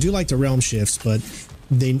 I do like the Realm Shifts, but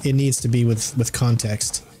it needs to be with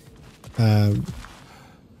context.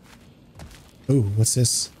 Oh, what's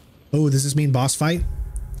this? Oh, does this mean boss fight?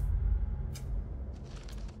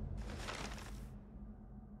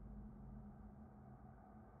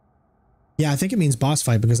 Yeah, I think it means boss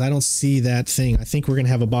fight because I don't see that thing. I think we're going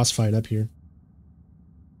to have a boss fight up here.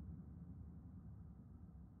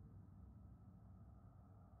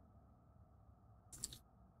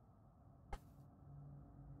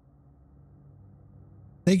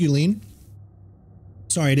 Thank you, Lean.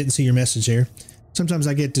 Sorry, I didn't see your message there. Sometimes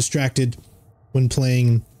I get distracted when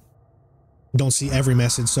playing, don't see every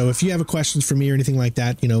message. So if you have a questions for me or anything like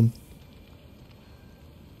that, you know,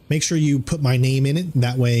 make sure you put my name in it.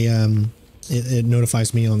 That way it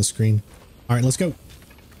notifies me on the screen. All right, let's go.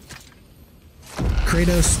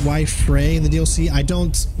 Kratos' wife Frey in the DLC. I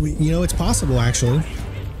don't, you know, it's possible actually.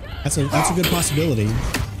 That's a good possibility.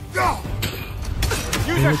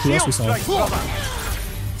 Use your shield strike, brother!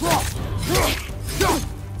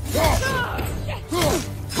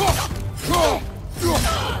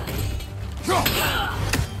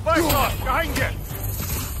 Bifrost, behind you!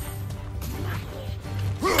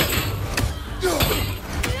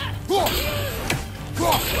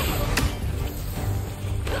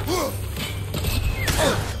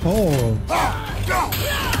 Oh.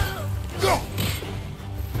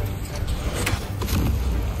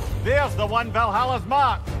 There's the one Valhalla's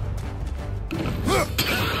marked!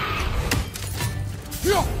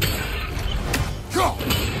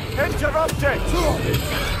 Interrupted!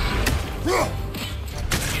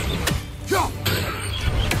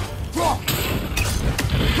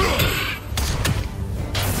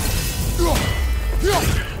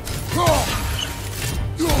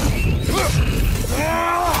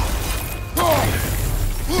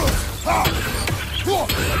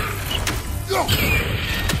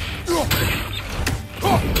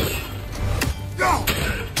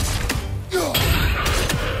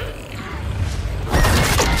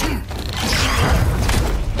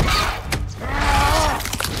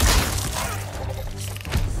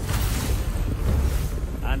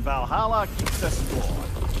 and Valhalla keeps us going.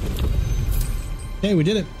 Hey, we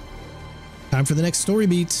did it. Time for the next story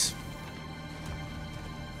beat.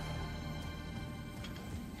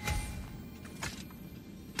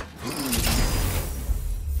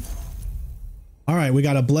 All right, we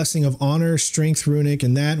got a Blessing of Honor, Strength Runic,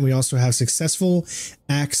 and that. And we also have successful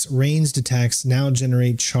axe ranged attacks now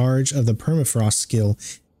generate charge of the Permafrost skill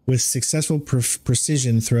with successful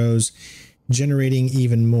precision throws generating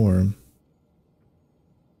even more.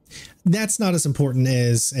 That's not as important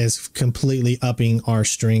as completely upping our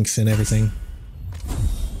strength and everything.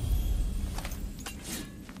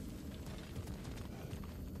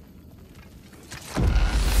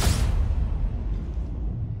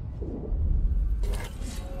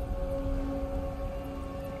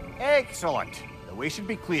 Excellent. The way should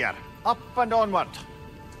be clear. Up and onward.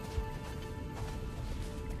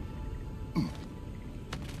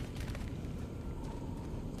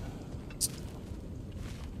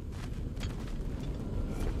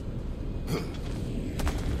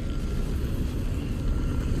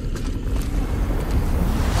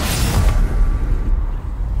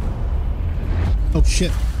 Oh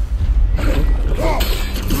shit.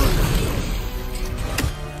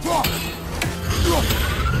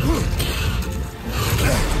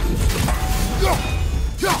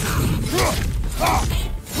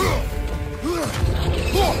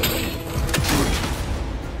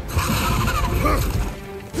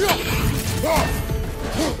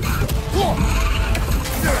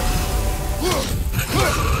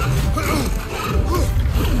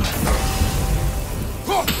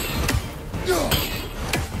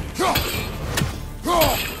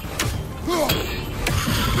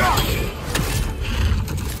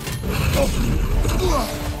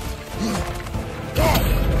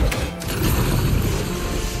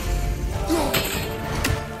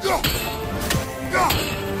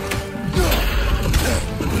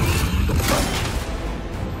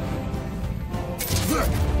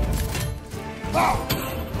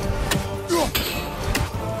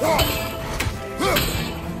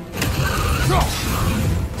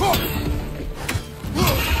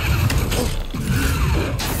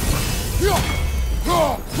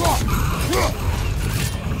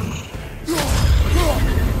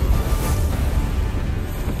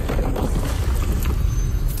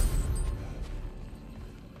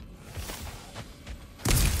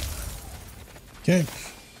 Okay.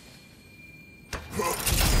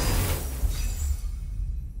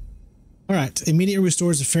 All right. Immediately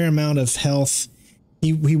restores a fair amount of health.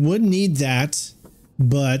 He would need that,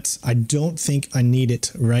 but I don't think I need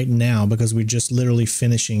it right now because we're just literally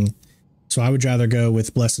finishing. So I would rather go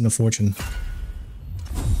with Blessing of Fortune.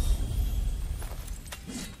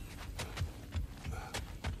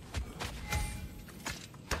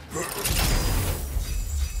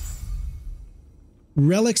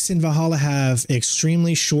 Relics in Valhalla have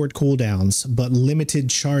extremely short cooldowns, but limited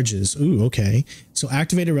charges. Ooh, okay. So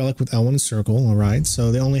activate a relic with L1 circle. All right.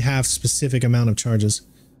 So they only have specific amount of charges.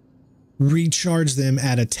 Recharge them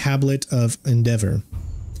at a tablet of endeavor.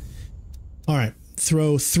 All right.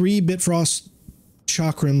 Throw 3 Bitfrost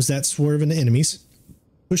chakrams that swerve into enemies.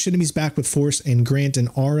 Push enemies back with force and grant an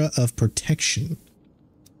aura of protection.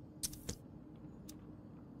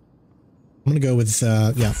 I'm going to go with, yeah,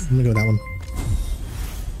 I'm going to go with that one.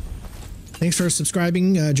 Thanks for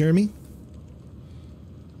subscribing, Jeremy.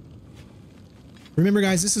 Remember,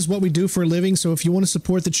 guys, this is what we do for a living. So if you want to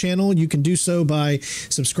support the channel, you can do so by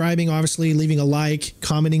subscribing, obviously, leaving a like,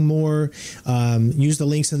 commenting more, use the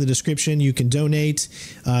links in the description. You can donate.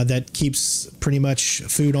 That keeps pretty much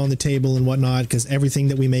food on the table and whatnot, because everything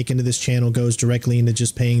that we make into this channel goes directly into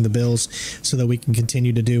just paying the bills so that we can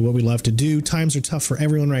continue to do what we love to do. Times are tough for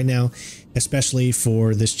everyone right now, especially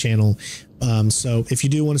for this channel. So if you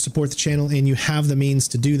do want to support the channel and you have the means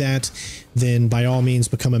to do that, then by all means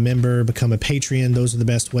become a member, become a Patreon. Those are the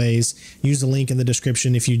best ways. Use the link in the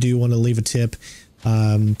description if you do want to leave a tip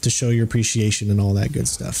to show your appreciation and all that good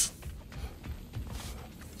stuff.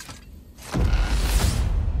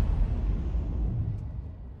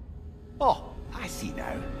 Oh, I see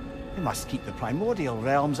now. We must keep the primordial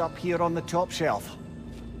realms up here on the top shelf.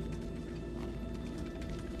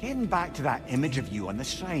 Getting back to that image of you on the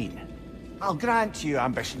shrine. I'll grant you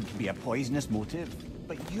ambition can be a poisonous motive,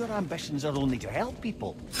 but your ambitions are only to help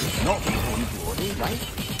people, not for your own glory,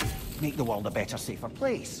 right? Make the world a better, safer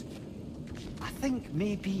place. I think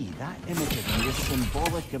maybe that image of you is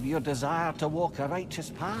symbolic of your desire to walk a righteous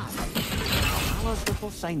path. Valhalla's little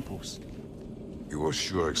signpost. You are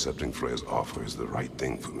sure accepting Freya's offer is the right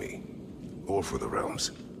thing for me? Or for the realms?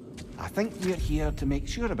 I think we're here to make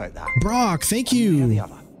sure about that. Brock, thank you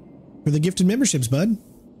for the gifted memberships, bud.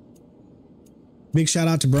 Big shout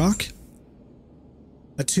out to Brock.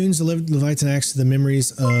 Attunes the Leviathan axe to the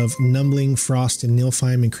memories of Numbling, Frost, and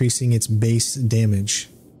Nilfheim, increasing its base damage.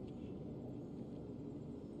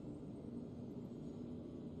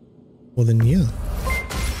 Well then, yeah.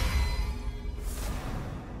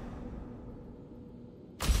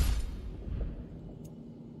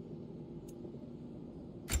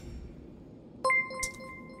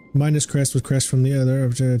 Combine this crest with crest from the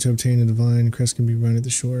other to obtain a divine crest can be run at the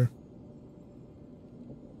shore.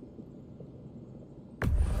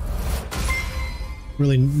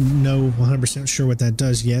 Really no 100% sure what that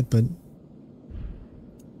does yet, but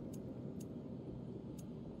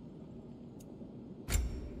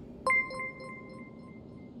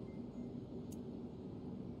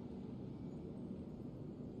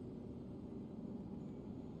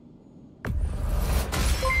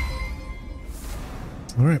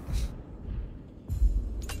all right.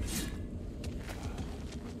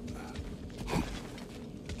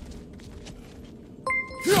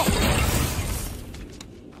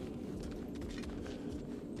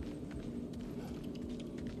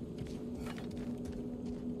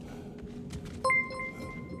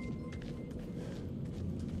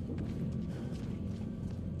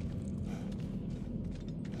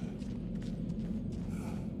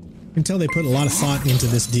 You can tell they put a lot of thought into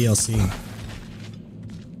this DLC.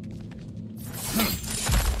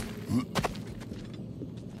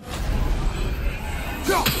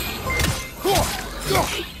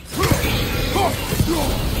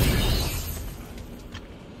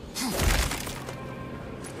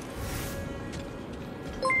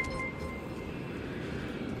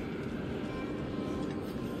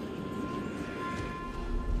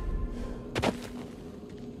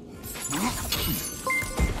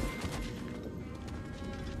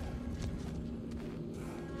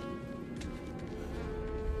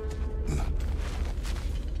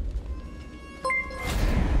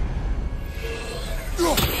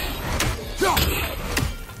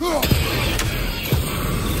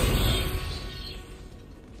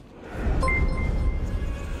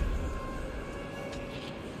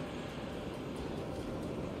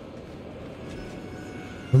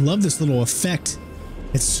 I love this little effect.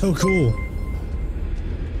 It's so cool.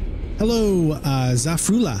 Hello,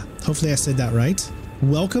 Zafrula. Hopefully I said that right.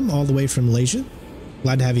 Welcome all the way from Malaysia.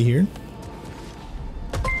 Glad to have you here.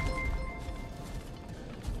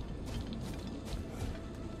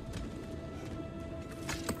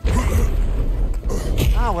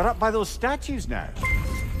 Ah, we're up by those statues now.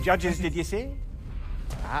 Judges, did you say?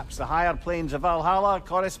 Perhaps the higher planes of Valhalla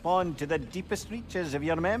correspond to the deepest reaches of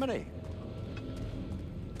your memory.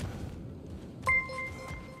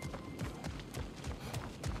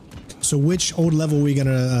 So which old level are we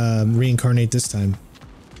gonna reincarnate this time?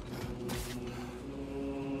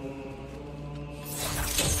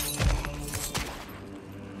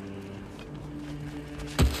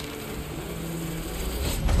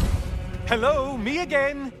 Hello, me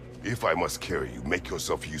again. If I must carry you, make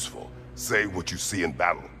yourself useful. Say what you see in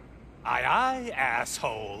battle. Aye, aye,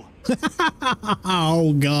 asshole.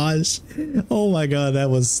 Oh gosh. Oh my god, that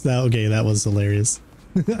was okay, that was hilarious.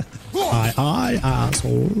 Aye,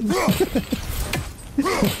 asshole.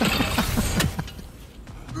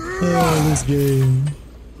 Oh, this game.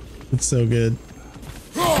 It's so good.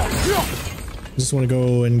 Just want to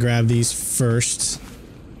go and grab these first.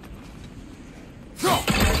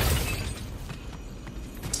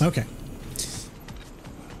 Okay.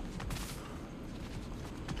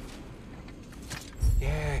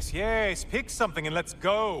 Yes, yes, pick something and let's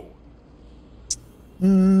go.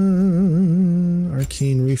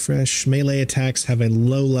 Arcane refresh. Melee attacks have a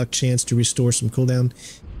low luck chance to restore some cooldown.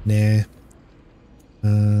 Nah.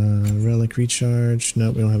 Relic recharge.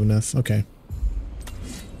 Nope, we don't have enough. Okay.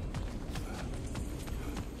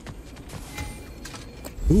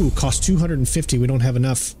 Ooh, cost 250. We don't have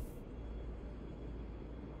enough.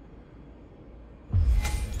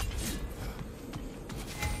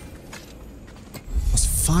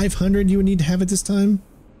 Cost 500 you would need to have it this time?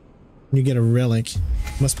 You get a relic.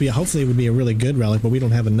 Must be, hopefully it would be a really good relic, but we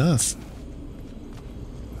don't have enough.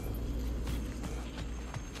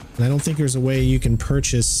 And I don't think there's a way you can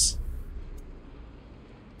purchase.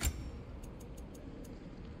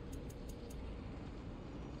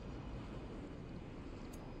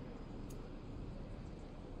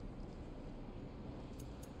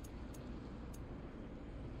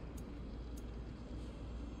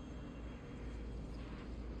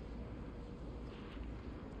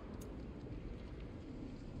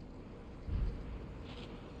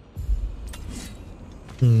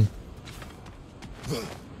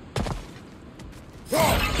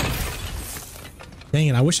 Dang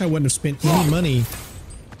it, I wish I wouldn't have spent any money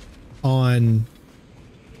on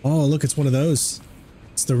Oh, look, it's one of those.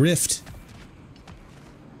 It's the rift.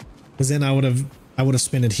 Because then I would have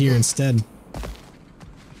spent it here instead.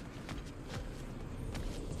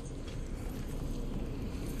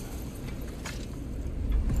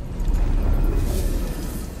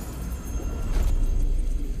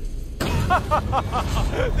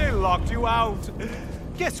 They locked you out.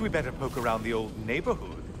 Guess we better poke around the old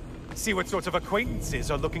neighborhood. See what sorts of acquaintances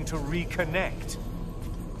are looking to reconnect.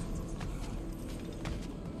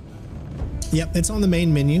 Yep, it's on the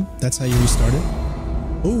main menu. That's how you restart it.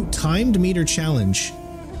 Oh, timed meter challenge.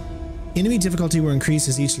 Enemy difficulty will increase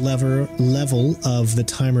as each level of the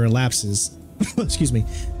timer elapses. Excuse me.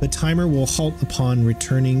 The timer will halt upon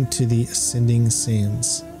returning to the ascending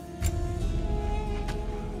sands.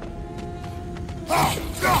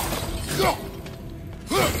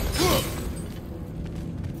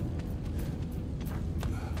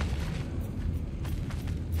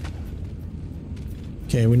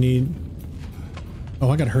 Okay, we need... Oh,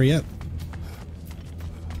 I gotta hurry up.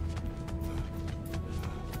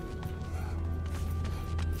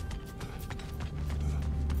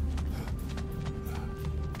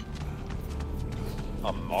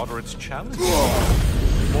 A moderate challenge?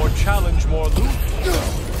 More challenge, more loot.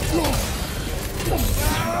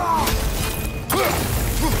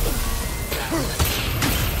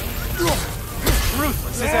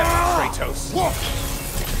 Ruthless as ever, Kratos.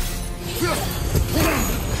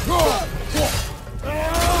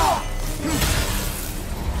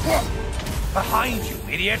 Behind you,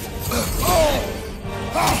 idiot!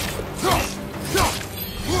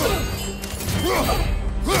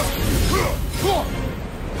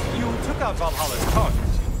 You took out Valhalla's target,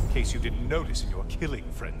 in case you didn't notice in your killing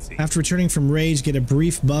frenzy. After returning from rage, get a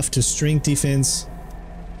brief buff to strength defense.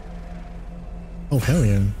 Oh, hell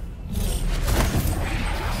yeah.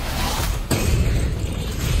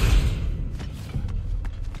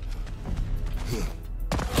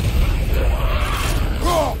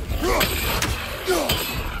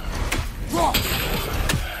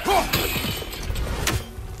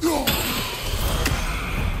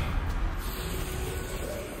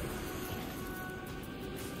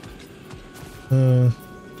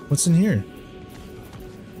 What's in here?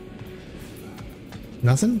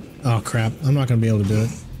 Nothing? Oh crap, I'm not gonna be able to do it.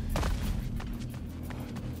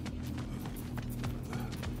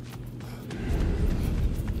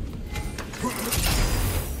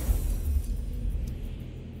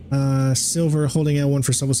 Silver, holding L1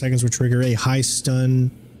 for several seconds will trigger a high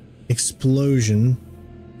stun explosion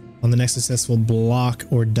on the next successful block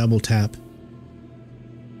or double tap.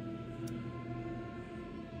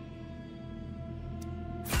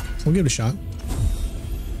 We'll give it a shot.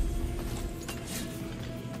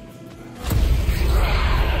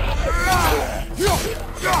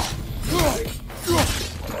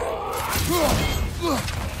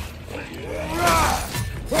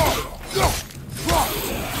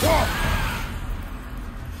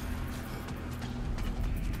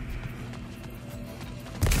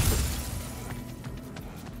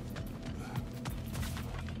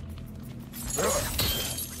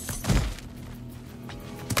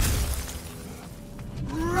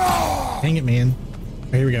 Dang it, man.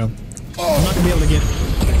 Oh, here we go. I'm not gonna be able to get...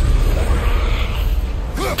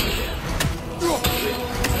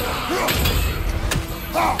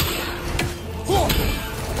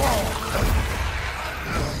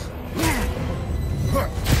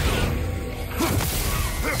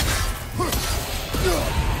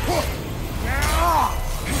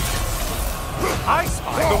 I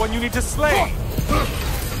spy the one you need to slay!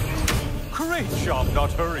 Great job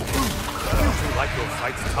not hurrying. You two like your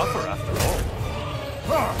fights tougher after all.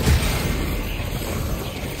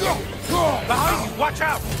 Behind you, watch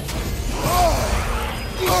out!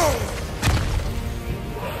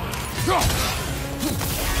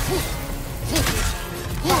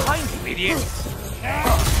 Behind you, idiot!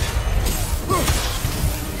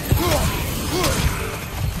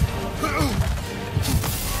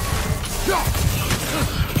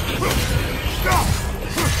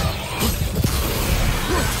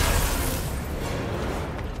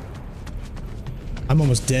 I'm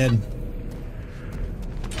almost dead.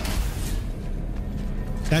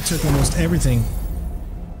 That took almost everything.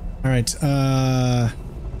 All right.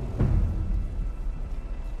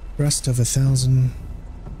 Rest of 1,000.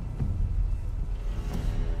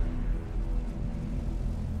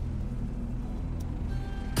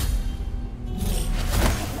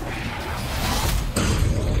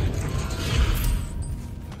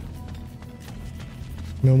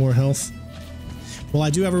 No more health. Well, I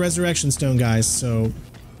do have a resurrection stone, guys, so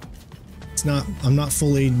it's not, I'm not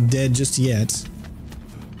fully dead just yet.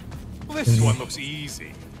 Well, this one looks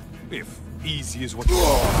easy. If easy is what you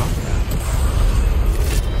want.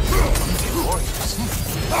 Warriors.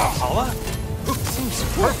 Valhalla? Seems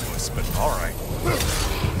superfluous, but alright.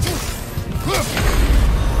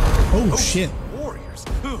 Oh shit. Warriors.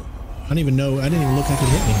 I don't even know. I didn't even look like it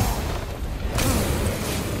hit me.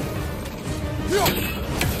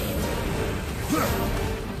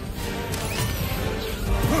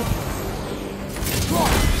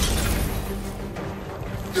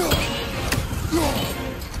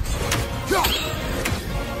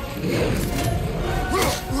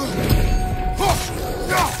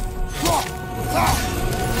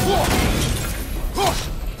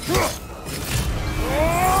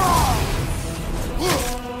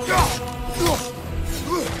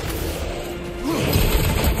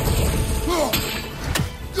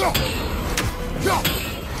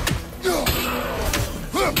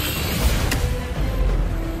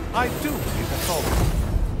 I do believe that's all.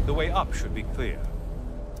 The way up should be clear.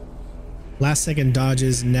 Last second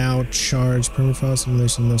dodges now charge permafrost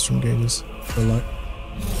simulation maelstrom gauges. Good luck.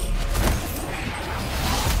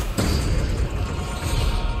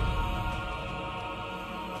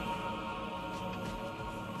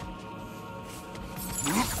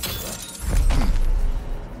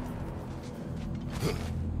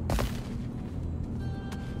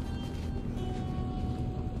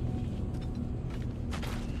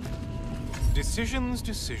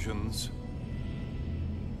 Decisions.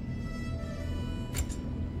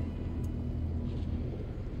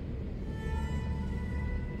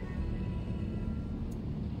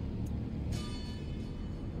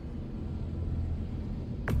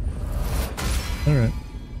 All right.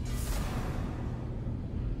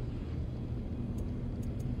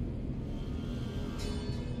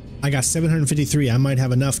 I got 753. I might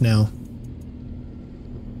have enough now.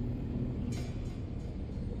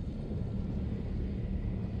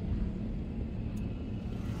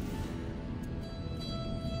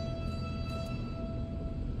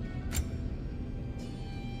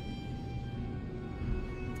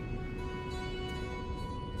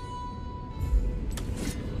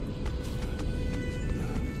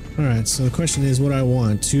 All right, so the question is what do I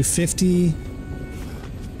want? 250.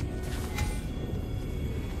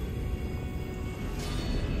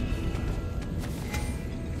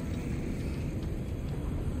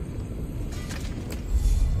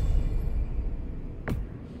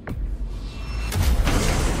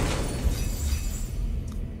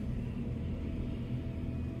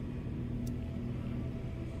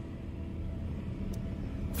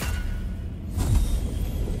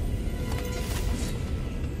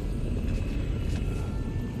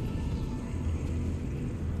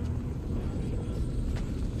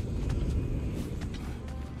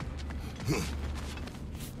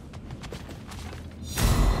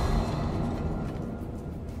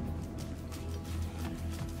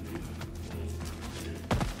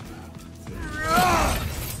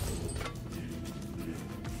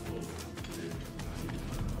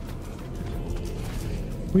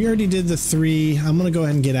 We already did the 3. I'm gonna go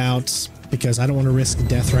ahead and get out because I don't want to risk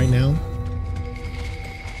death right now.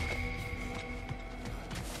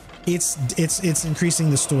 It's increasing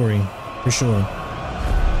the story for sure.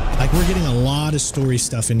 Like we're getting a lot of story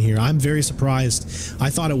stuff in here. I'm very surprised. I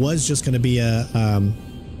thought it was just going to be a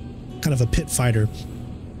kind of a pit fighter.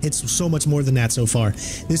 It's so much more than that so far.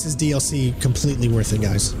 This is DLC completely worth it,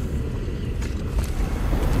 guys.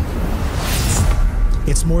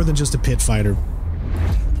 It's more than just a pit fighter.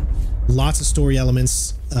 Lots of story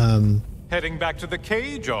elements. Heading back to the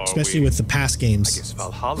cage, are especially we? with the past games. I guess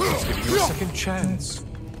Valhalla is giving you a second chance.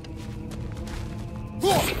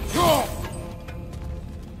 Party.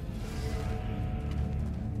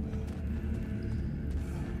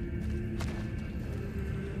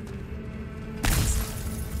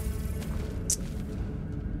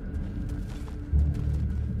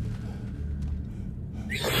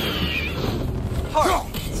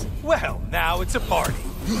 Well, now it's a party.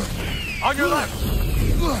 On your left.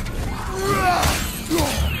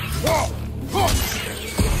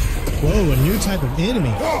 Whoa, a new type of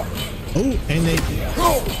enemy. Oh, and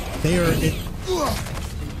they are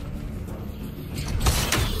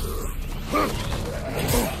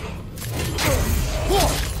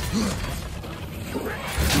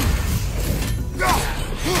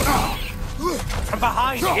from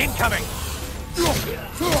behind, incoming.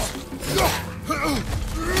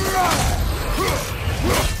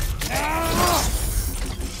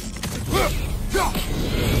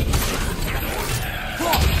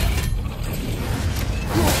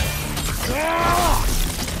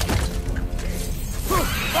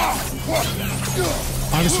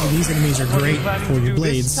 Honestly, these enemies are great for your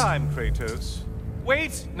blades. This time, Kratos.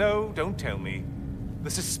 Wait, no, don't tell me. The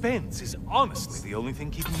suspense is honestly the only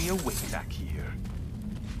thing keeping me awake back here.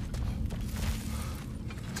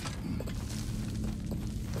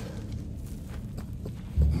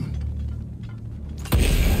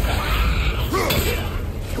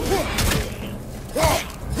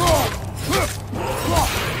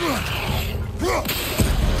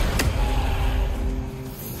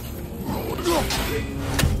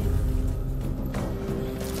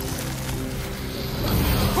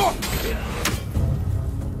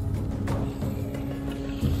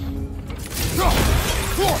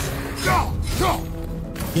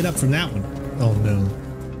 Get up from that one. Oh no.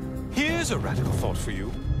 Here's a radical thought for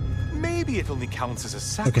you. Maybe it only counts as a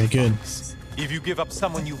sacrifice. Okay, good. If you give up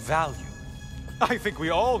someone you value. I think we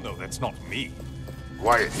all know that's not me.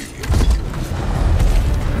 Quiet, you.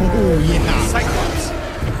 Oh yeah. Cyclops!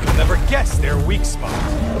 You'll never guess their weak spot.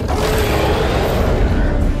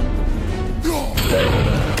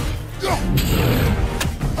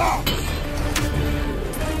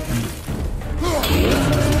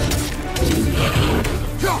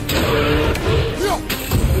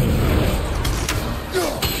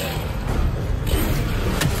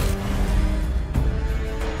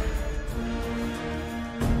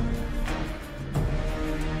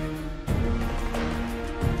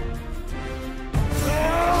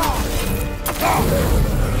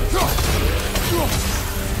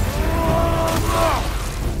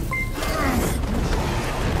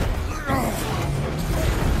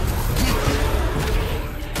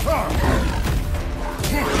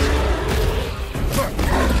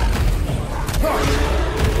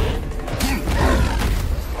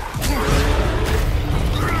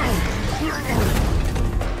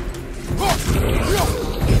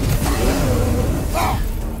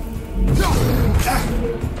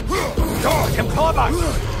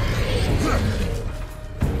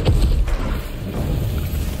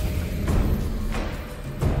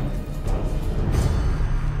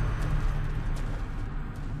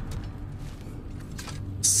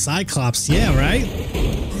 Cyclops, yeah, right?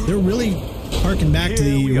 They're really harking back to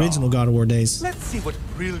the original God of War days. Let's see what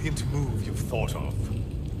brilliant move you've thought of.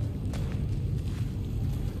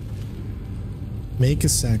 Make a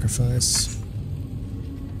sacrifice.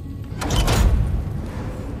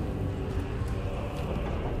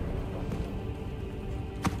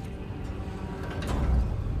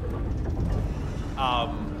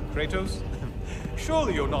 Kratos?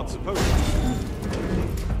 Surely you're not supposed to.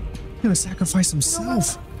 He's gonna sacrifice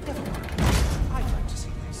himself. I'd like to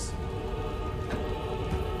see this.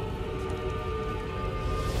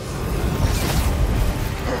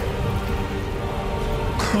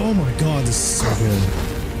 Oh my god, this is so good.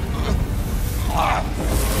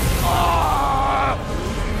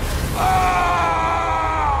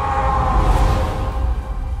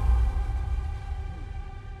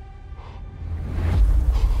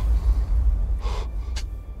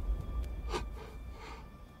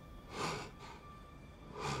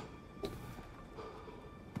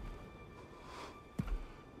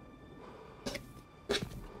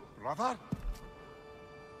 Brother?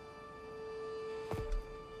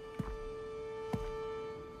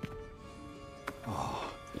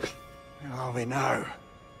 Oh, where are we now?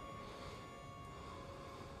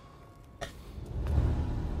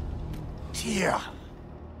 Here.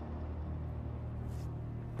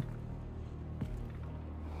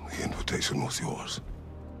 The invitation was yours.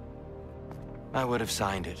 I would have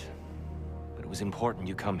signed it, but it was important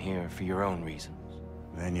you come here for your own reasons.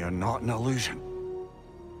 Then you're not an illusion.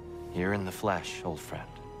 You're in the flesh, old friend.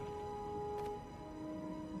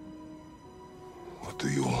 What do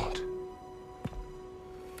you want?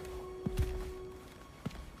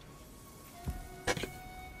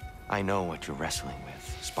 I know what you're wrestling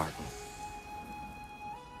with, Spartan.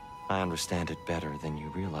 I understand it better than you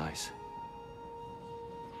realize.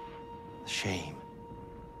 The shame.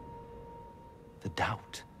 The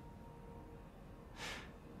doubt.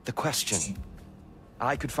 The question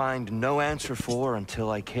I could find no answer for until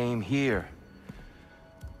I came here.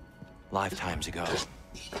 Lifetimes ago.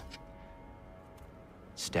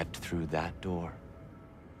 Stepped through that door.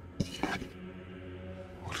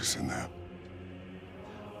 What is in there?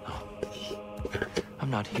 Oh. I'm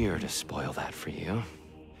not here to spoil that for you.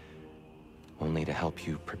 Only to help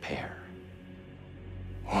you prepare.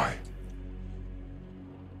 Why?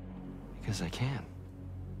 Because I can.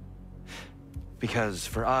 Because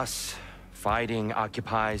for us, fighting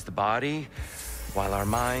occupies the body, while our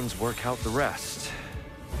minds work out the rest.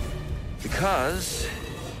 Because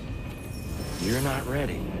you're not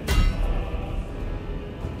ready.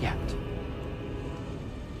 Yet.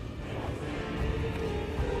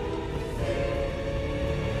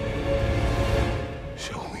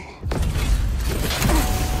 Show me.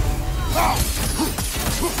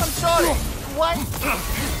 sorry. What?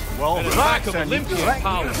 Well, An attack of that's an Olympian incorrect-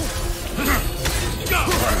 power.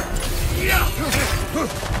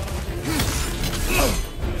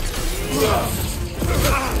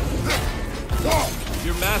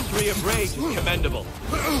 Your mastery of rage is commendable.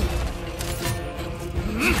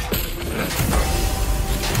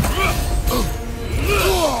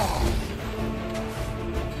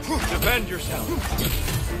 Defend yourself.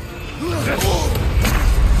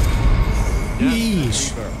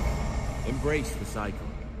 Yeesh. Embrace the cycle.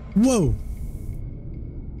 Whoa.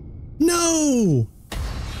 No.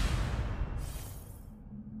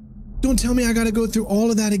 Don't tell me I gotta go through all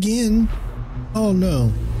of that again. Oh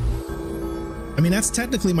no. I mean, that's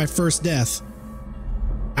technically my first death.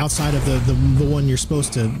 Outside of the one you're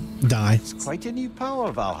supposed to die. It's quite a new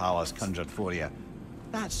power Valhalla's conjured for you.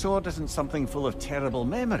 That sword isn't something full of terrible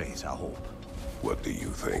memories, I hope. What do you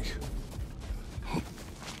think?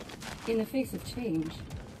 In the face of change,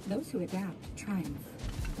 those who adapt triumph,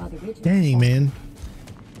 while the rigid Dang, fall. man.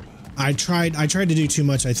 I tried to do too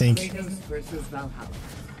much, I think. Kratos versus Valhalla.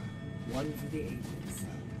 One for the ages.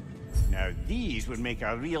 Now these would make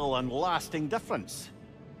a real and lasting difference.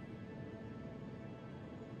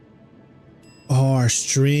 Oh, our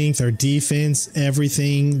strength, our defense,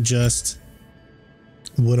 everything just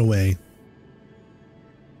went away.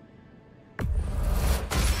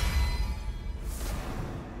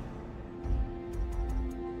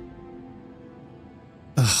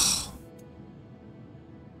 Oh.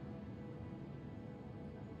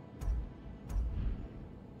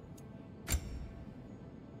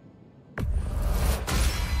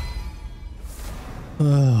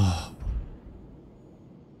 Oh.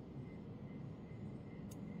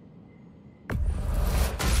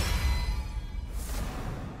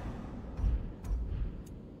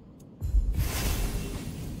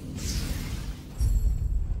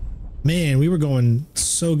 Man, we were going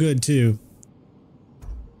so good too.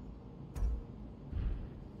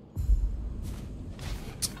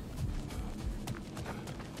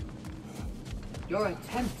 Your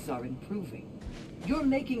attempts are improving. You're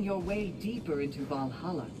making your way deeper into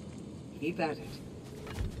Valhalla. Keep at it.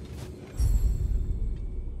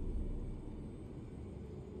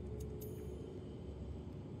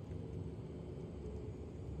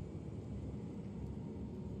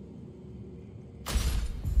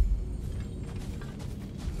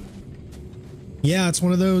 Yeah, it's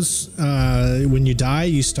one of those, when you die,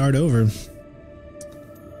 you start over.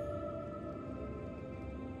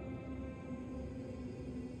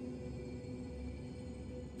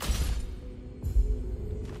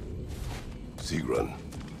 Sigrun,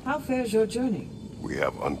 How fares your journey? we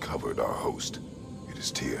have uncovered our host. It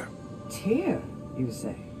is Tyr. Tyr, you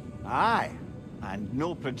say? Aye, and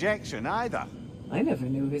no projection either. I never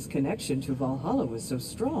knew his connection to Valhalla was so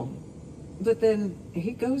strong. But then,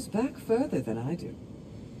 he goes back further than I do.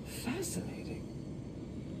 Fascinating.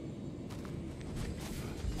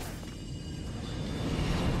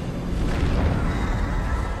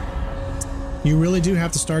 You really do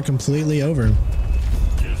have to start completely over.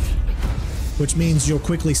 Which means you'll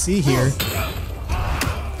quickly see here,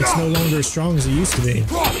 it's no longer as strong as it used to be.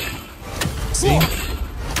 See?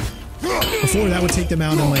 Before, that would take them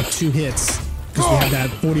out in like 2 hits, because we had that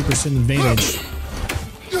 40% advantage.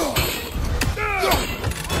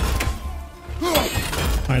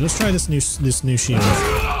 Alright, let's try this new shield.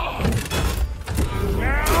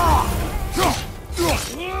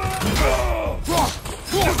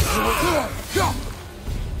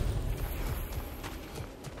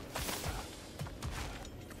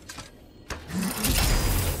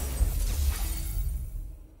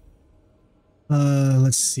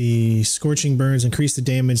 Let's see. Scorching burns increase the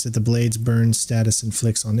damage that the blade's burn status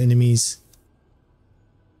inflicts on enemies.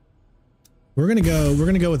 We're gonna go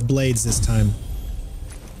with blades this time.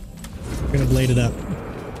 We're gonna blade it up.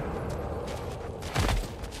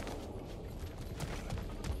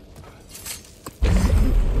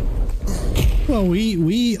 Well,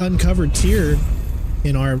 we uncovered Tyr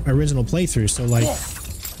in our original playthrough, so like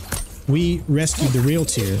we rescued the real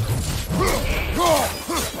Tyr.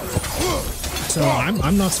 So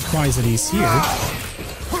I'm not surprised that he's here.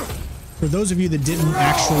 For those of you that didn't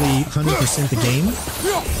actually 100% the game,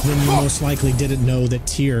 then you most likely didn't know that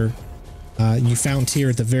Tyr, you found Tyr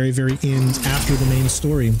at the very, very end after the main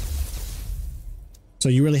story. So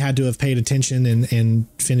you really had to have paid attention and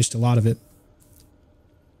finished a lot of it.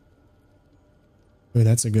 Oh,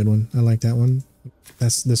 that's a good one. I like that one.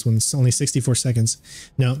 This one's only 64 seconds.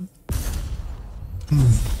 No.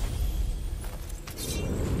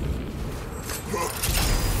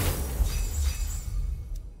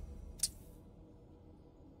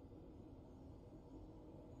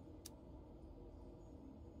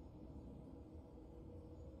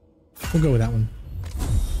 We'll go with that one.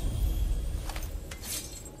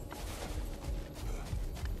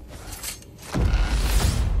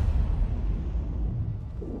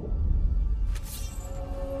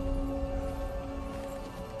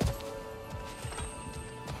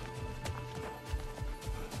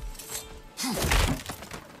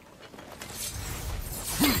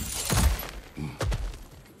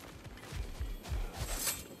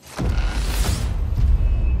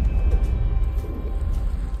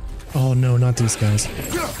 Oh no, not these guys.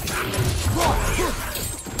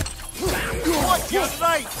 Watch your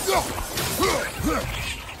right!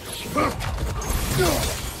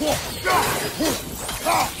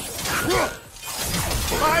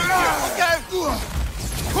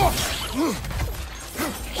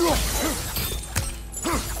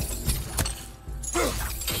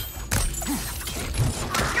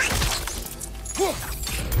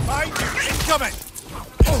 Behind you! Incoming!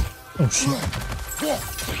 Oh shit.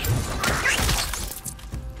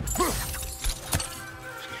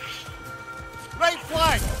 Right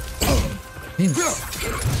flank! Damn it.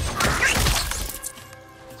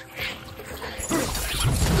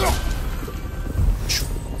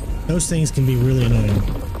 Those things can be really annoying.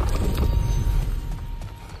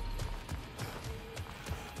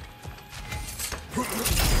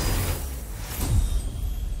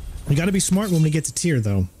 We gotta be smart when we get to tier,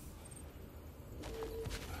 though.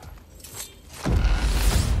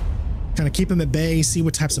 Kind of keep him at bay, see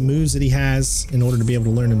what types of moves that he has in order to be able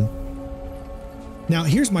to learn him. Now,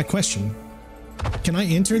 here's my question. Can I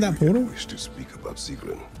enter that portal? I wish to speak about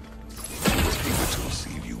Sigrun. I was eager to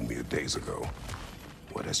receive you mere days ago.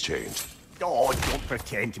 What has changed? Oh, don't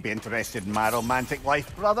pretend to be interested in my romantic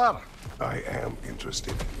life, brother. I am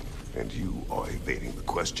interested, and you are evading the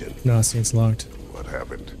question. No, see, it's locked. What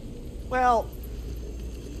happened? Well,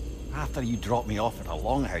 after you dropped me off at a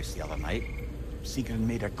longhouse the other night, Sigrun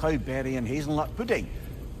made a cloudberry and hazelnut pudding.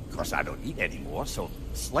 Of course, I don't eat anymore, so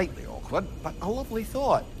slightly awkward, but a lovely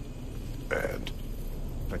thought. And?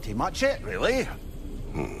 Pretty much it, really.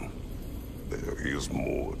 There is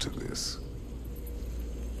more to this.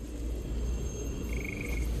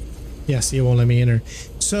 Yes, it won't let me enter.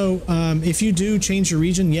 So, if you do change your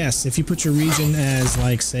region, yes. If you put your region as,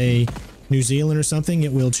 like, say, New Zealand or something,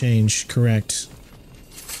 it will change, correct.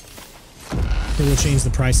 It will change the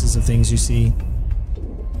prices of things you see.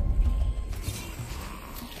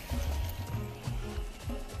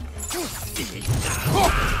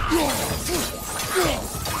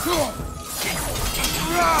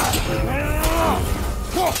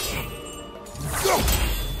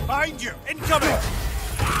 Behind you! Incoming!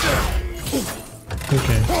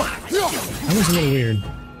 Okay. That was a little weird.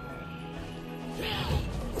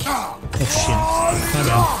 Oh shit. My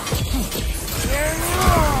bad.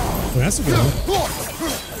 Oh, that's a good one.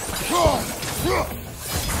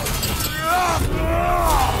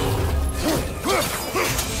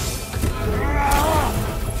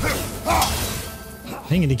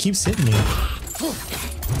 Dang it, he keeps hitting me.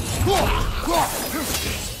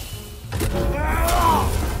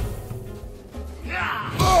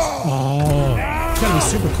 Oh, gotta be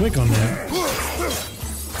super quick on that.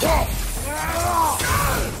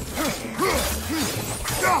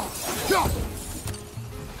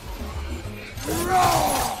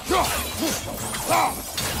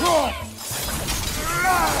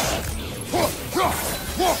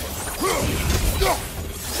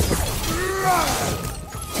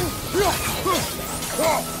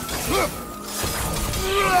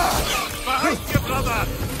 Behind you, brother!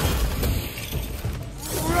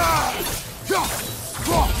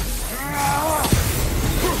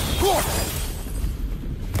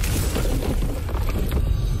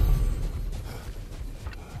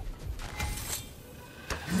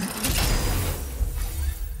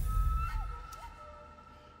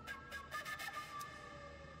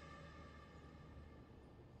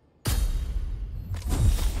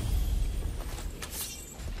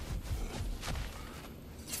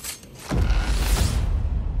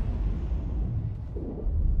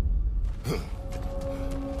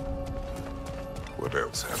 What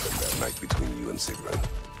else happened that night between you and Sigrun?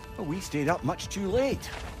 Well, we stayed up much too late.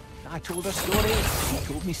 I told her stories, she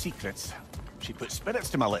told me secrets. She put spirits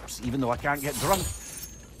to my lips, even though I can't get drunk.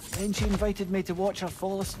 Then she invited me to watch her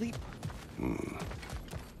fall asleep.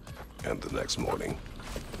 And the next morning?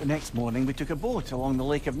 The next morning, we took a boat along the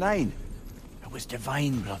Lake of Nine. It was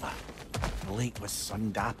divine, brother. The lake was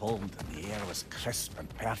sun-dappled, and the air was crisp and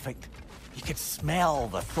perfect. You could smell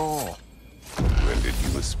the thaw. When did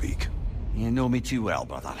you speak? You know me too well,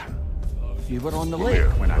 brother. You were on the Come lake here,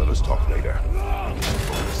 when let us talk later.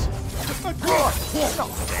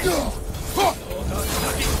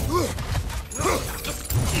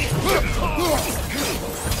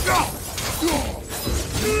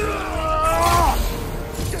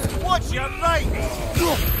 What's your right?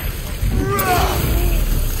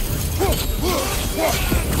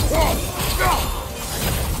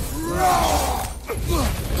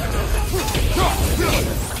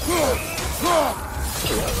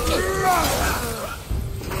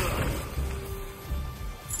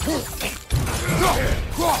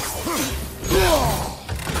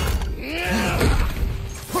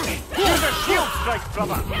 Use a shield strike,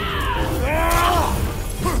 brother.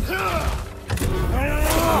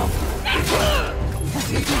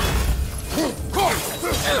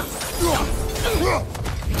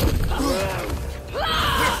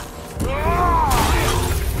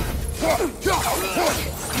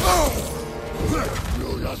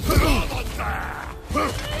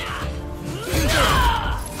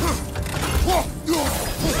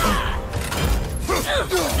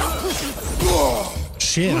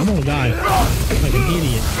 Shit, I'm gonna die like an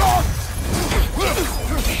idiot.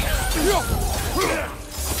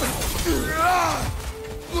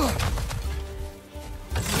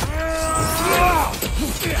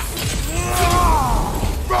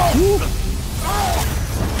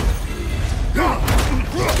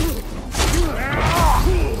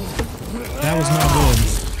 That was not good.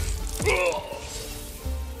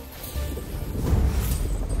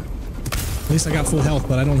 At least I got full health,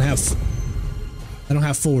 but I don't have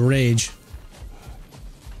full rage.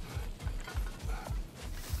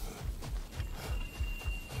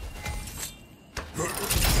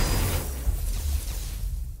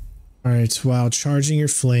 Alright, while charging your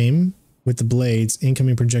flame with the blades,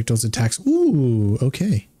 incoming projectiles attacks. Ooh,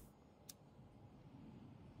 okay.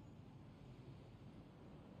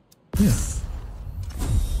 Yeah.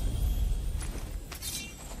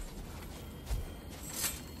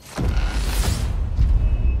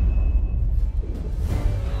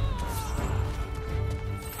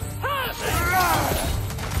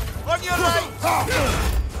 On your right!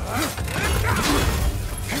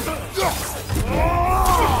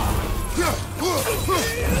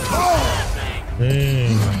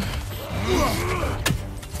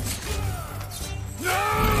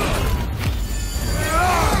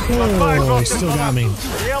 Oh, he still got me.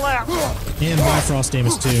 And Bifrost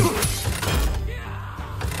damage too.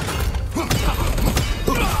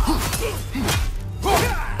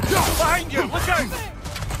 Behind you! Look out!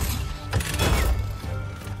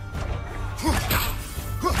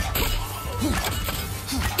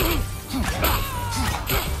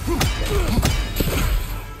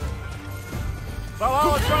 Well,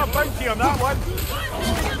 I'll draw a bounty on that one.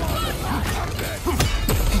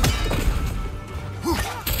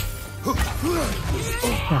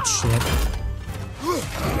 Oh shit.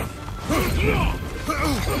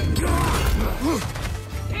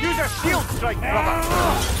 Use a shield strike, brother.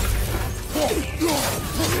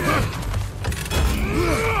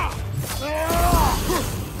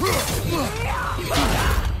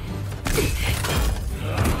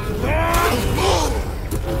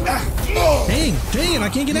 Dang it, I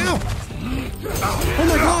can't get out. Oh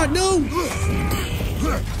my god, no.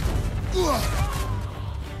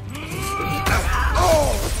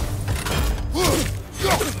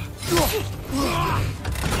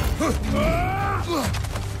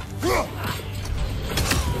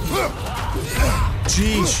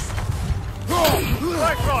 Jeez.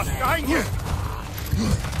 Bifrost, behind you.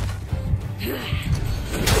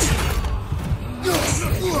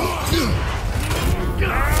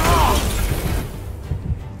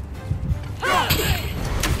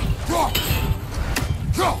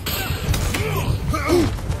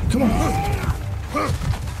 Come on.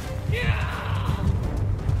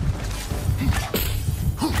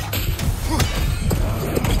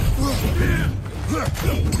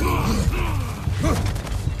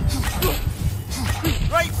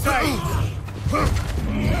 Right side.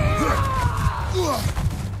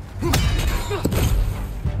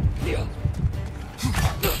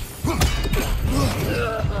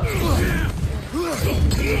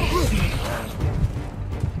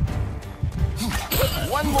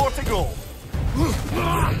 One more to go.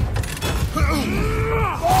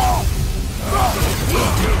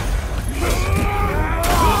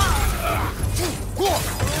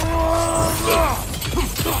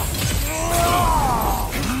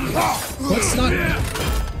 Let's not.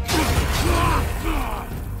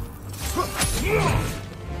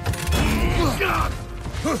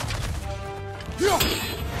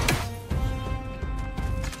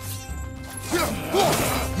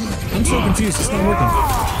 I'm so confused, it's not working.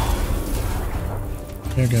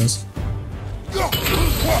 There it goes.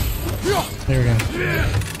 There we go.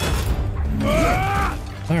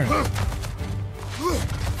 Alright.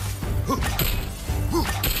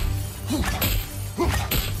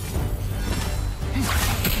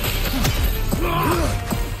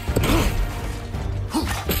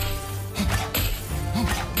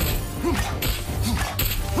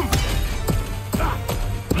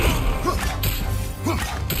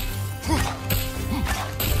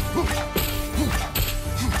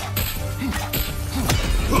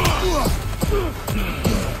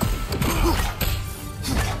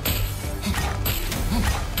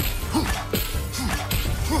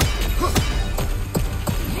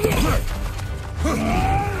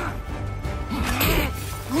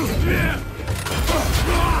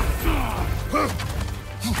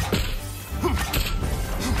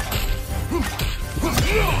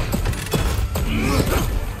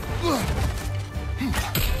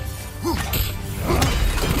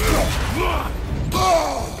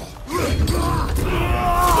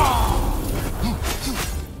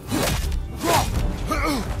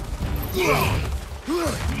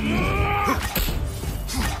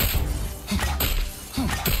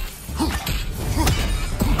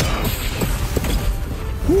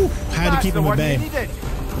 Had to keep him at bay.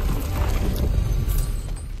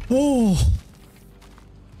 Oh,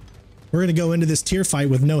 we're gonna go into this tier fight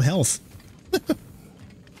with no health.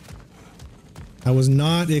 I was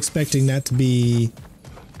not expecting that to be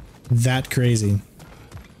that crazy.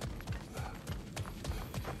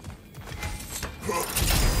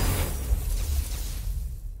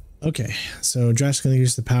 Okay, so drastically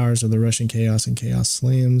use the powers of the Russian Chaos and Chaos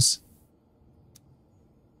Slams.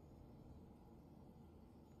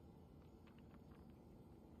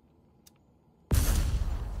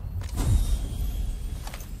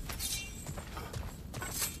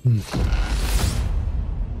 We're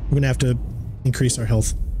gonna have to increase our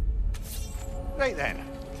health. Right then,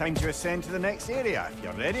 time to ascend to the next area if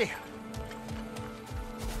you're ready.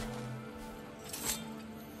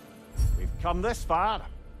 We've come this far.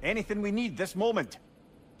 Anything we need this moment.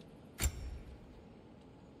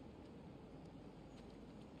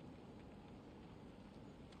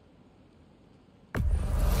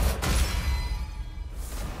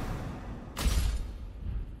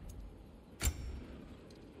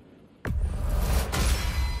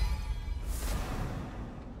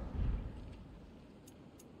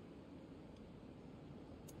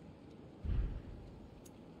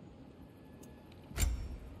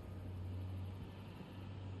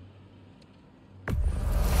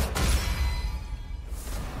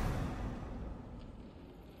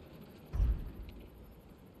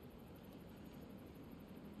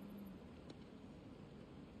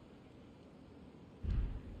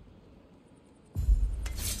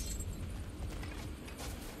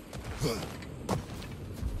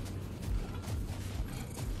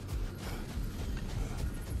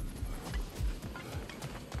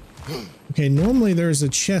 Okay, normally there's a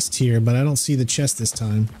chest here, but I don't see the chest this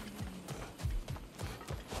time.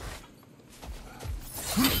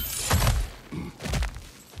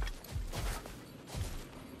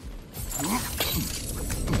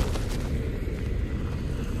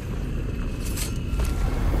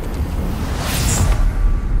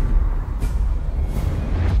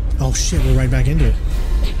 Oh shit, we're right back into it.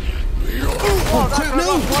 Oh crap,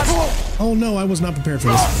 no! Oh no, I was not prepared for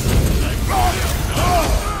this.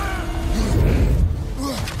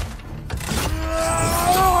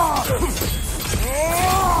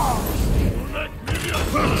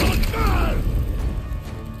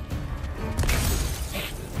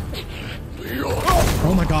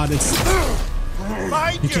 Oh my god, it's...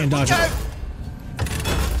 You can't dodge it.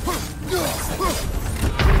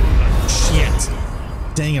 Shit.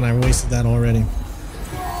 Dang it, I wasted that already.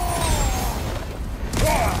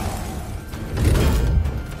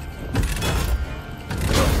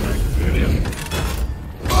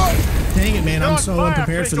 Dang it, man, I'm so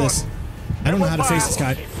unprepared for this. I don't know how to face this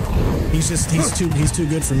guy. He's too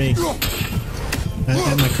good for me.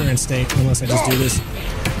 At my current state, unless I just do this.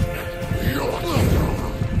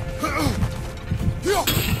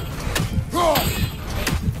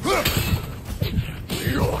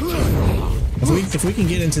 If we can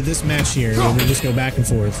get into this match here, then we just go back and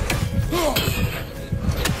forth.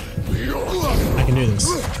 I can do this.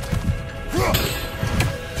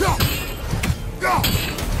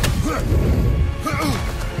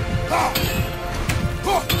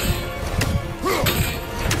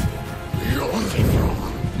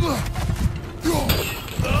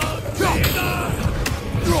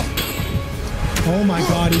 Oh my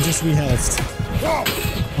god, he just re-healthed.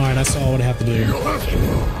 Alright, I saw what I have to do.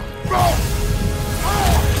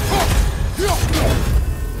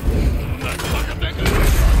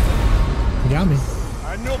 You got me.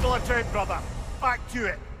 A noble attempt, brother. Back to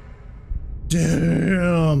it.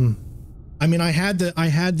 Damn. I mean,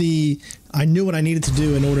 I knew what I needed to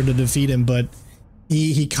do in order to defeat him, but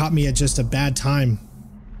he caught me at just a bad time.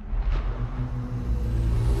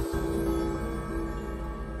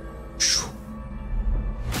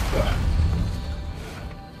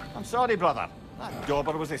 I'm sorry, brother. That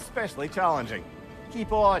dauber was especially challenging.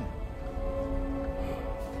 Keep on.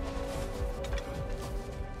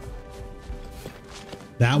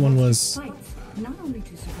 That one was... Not only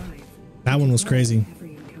to survive, that one was crazy.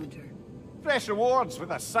 every encounter. Fresh rewards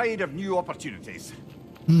with a side of new opportunities.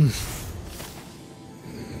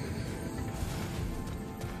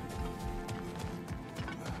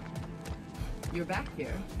 You're back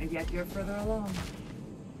here, and yet you're further along.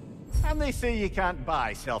 And they say you can't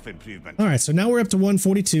buy self-improvement. All right, so now we're up to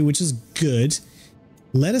 142, which is good.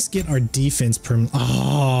 Let us get our defense permanent.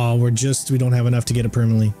 Oh, we don't have enough to get it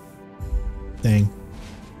permanently. Dang.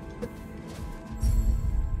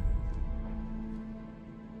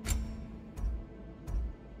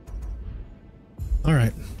 All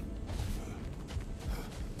right.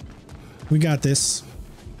 We got this.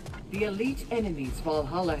 The elite enemies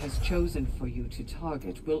Valhalla has chosen for you to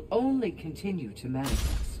target will only continue to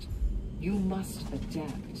manifest. You must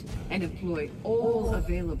adapt and employ all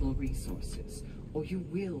available resources, or you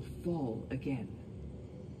will fall again.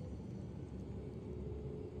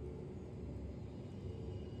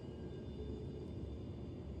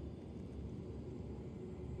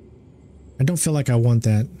 I don't feel like I want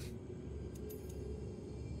that.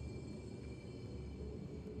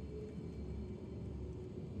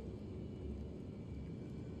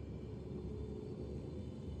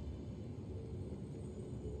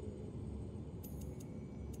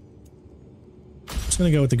 Just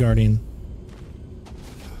gonna go with the Guardian.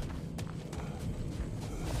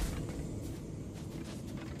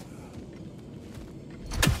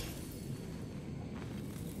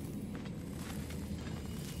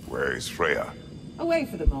 Where is Freya? Away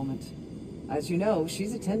for the moment. As you know,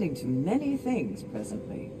 she's attending to many things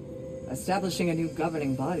presently. Establishing a new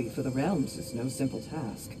governing body for the realms is no simple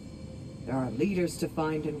task. There are leaders to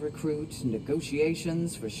find and recruit,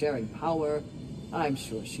 negotiations for sharing power. I'm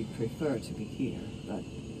sure she'd prefer to be here, but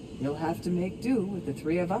you'll have to make do with the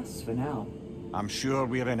three of us for now. I'm sure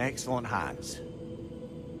we're in excellent hands.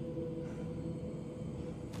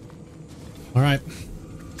 All right.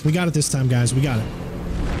 We got it this time, guys. We got it.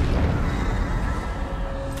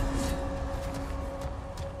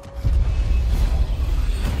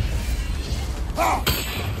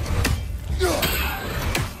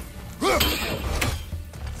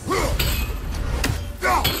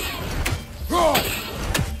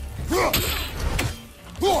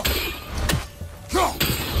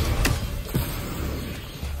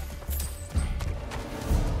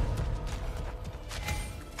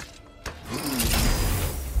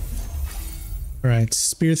 All right,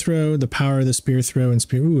 spear throw, the power of the spear throw and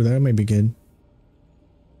spear. Ooh, that might be good.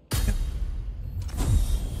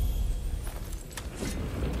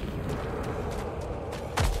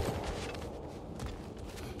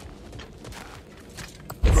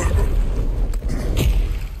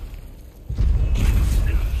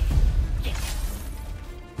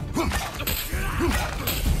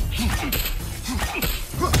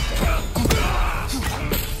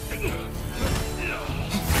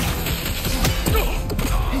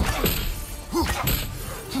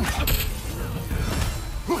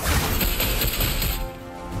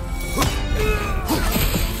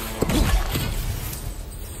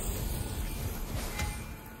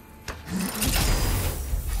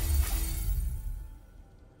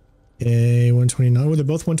 Okay, 129. Oh, they're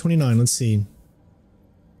both 129. Let's see.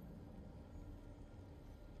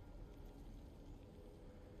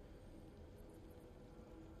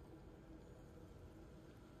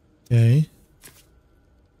 Okay.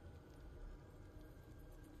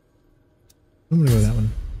 I'm gonna go with that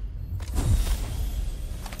one.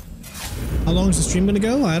 How long is the stream gonna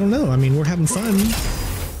go? I don't know. I mean, we're having fun.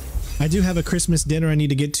 I do have a Christmas dinner I need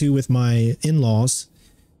to get to with my in-laws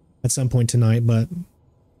at some point tonight, but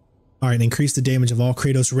all right, increase the damage of all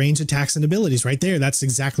Kratos' range attacks and abilities. Right there. That's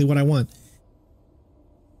exactly what I want.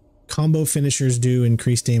 Combo finishers do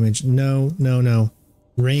increase damage. No, no, no.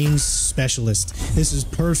 Range specialist. This is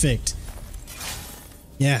perfect.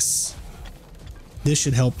 Yes. This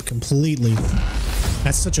should help completely.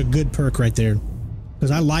 That's such a good perk right there. Because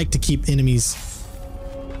I like to keep enemies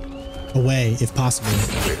away if possible.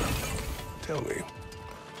 Tell me,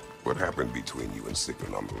 what happened between you and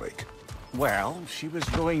Sigrun on the lake? Well, she was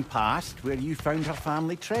going past where you found her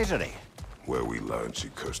family treasury. Where we learned she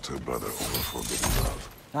cursed her brother over forbidden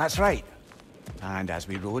love. That's right. And as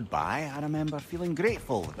we rode by, I remember feeling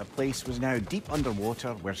grateful that the place was now deep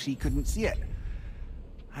underwater where she couldn't see it.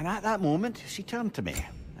 And at that moment, she turned to me,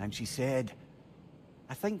 and she said,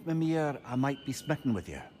 I think, Mimir, I might be smitten with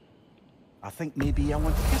you. I think maybe I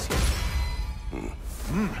want to kiss you.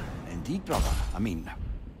 Indeed, brother. I mean,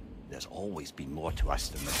 there's always been more to us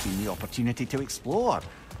than there's been the opportunity to explore.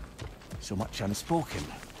 So much unspoken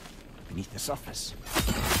beneath the surface.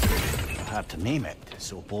 Hard to name it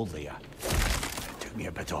so boldly. It took me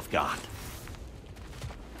a bit off guard.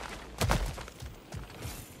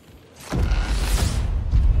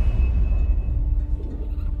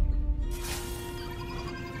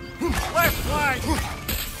 Left flank!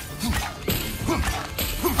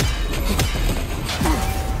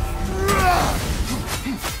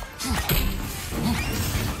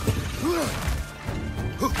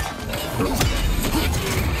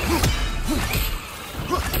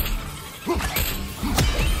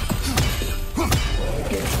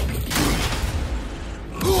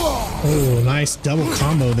 Oh, nice double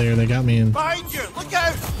combo there. They got me in. Behind you! Look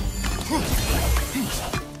out!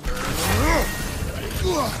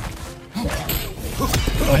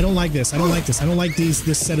 I don't like this. I don't like this. I don't like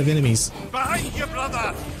this set of enemies. Behind you,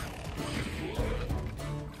 brother!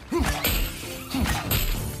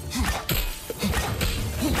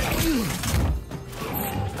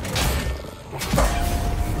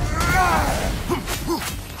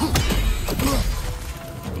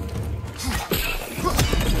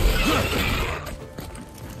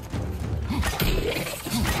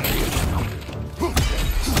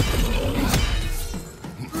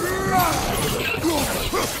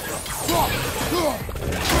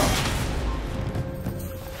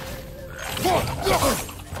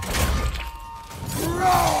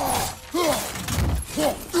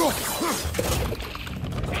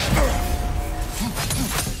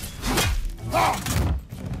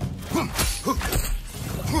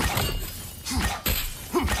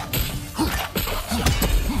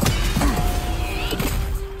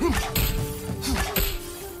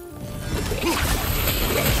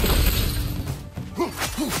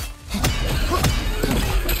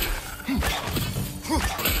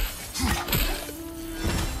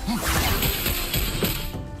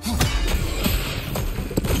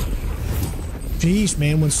 Jeez,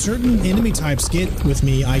 man, when certain enemy types get with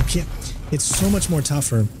me, it's so much more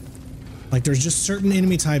tougher. Like, there's just certain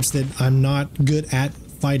enemy types that I'm not good at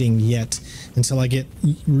fighting yet until I get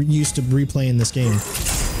used to replaying this game.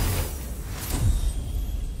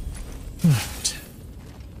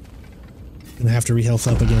 Gonna have to re-health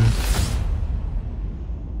up again.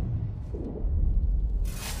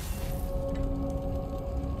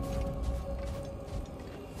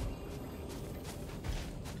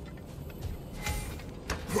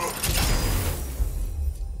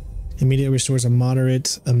 Immediately restores a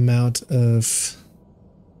moderate amount of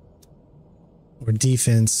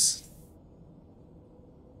defense.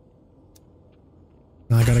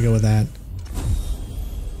 No, I gotta go with that.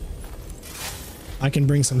 I can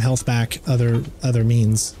bring some health back other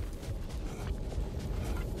means.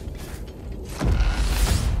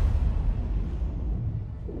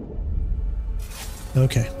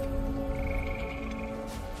 Okay.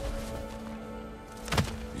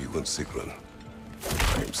 You and Sigrun.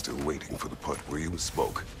 I am still waiting for the part where you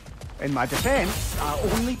spoke. In my defense, I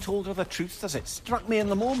only told her the truth as it struck me in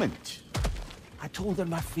the moment. I told her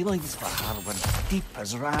my feelings for her were deep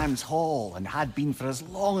as Ram's Hall and had been for as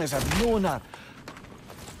long as I've known her.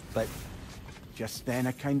 But just then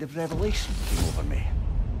a kind of revelation came over me.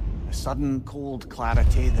 A sudden cold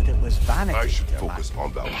clarity that it was vanity. I should focus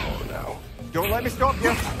on Valhalla now. Don't let me stop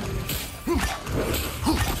you!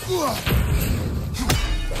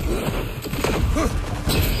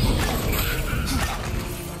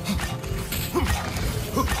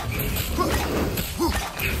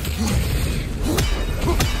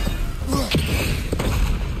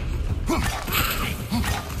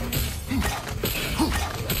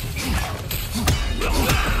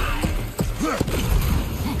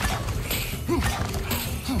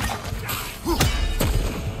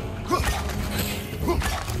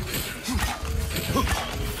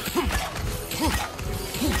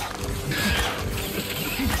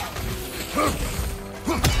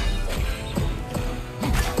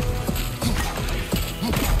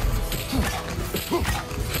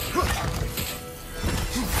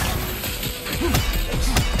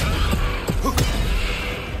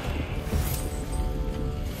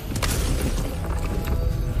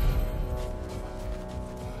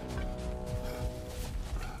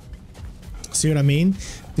 See what I mean?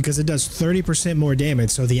 Because it does 30% more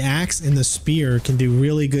damage. So the axe and the spear can do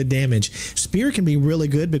really good damage. Spear can be really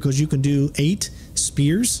good because you can do 8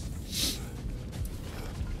 spears.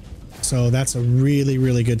 So that's a really,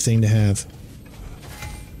 really good thing to have.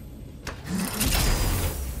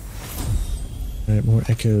 All right, more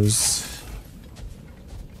echoes.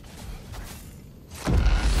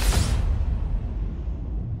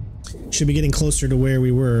 Should be getting closer to where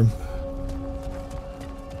we were.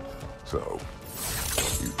 So,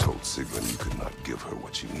 you told Sigmund you could not give her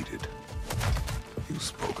what she needed. You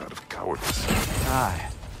spoke out of cowardice. Aye,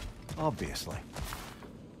 obviously.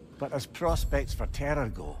 But as prospects for terror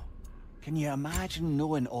go, can you imagine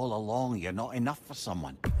knowing all along you're not enough for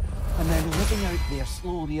someone, and then living out their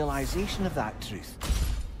slow realization of that truth?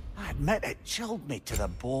 I admit it chilled me to the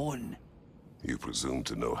bone. You presume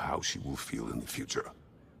to know how she will feel in the future.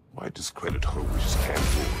 Why discredit her wishes and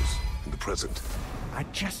yours in the present? I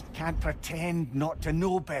just can't pretend not to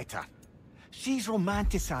know better. She's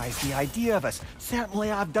romanticized the idea of us.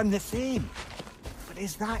 Certainly I've done the same. But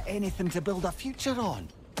is that anything to build a future on?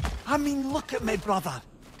 I mean, look at me, brother.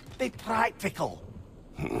 Be practical.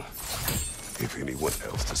 If anyone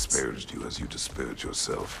else disparaged you as you disparaged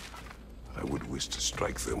yourself, I would wish to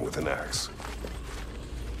strike them with an axe.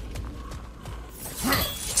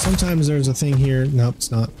 Sometimes there's a thing here. Nope,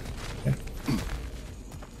 it's not. Okay. I'm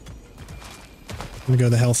gonna go to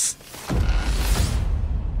the health.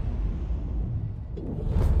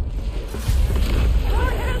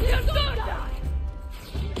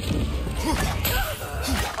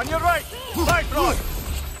 On your right! Right, Rod!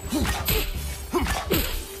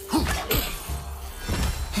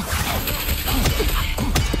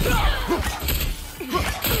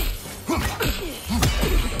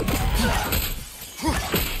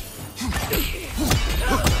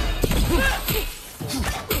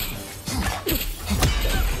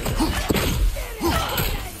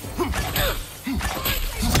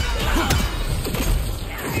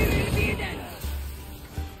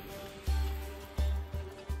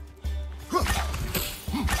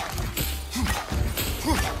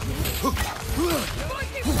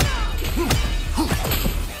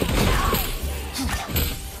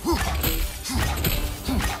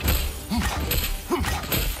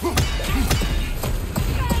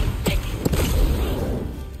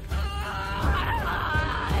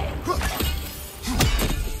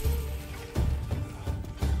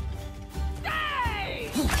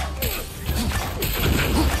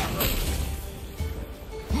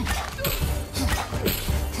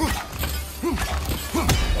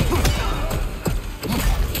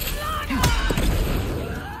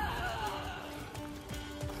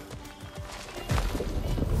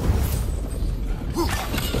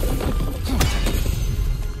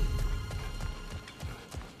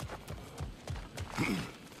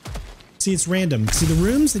 See, it's random. See, the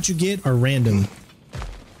rooms that you get are random.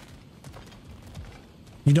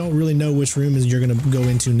 You don't really know which room is you're going to go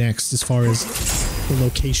into next as far as the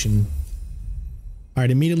location. All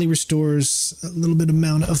right, immediately restores a little bit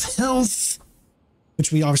amount of health,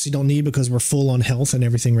 which we obviously don't need because we're full on health and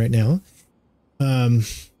everything right now.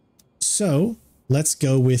 So let's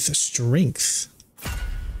go with strength. I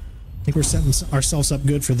think we're setting ourselves up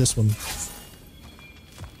good for this one.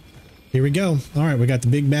 Here we go. All right, we got the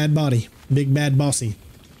big bad body, big bad bossy.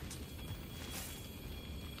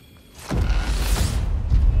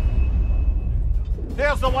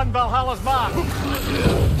 There's the one Valhalla's mark.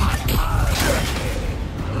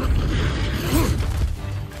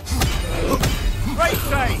 Right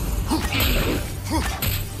side.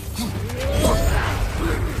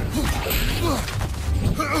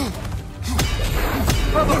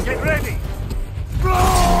 Brother, get ready.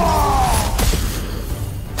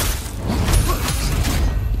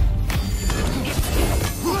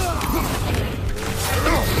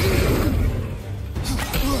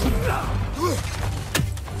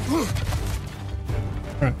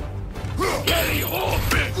 Right. Getting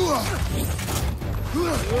off it!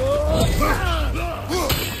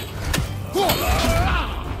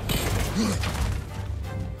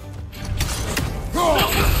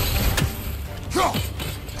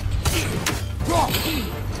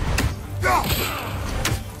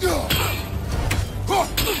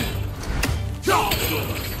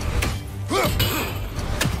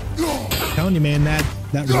 I'm telling you, man, that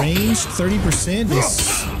range 30%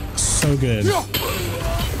 is so good.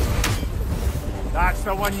 That's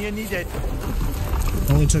the one you needed.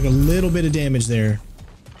 Only took a little bit of damage there,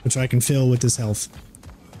 which I can fill with this health.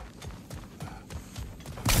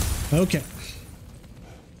 Okay.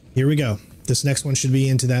 Here we go. This next one should be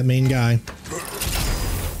into that main guy.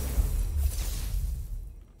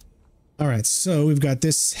 Alright, so we've got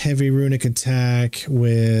this heavy runic attack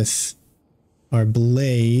with our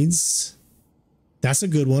blades. That's a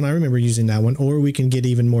good one. I remember using that one. Or we can get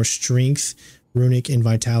even more strength, runic, and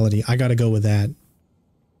vitality. I gotta go with that.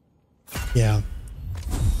 Yeah.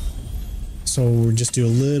 So we'll just do a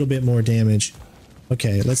little bit more damage.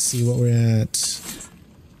 Okay, let's see what we're at.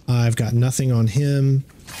 I've got nothing on him.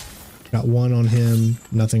 Got one on him,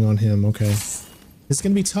 nothing on him. Okay. It's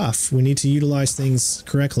going to be tough. We need to utilize things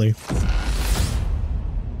correctly.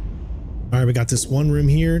 All right, we got this one room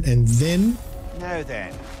here, and then... Now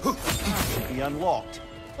then, that should be unlocked.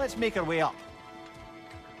 Let's make our way up.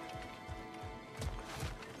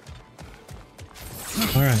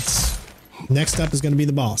 All right. Next up is going to be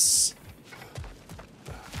the boss.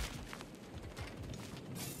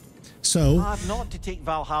 So... I've not to take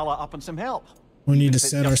Valhalla up on some help. We need to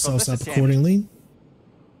set ourselves up accordingly.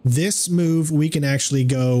 This move, we can actually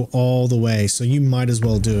go all the way, so you might as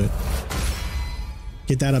well do it.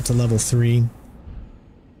 Get that up to level 3.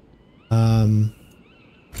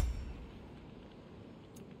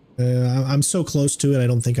 I'm so close to it, I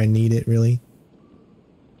don't think I need it, really.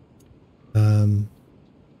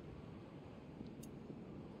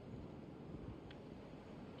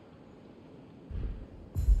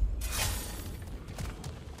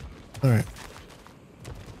 All right.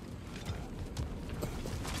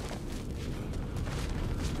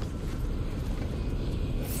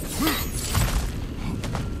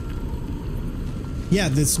 Yeah,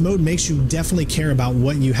 this mode makes you definitely care about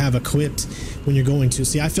what you have equipped when you're going to.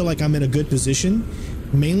 See, I feel like I'm in a good position.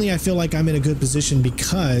 Mainly, I feel like I'm in a good position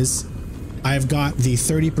because I've got the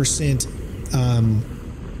 30%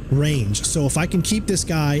 range. So if I can keep this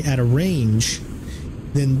guy at a range,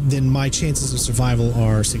 then my chances of survival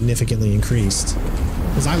are significantly increased.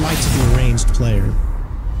 Because I like to be a ranged player.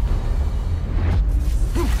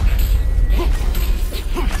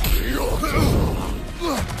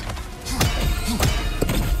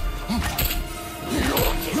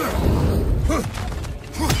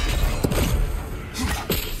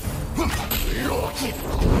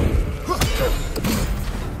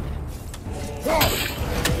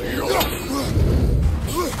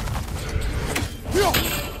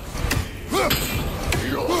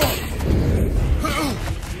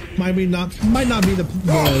 Might not be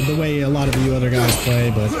the way a lot of you other guys play,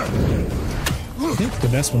 but I think the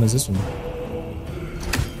best one is this one.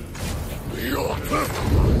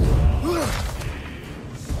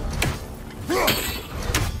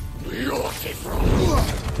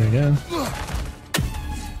 There you go.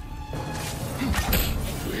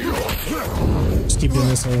 Just keep doing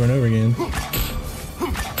this over and over again.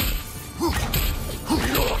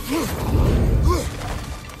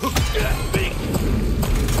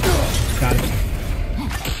 Got it.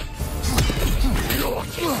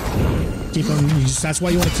 Keep them. That's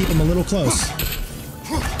why you want to keep them a little close.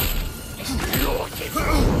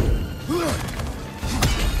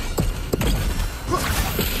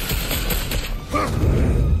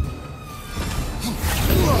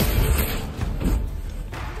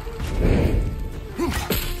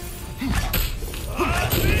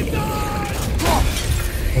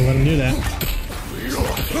 Don't let him do that.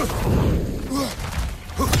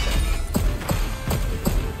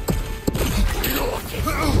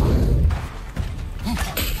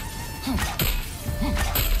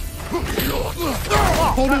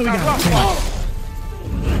 Oh no, we got it.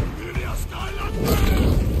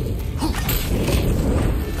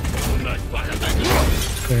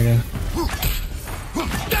 There we go.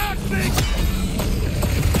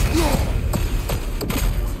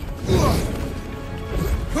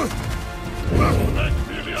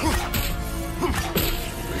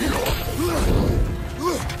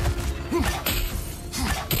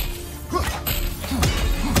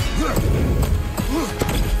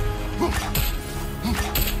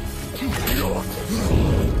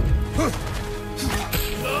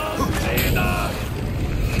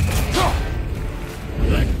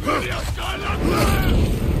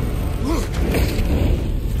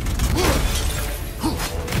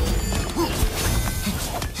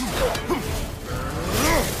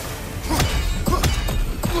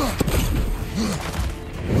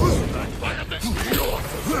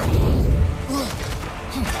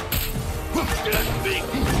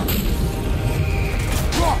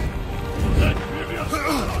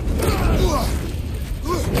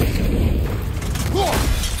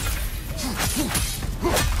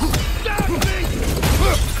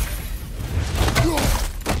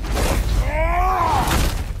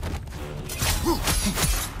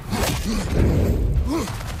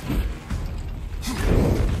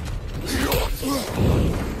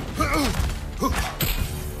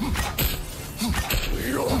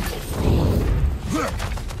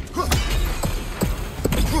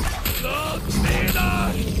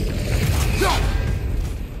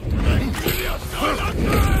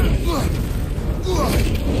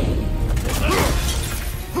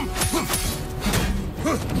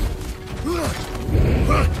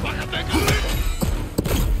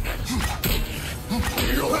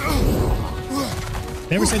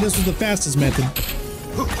 Never said this was the fastest method.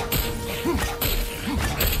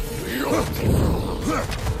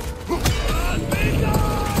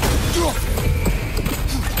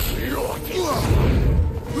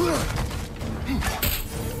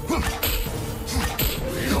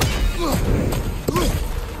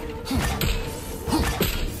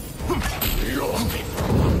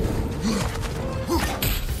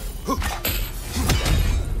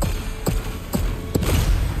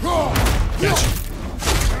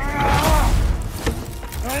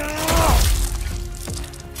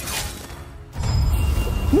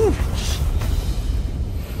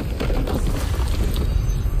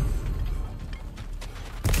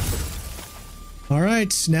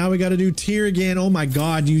 Now we got to do Tyr again. Oh my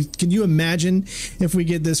god, can you imagine if we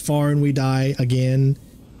get this far and we die again?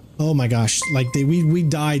 Oh my gosh, like we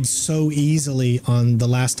died so easily on the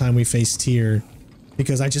last time we faced Tyr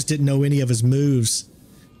because I just didn't know any of his moves.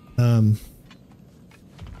 I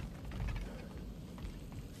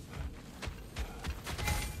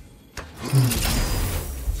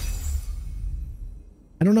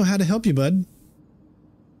don't know how to help you, bud.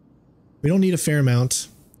 We don't need a fair amount.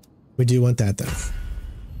 We do want that though.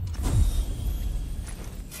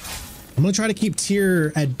 I'm gonna try to keep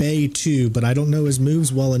Tyr at bay too, but I don't know his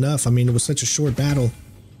moves well enough. I mean, it was such a short battle.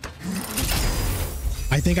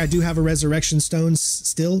 I think I do have a resurrection stone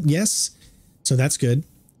still. Yes. So that's good.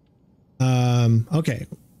 Okay.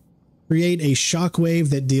 Create a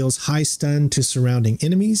shockwave that deals high stun to surrounding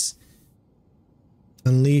enemies.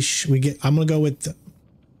 Unleash. I'm gonna go with the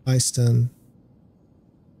high stun.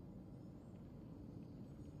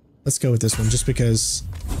 Let's go with this one just because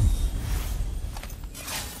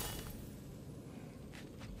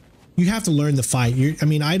you have to learn the fight. I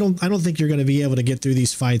mean, I don't think you're going to be able to get through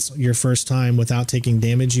these fights your first time without taking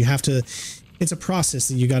damage. You have to, it's a process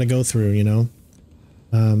that you got to go through, you know?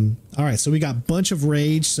 All right. So we got a bunch of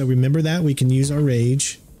rage. So remember that we can use our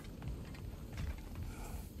rage.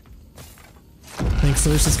 I think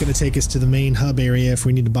first it's going to take us to the main hub area if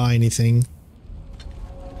we need to buy anything.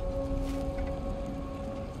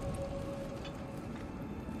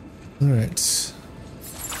 All right.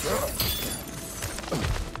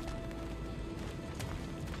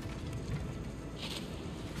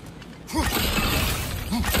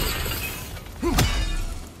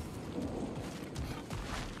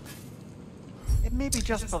 It may be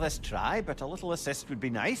just for this try, but a little assist would be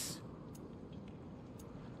nice.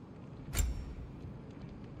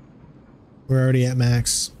 We're already at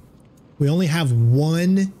max. We only have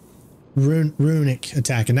one runic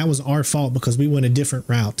attack, and that was our fault because we went a different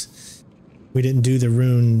route. We didn't do the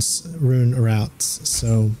rune routes,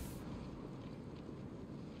 so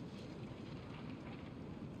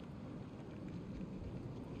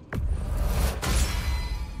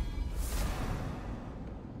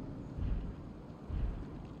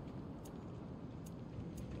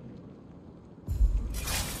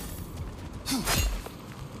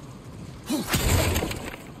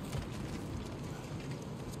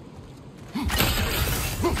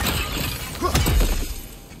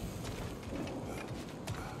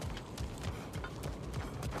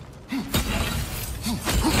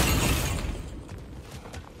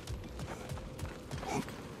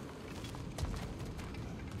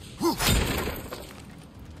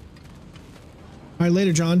all right,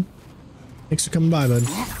 later, John. Thanks for coming by, bud.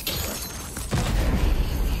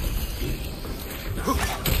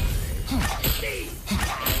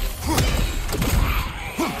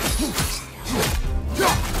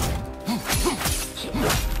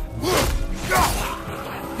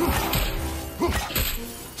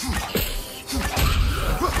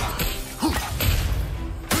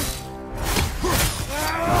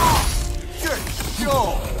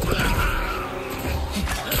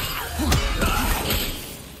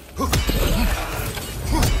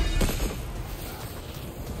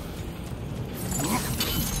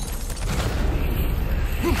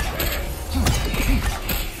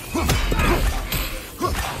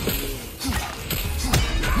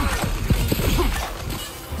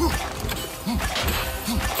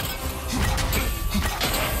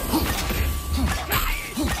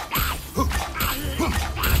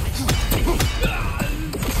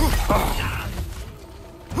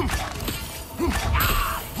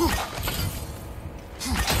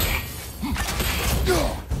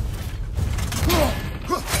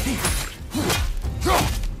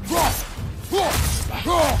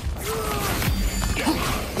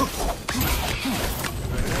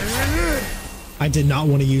 I did not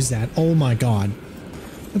want to use that. Oh my god.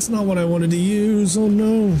 That's not what I wanted to use. Oh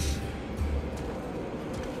no.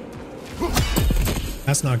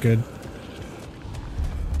 That's not good.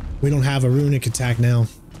 We don't have a runic attack now.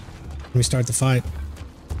 Let me start the fight.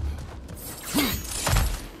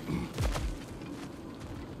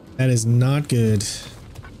 That is not good.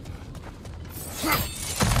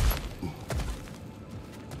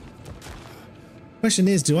 Question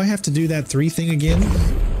is, do I have to do that 3 thing again?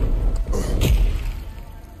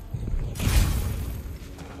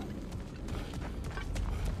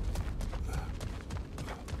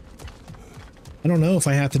 I don't know if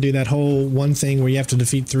I have to do that whole 1 thing where you have to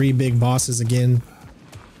defeat 3 big bosses again,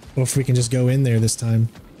 or if we can just go in there this time.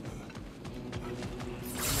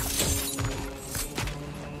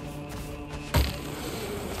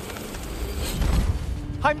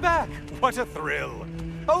 I'm back! What a thrill!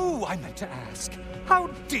 Oh, I meant to ask, how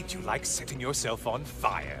did you like setting yourself on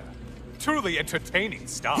fire? Truly entertaining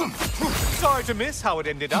stuff. Sorry to miss how it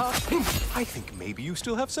ended up. I think maybe you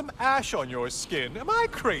still have some ash on your skin. Am I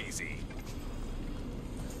crazy?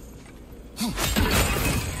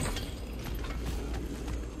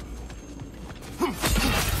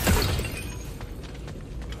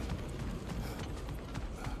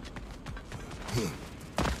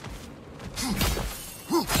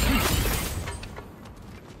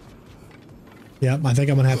 Yep, I think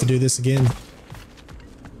I'm gonna have to do this again.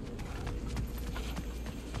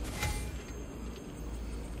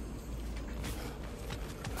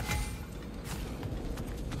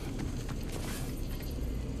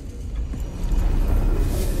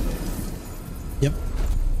 Yep.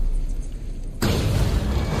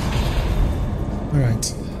 All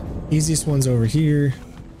right. Easiest one's over here.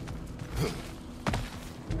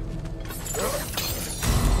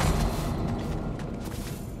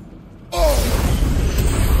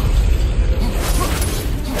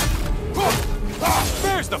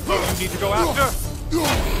 There's the foe you need to go after!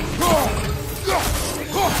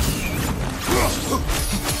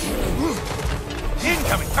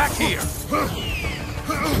 Incoming! Back here!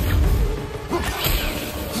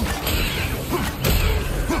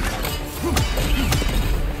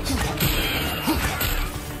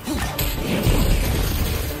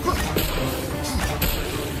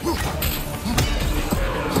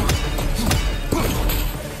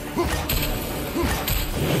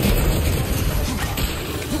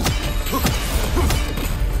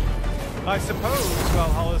 I suppose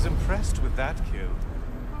Valhalla's impressed with that kill.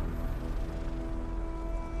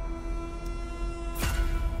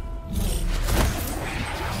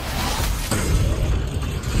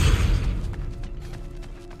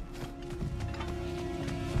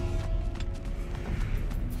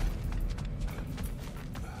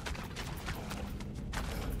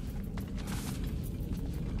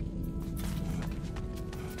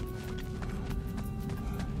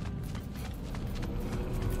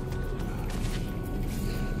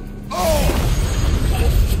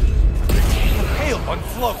 One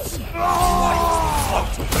floats.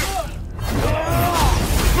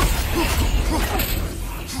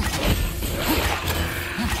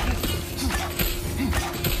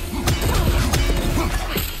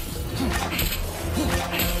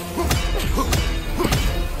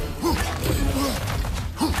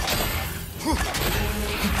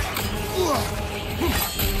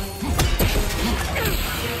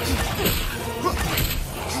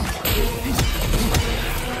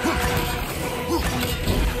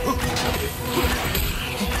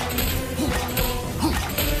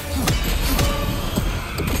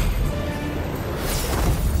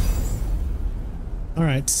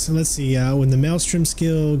 Alright, so let's see. When the Maelstrom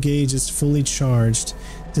skill gauge is fully charged,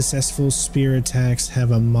 successful spear attacks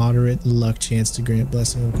have a moderate luck chance to grant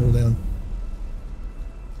blessing on cooldown.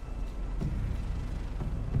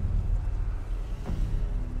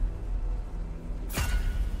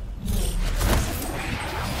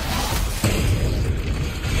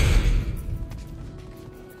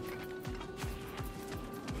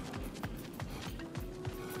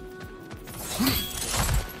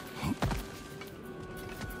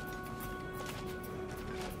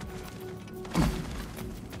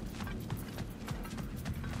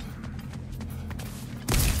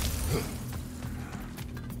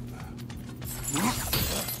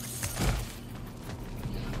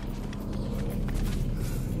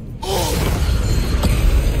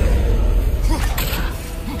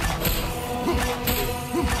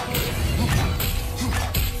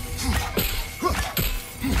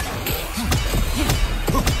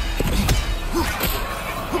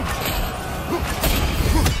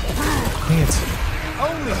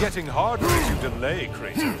 Only getting harder as you delay,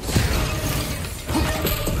 Kratos.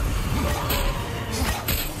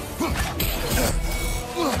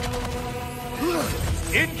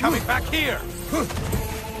 Incoming back here!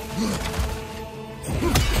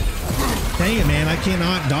 Dang it, man, I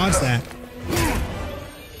cannot dodge that.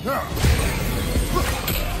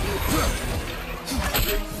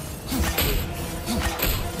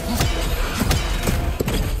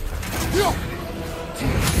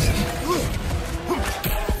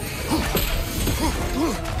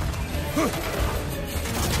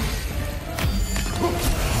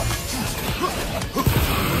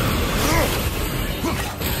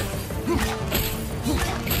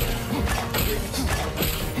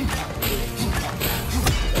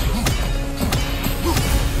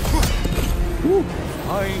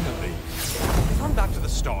 Finally. Run back to the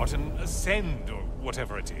start and ascend, or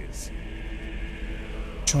whatever it is.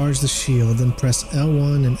 Charge the shield, then press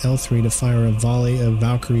L1 and L3 to fire a volley of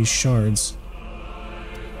Valkyrie shards.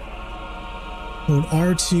 Hold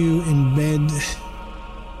R2, embed...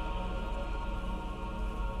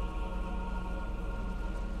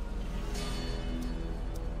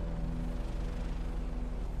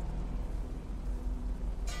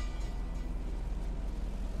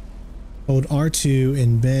 Hold R2,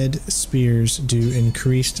 embed spears do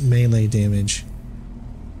increased melee damage.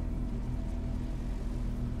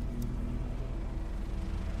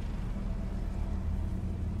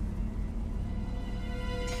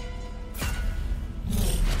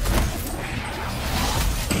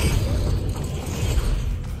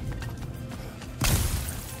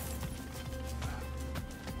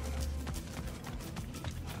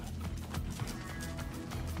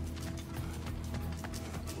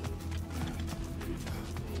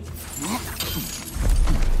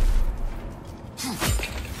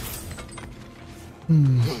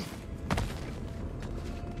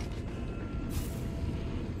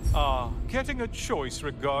 Getting a choice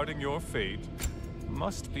regarding your fate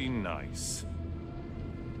must be nice.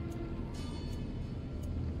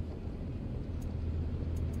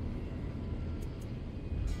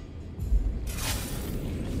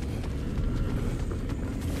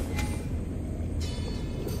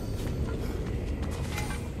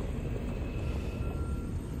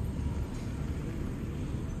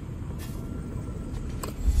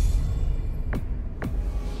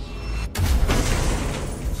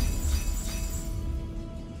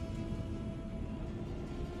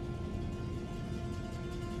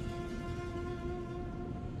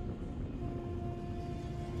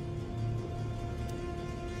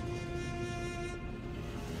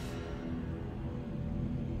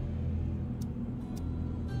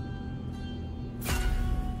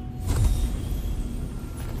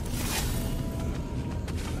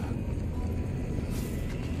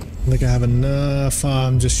 I think I have enough.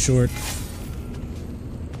 I'm just short.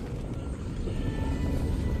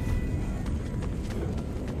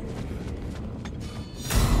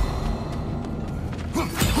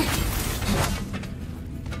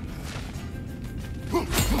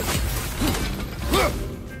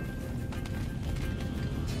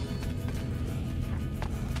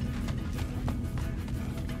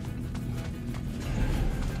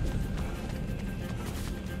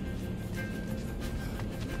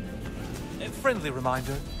 Friendly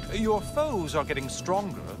reminder, your foes are getting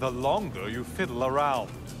stronger the longer you fiddle around.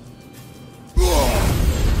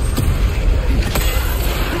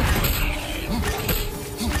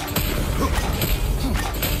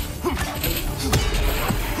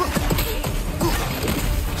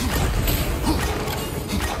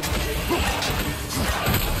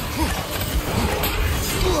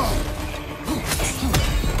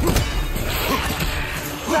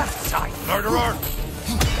 Left side, murderer!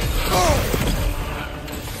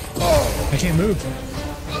 I can't move.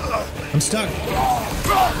 I'm stuck.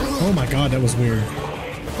 Oh my god, that was weird.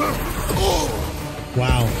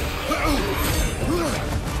 Wow.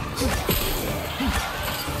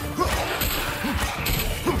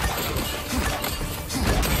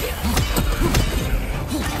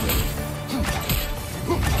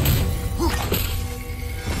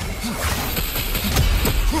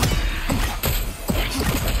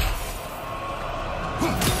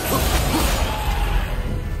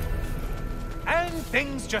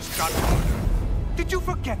 Things just got harder. Did you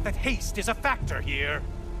forget that haste is a factor here?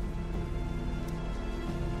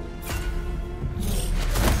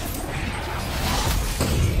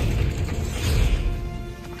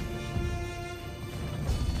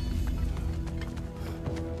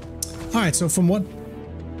 Alright, so from what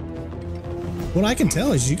I can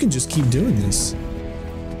tell is you can just keep doing this.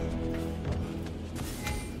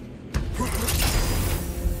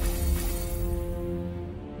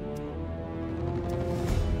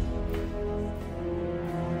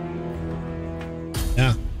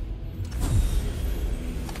 Yeah.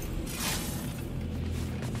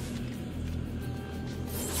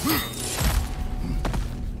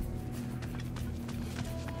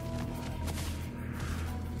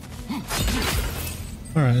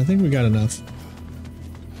 All right, I think we got enough.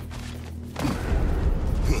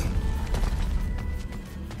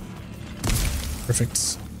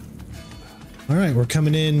 Perfect. All right, we're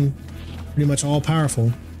coming in pretty much all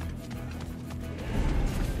powerful.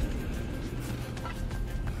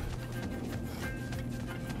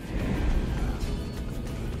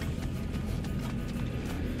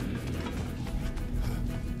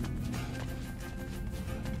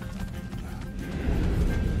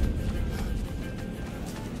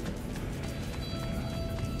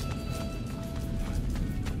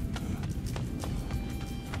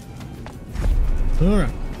 All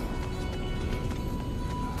right.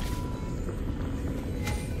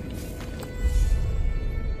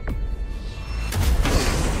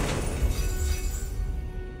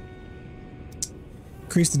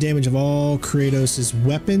 Increase the damage of all Kratos'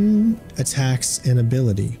 weapon, attacks, and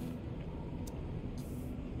ability.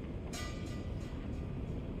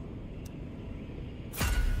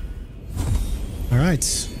 All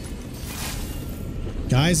right.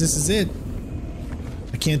 Guys, this is it.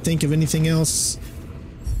 I can't think of anything else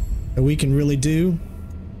that we can really do.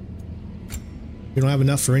 We don't have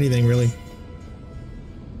enough for anything, really.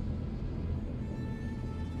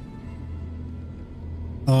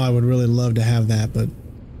 Oh, I would really love to have that, but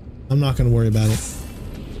I'm not going to worry about it.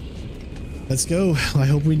 Let's go. I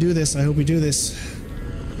hope we do this. I hope we do this.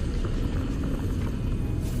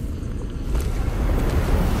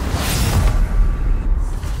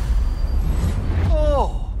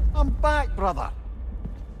 Oh, I'm back, brother.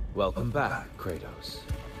 Welcome back, Kratos.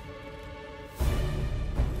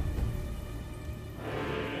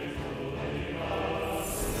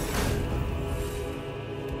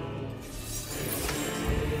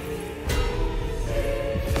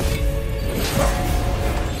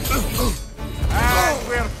 And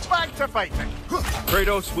we're back to fighting.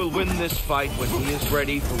 Kratos will win this fight when he is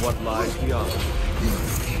ready for what lies beyond.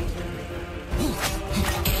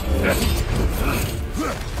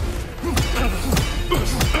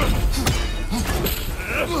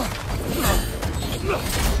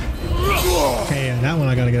 Okay, yeah, that one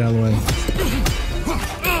I gotta get out of the way.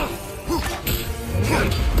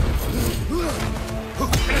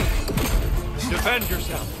 Defend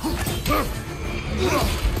yourself.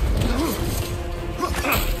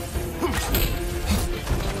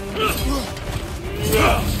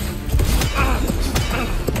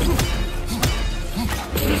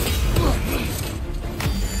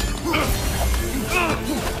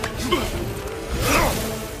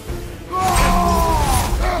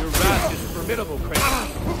 Your wrath is formidable, Kratos.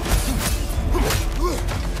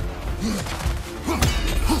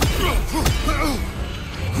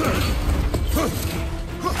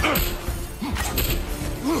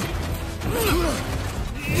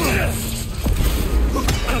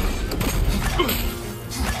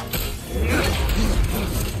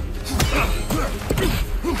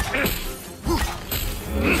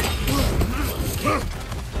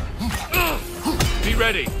 Be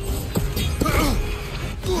ready.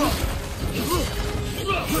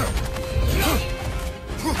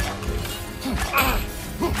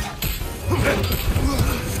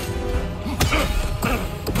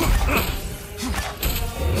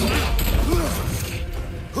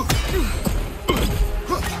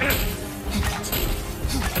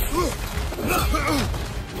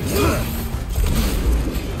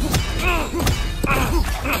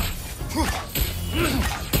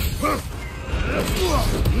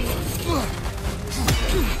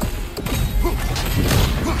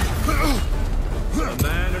 A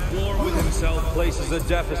man at war with himself places a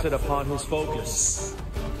deficit upon his focus.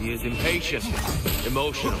 He is impatient,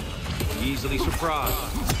 emotional, easily surprised.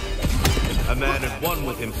 A man at one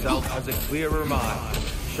with himself has a clearer mind,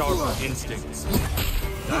 sharper instincts.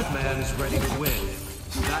 That man is ready to win.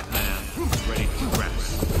 That man is ready to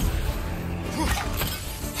progress.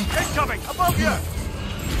 Incoming! Above you!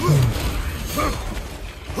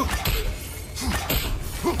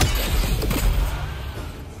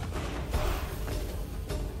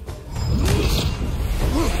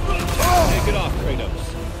 Take it off, Kratos.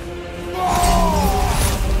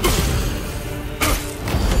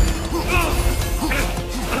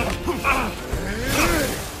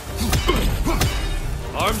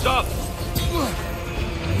 Arms up!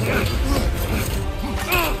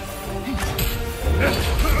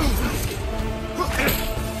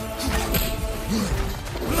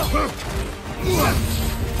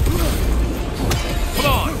 Come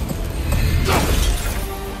on!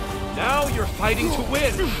 Now you're fighting to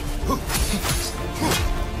win!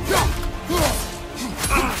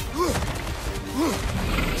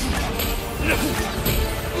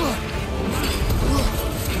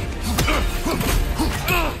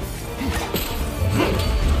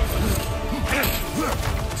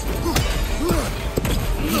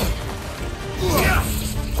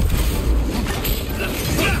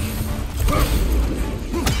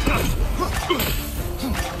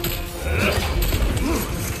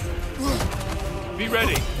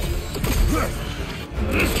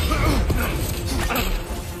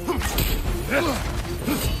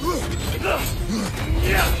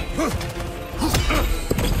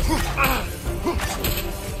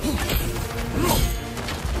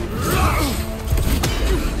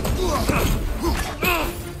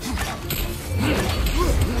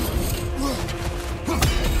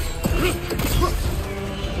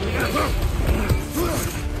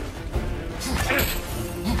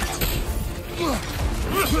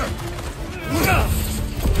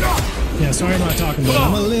 Yeah, sorry I'm not talking, but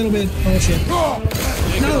I'm a little bit... Oh, shit.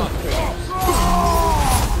 No!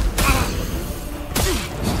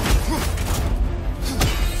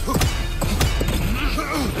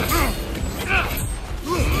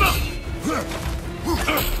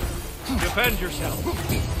 Defend yourself.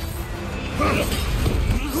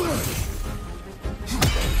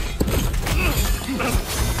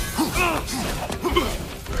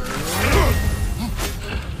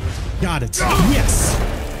 Got it. Yes!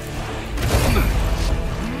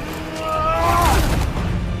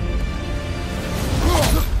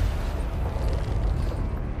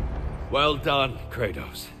 Well done,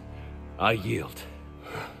 Kratos. I yield.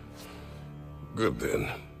 Good then.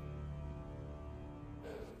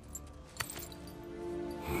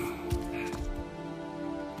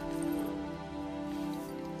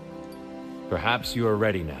 Perhaps you are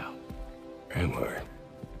ready now. Am I?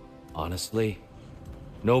 Honestly,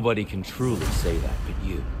 nobody can truly say that but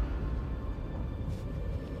you.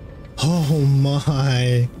 Oh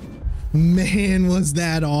my. Man, was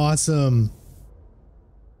that awesome.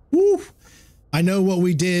 Woo. I know what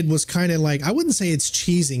we did was kind of like, I wouldn't say it's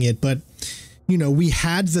cheesing it, but you know, we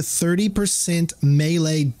had the 30%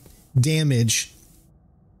 melee damage,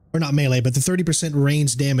 or not melee, but the 30%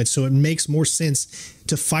 range damage. So it makes more sense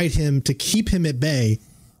to fight him, to keep him at bay.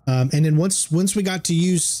 And then once I got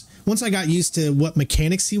used to what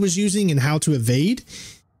mechanics he was using and how to evade,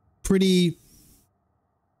 pretty,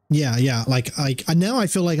 yeah. Like now I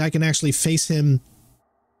feel like I can actually face him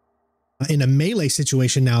in a melee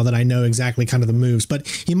situation now that I know exactly kind of the moves, but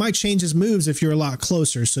he might change his moves if you're a lot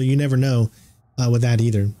closer. So you never know with that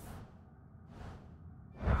either.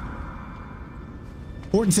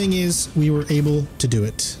 Important thing is we were able to do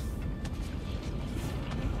it.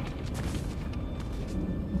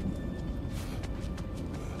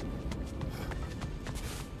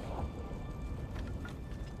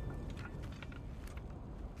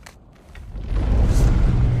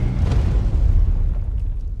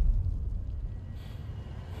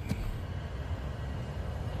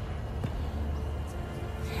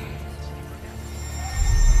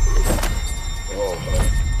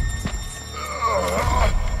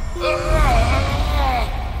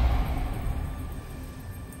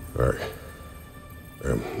 I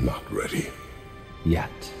am not ready. Yet.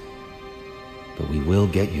 But we will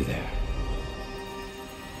get you there.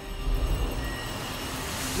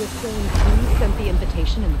 You're saying you sent the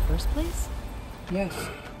invitation in the first place? Yes.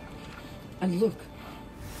 And look,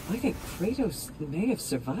 I think Kratos may have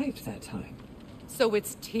survived that time. So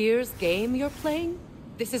it's Tyr's game you're playing?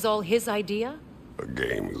 This is all his idea? A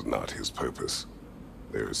game is not his purpose.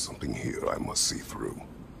 There is something here I must see through.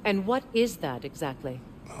 And what is that exactly?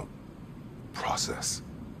 Process.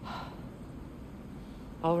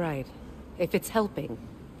 All right. If it's helping,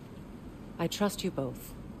 I trust you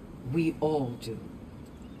both. We all do.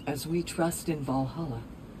 As we trust in Valhalla.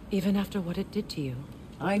 Even after what it did to you.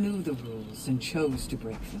 I knew the rules and chose to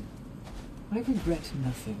break them. I regret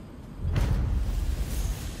nothing.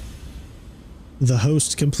 The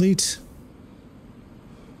host complete.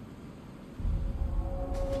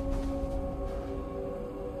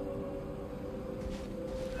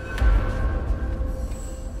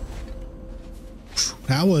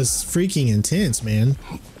 That was freaking intense, man.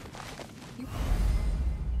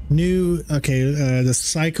 The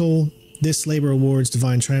cycle. This labor awards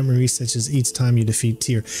divine triumph resets each time you defeat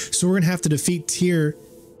Tyr. So we're gonna have to defeat Tyr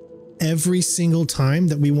every single time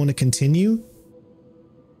that we want to continue.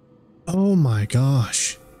 Oh my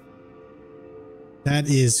gosh. That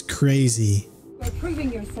is crazy. You're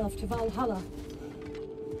proving yourself to Valhalla.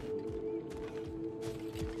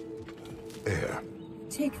 Air.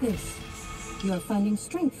 Take this. You are finding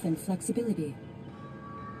strength and flexibility.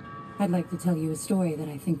 I'd like to tell you a story that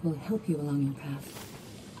I think will help you along your path.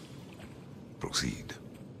 Proceed.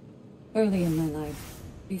 Early in my life,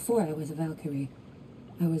 before I was a Valkyrie,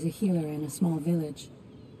 I was a healer in a small village.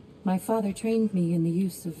 My father trained me in the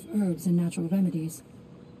use of herbs and natural remedies.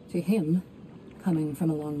 To him, coming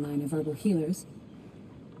from a long line of herbal healers,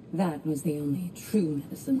 that was the only true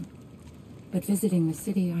medicine. But visiting the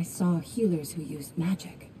city, I saw healers who used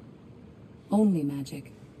magic. Only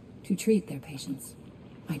magic, to treat their patients.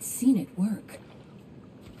 I'd seen it work,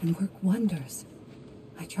 and work wonders.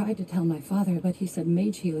 I tried to tell my father, but he said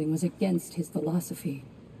mage healing was against his philosophy.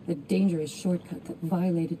 A dangerous shortcut that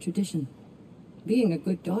violated tradition. Being a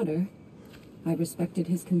good daughter, I respected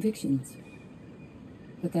his convictions.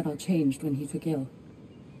 But that all changed when he took ill.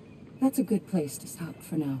 That's a good place to stop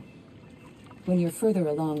for now. When you're further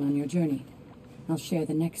along on your journey, I'll share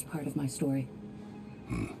the next part of my story.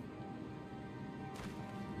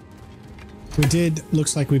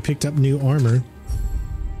 Looks like we picked up new armor.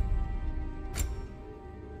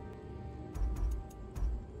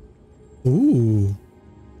 Ooh.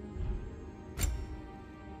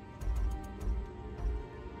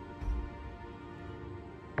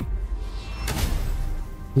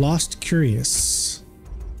 Lost Curious.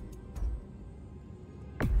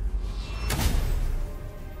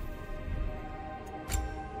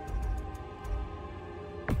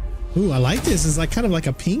 Ooh, I like this. It's like kind of like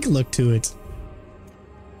a pink look to it.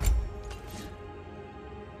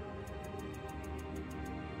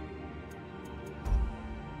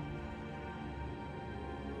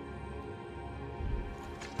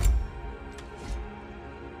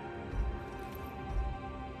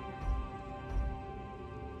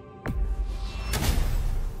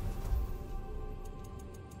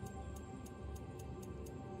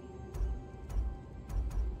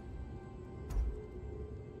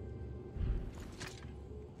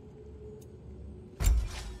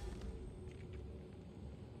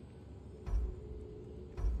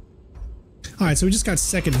 All right, so we just got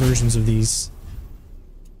second versions of these.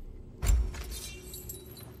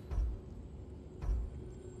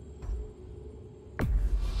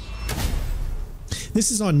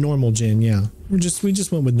 This is on normal gen, yeah. We just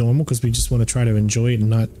went with normal because we just want to try to enjoy it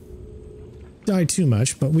and not die too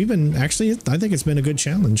much. But we've been actually, I think it's been a good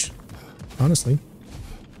challenge, honestly.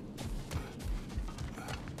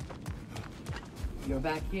 You're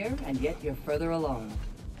back here, and yet you're further along.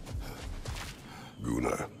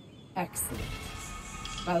 Gunnar. Excellent.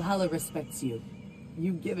 Valhalla respects you.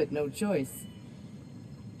 You give it no choice.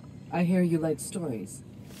 I hear you like stories.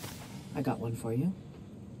 I got one for you.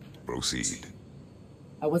 Proceed.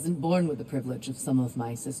 I wasn't born with the privilege of some of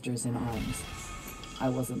my sisters in arms. I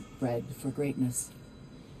wasn't bred for greatness.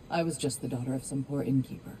 I was just the daughter of some poor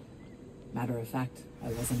innkeeper. Matter of fact,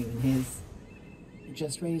 I wasn't even his. He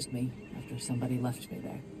just raised me after somebody left me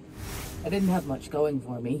there. I didn't have much going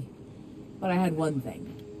for me, but I had one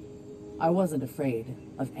thing. I wasn't afraid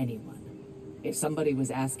of anyone. If somebody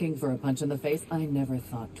was asking for a punch in the face, I never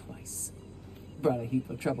thought twice. Brought a heap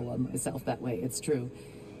of trouble on myself that way, it's true.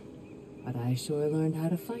 But I sure learned how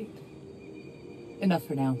to fight. Enough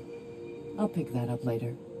for now. I'll pick that up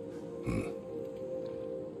later.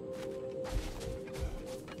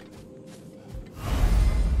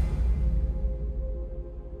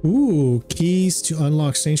 Ooh, keys to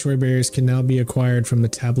unlock sanctuary barriers can now be acquired from the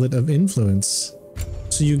Tablet of Influence.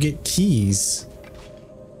 So you get keys.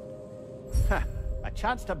 A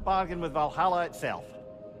chance to bargain with Valhalla itself.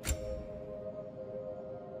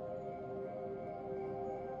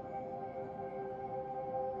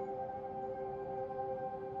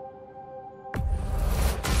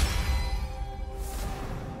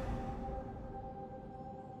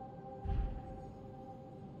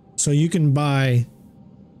 So you can buy...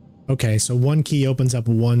 Okay, so one key opens up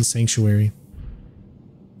one sanctuary.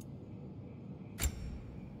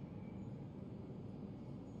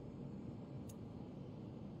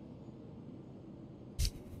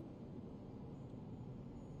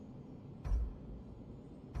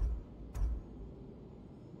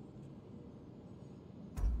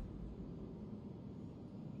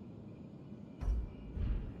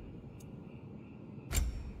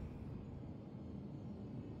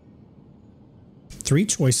 Three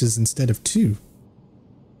choices instead of two.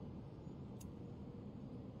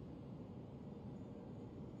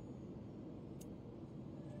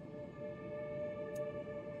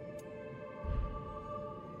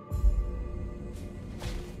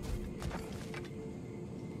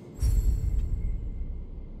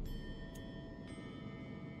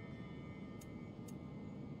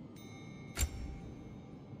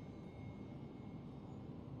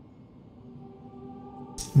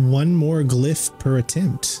 One more glyph per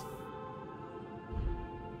attempt.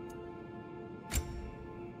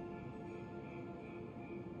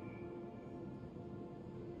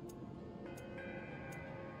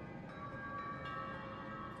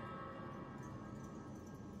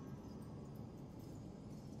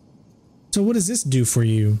 So what does this do for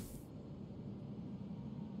you?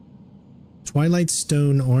 Twilight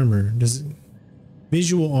Stone armor. Does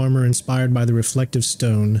visual armor inspired by the reflective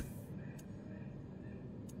stone.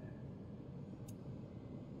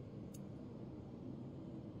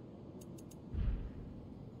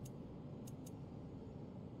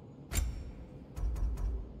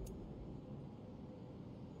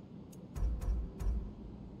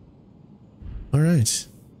 All right.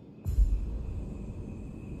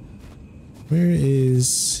 Where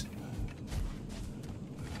is...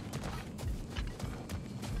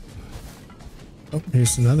 Oh,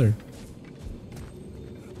 here's another.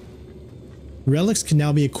 Relics can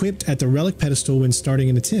now be equipped at the relic pedestal when starting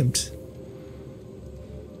an attempt.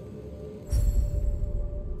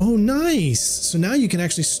 Oh, nice. So now you can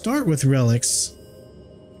actually start with relics.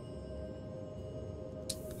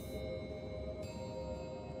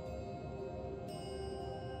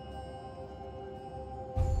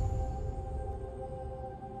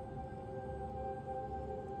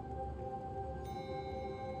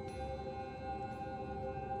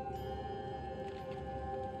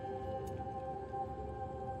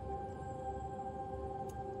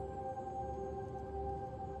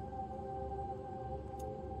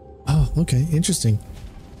 Okay, interesting.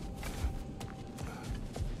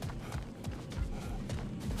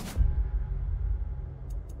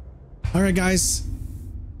 All right, guys.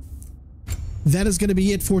 That is going to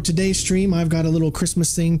be it for today's stream. I've got a little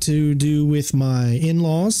Christmas thing to do with my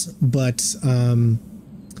in-laws, but I'm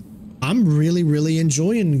really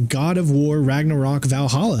enjoying God of War Ragnarok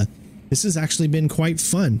Valhalla. This has actually been quite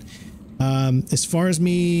fun. As far as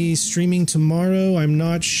me streaming tomorrow, I'm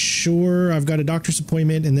not sure. I've got a doctor's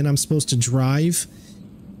appointment and then I'm supposed to drive.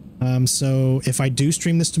 So if I do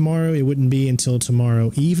stream this tomorrow, it wouldn't be until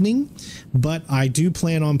tomorrow evening, but I do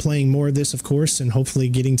plan on playing more of this, of course, and hopefully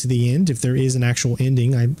getting to the end. If there is an actual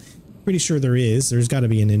ending, I'm pretty sure there is. There's got to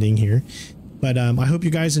be an ending here. But I hope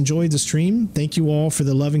you guys enjoyed the stream. Thank you all for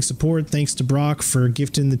the loving support. Thanks to Brock for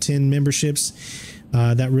gifting the 10 memberships.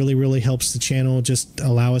 That really helps the channel, just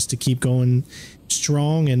allow us to keep going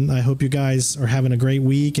strong. And I hope you guys are having a great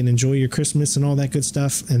week and enjoy your Christmas and all that good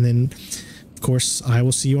stuff. And then, of course, I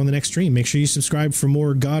will see you on the next stream. Make sure you subscribe for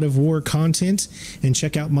more God of War content and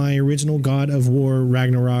check out my original God of War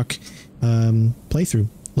Ragnarok playthrough.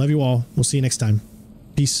 Love you all. We'll see you next time.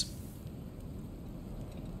 Peace.